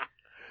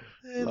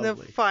 And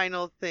Lovely. the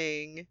final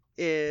thing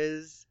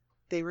is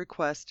they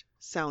request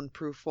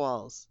soundproof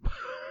walls.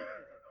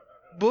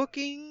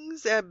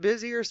 Bookings at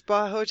busier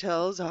spa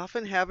hotels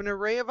often have an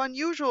array of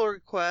unusual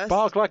requests.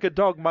 Bark like a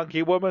dog,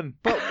 monkey woman.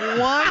 But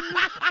one...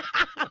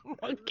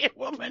 Monkey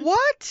woman.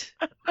 What?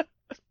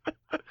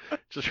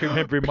 Just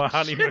remembering my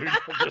honeymoon.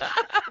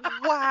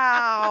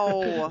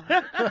 Wow.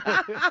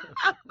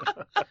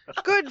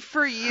 Good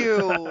for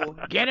you.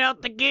 Get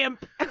out the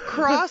gimp.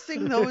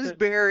 Crossing those You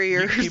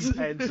barriers.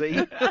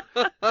 chimpanzee.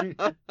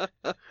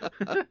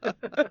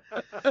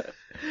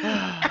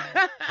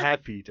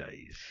 Happy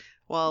days.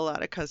 Well, a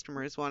lot of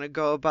customers want to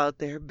go about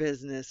their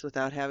business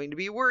without having to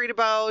be worried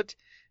about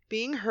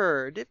being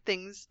heard if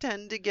things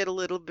tend to get a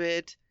little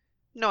bit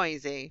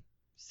noisy.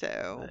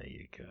 So, There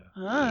you go.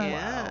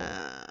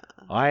 yeah.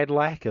 I'd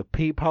like a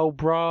peephole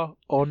bra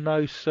or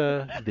no,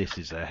 sir. This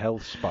is a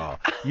health spa.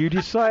 You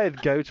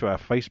decide. Go to our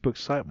Facebook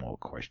site. More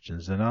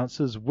questions and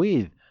answers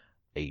with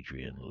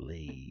Adrian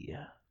Lee.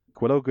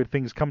 Well, all good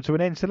things come to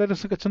an end, so let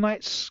us look at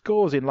tonight's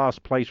scores. In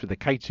last place with the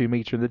K2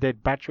 meter and the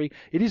dead battery,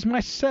 it is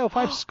myself.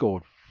 I've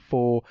scored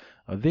 4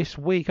 this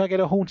week. I get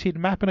a haunted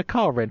map and a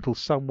car rental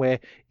somewhere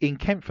in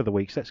Kent for the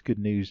week, so that's good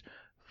news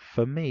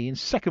for me. In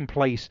second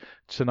place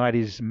tonight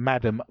is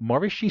Madam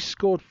Morris. She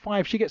scored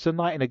 5. She gets a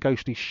night in a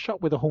ghostly shop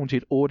with a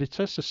haunted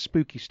auditor, so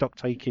spooky stock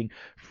taking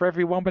for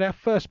everyone. But our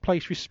first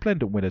place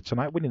resplendent winner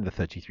tonight, winning the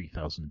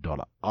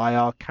 $33,000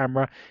 IR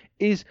camera,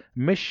 is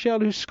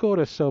Michelle, who scored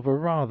herself a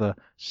rather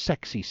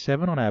sexy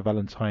 7 on our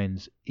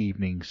Valentine's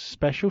evening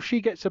special. She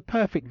gets a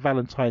perfect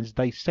Valentine's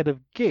Day set of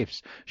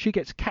gifts. She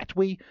gets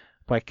Catwee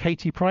by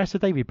Katie Price, a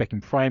David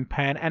Beckham frying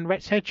pan, and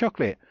Rhett's hair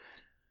chocolate.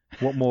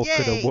 What more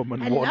could a Yay.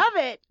 woman I want love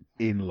it.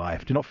 in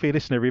life? Do not fear,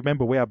 listener.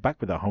 Remember, we are back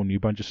with a whole new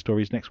bunch of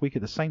stories next week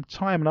at the same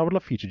time, and I would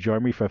love for you to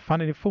join me for a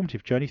fun and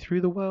informative journey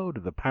through the world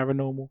of the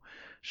paranormal,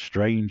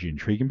 strange,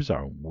 intriguing,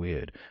 bizarre, and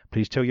weird.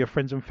 Please tell your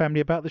friends and family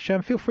about the show,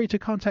 and feel free to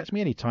contact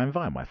me anytime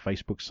via my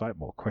Facebook site.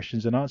 More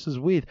questions and answers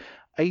with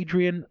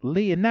Adrian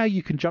Lee. And now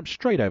you can jump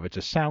straight over to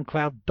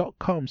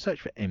soundcloud.com,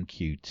 search for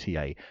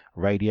MQTA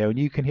Radio, and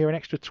you can hear an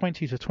extra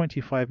 20 to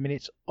 25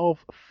 minutes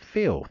of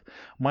filth.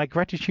 My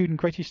gratitude and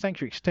greatest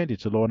thanks are extended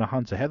to Lorna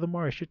Hunter, Heather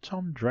Morris,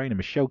 Tom Drainer,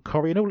 Michelle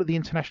Corrie, and all of the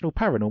International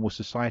Paranormal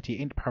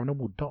Society and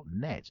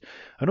paranormal.net,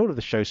 and all of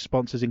the show's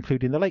sponsors,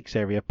 including the Lakes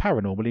Area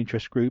Paranormal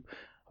Interest Group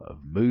of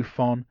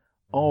MUFON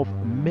of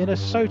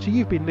Minnesota.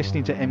 You've been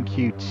listening to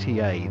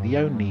MQTA, the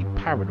only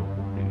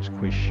paranormal news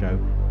quiz show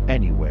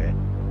anywhere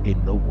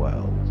in the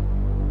world.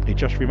 It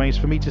just remains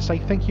for me to say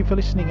thank you for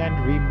listening,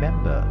 and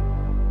remember,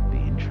 be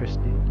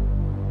interested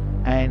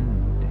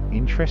and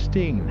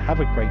interesting.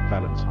 Have a great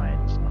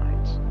Valentine's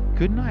night.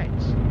 Good night.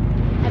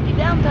 Happy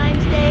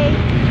Valentine's Day.